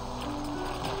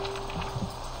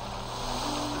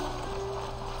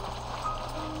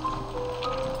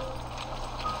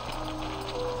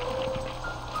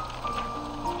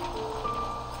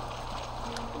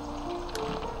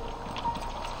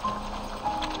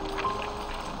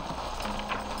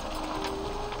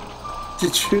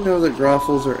 Did you know that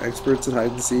groffles are experts at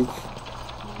hide and seek?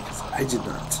 Because I did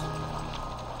not.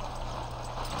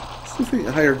 See if we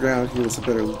get higher ground can give us a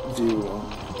better view on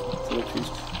the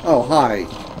location. Oh, hi.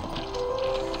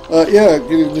 Yeah,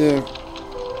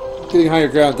 getting higher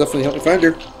ground definitely helped me find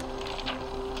her.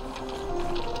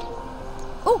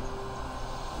 Oh.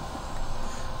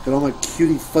 Got all my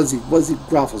cutie, fuzzy, wuzzy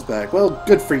groffles back. Well,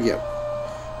 good for you.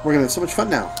 We're gonna have so much fun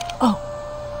now. Oh.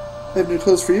 I have new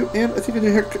clothes for you, and I think a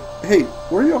new haircut. Hey,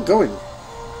 where are y'all going?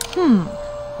 Run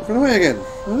away again.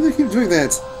 Why do they keep doing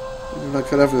that? I'm not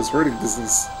cut out for this herding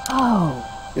business.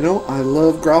 Oh. You know, I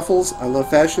love groffles. I love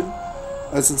fashion.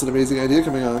 I sense an amazing idea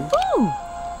coming on. Ooh.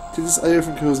 Take this idea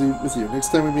from Cozy with you.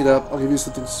 Next time we meet up, I'll give you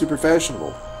something super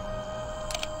fashionable.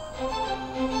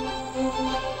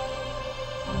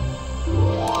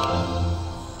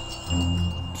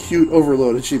 Cute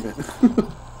overload achievement.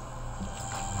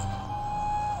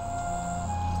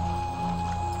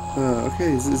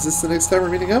 Okay, is this the next time we're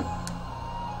meeting up?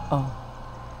 Oh.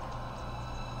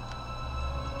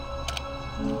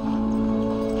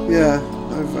 Yeah,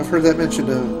 I've heard that mentioned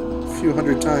a few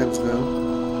hundred times now.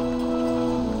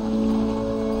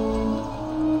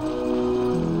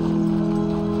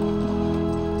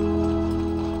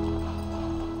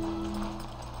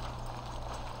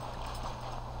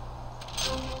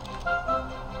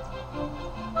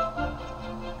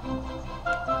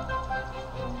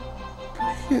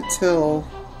 I can't tell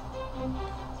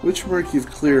which mark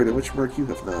you've cleared and which mark you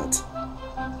have not.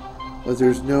 But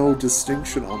there's no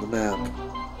distinction on the map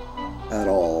at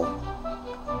all,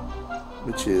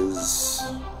 which is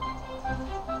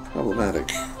problematic.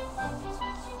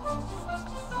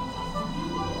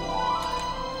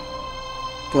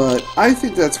 But I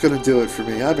think that's going to do it for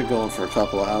me. I've been going for a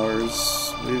couple of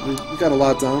hours. We got a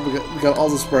lot done. We got all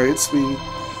the sprites. We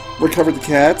recovered the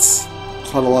cats.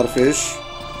 Caught a lot of fish.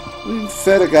 We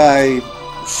fed a guy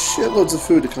shitloads of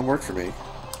food to come work for me.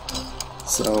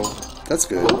 So, that's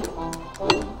good.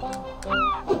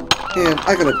 And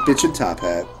I got a bitchin' top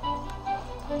hat.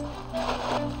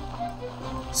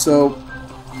 So,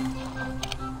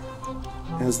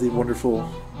 as the wonderful,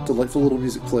 delightful little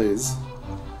music plays...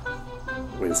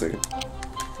 Wait a second.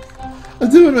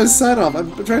 I'm doing my sign-off.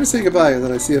 I'm trying to say goodbye, and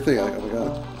then I see a thing. I'm like, oh my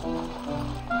god.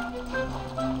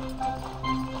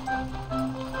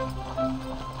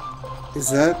 Is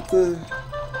that the...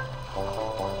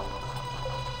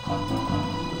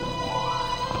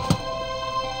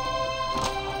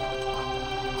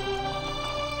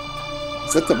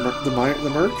 Is that the merc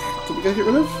that we gotta get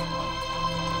rid of?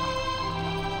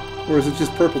 Or is it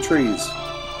just purple trees?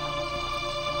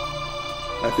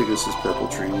 I think it's just purple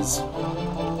trees.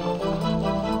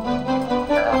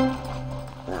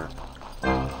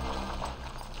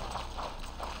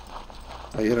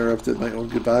 I interrupted my own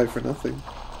goodbye for nothing.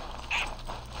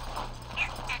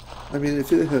 I mean,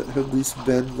 if it had at least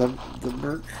been the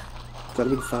merc, that would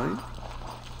have been fine.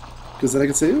 Because then I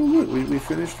could say, oh look, we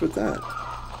finished with that.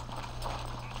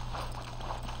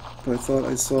 But I thought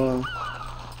I saw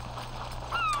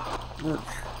merc.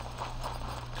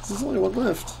 Because there's only one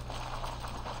left.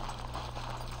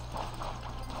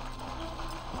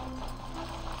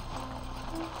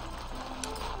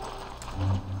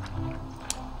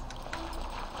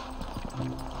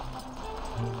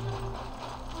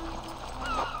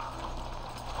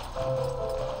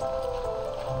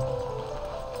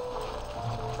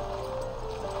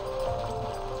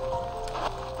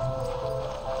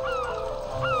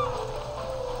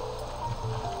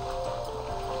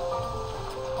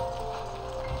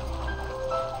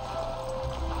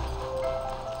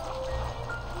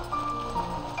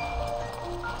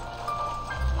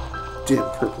 Damn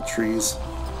purple trees.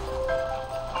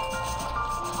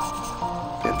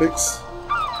 Epics.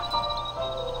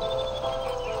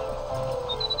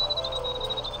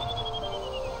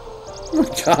 Oh my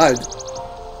god.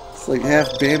 It's like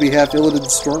half Bambi, half Illidan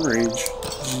Storm Rage.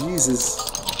 Jesus.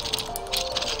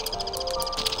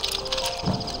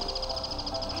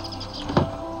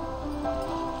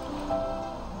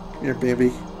 Come here,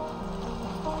 Bambi.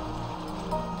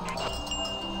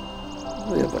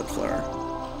 Oh yeah, Budflower.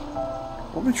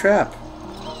 Oh, my trap.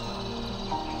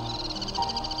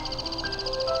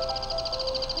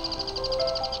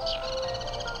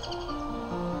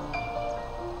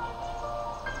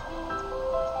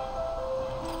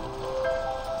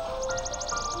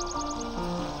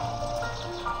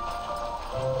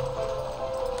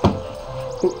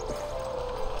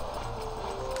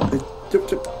 Dip,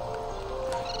 dip.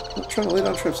 I'm trying to lay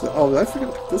down traps. Oh, did I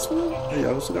forget to pick this one up? I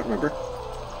honestly don't remember.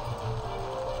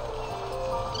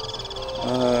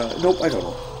 Nope, I don't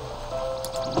know.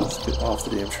 Let's get off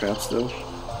the damn traps, though.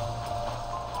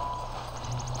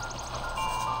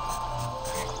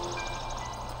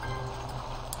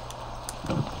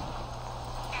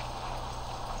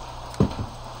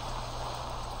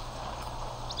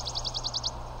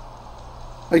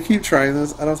 I keep trying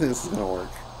this. I don't think this is gonna work.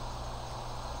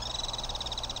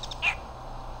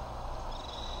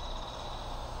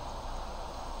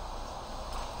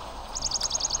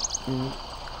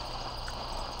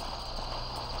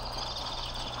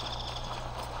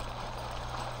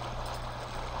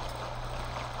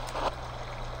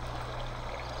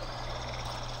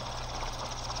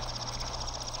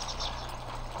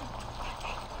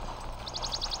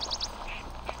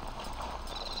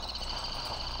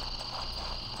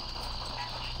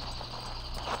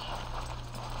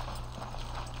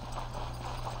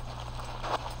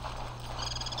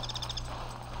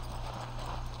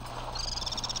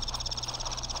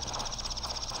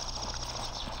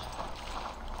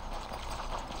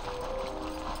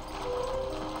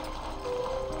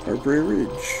 Bray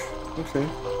Ridge. Okay.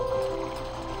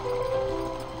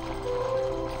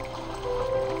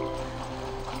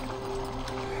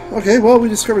 Okay, well, we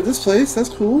discovered this place. That's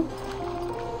cool.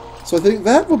 So I think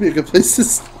that will be a good place to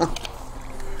stop.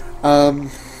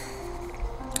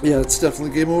 Yeah, it's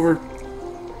definitely game over.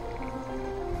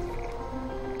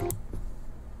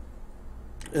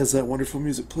 As that wonderful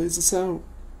music plays us out.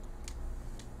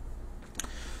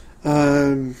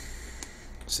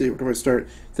 Let's see, where do I start?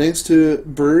 Thanks to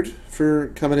Bird for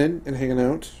coming in and hanging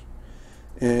out.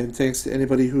 And thanks to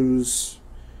anybody who's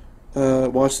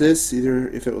watched this, either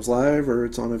if it was live or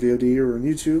it's on a VOD or on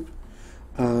YouTube.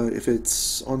 If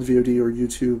it's on the VOD or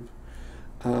YouTube,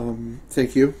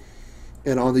 thank you.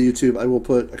 And on the YouTube, I will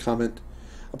put a comment.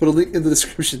 I'll put a link in the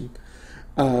description.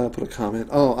 Put a comment.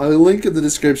 Oh, I'll link in the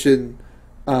description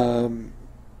to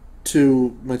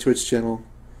my Twitch channel.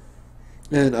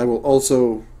 And I will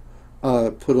also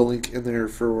put a link in there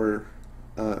for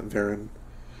Varen,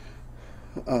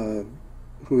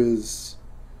 who is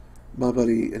my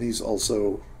buddy, and he's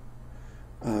also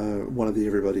one of the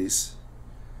everybody's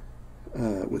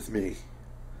with me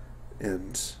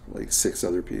and like 6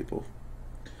 other people.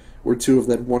 We're 2 of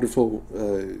that wonderful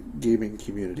gaming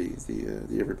community,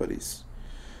 the everybody's.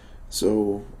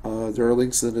 So there are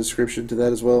links in the description to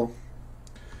that as well.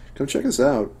 Come check us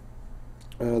out.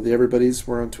 The Everybody's,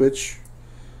 we're on Twitch,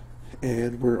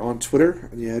 and we're on Twitter.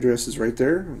 The address is right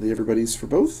there, the Everybody's for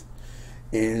both.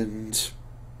 And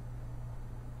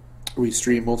we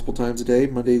stream multiple times a day,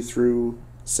 Monday through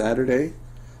Saturday.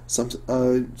 Some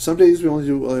days we only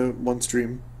do 1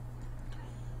 stream.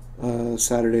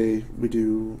 Saturday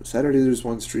there's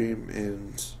 1 stream,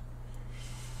 and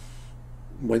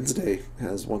Wednesday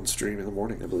has 1 stream in the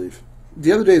morning, I believe.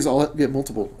 The other days I'll get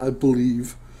multiple, I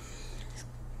believe.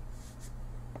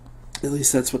 At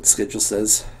least that's what the schedule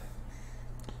says.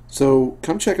 So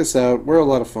come check us out. We're a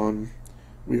lot of fun.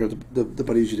 We are the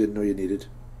buddies you didn't know you needed.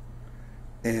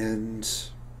 And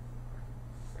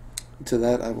to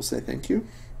that I will say thank you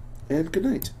and good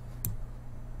night.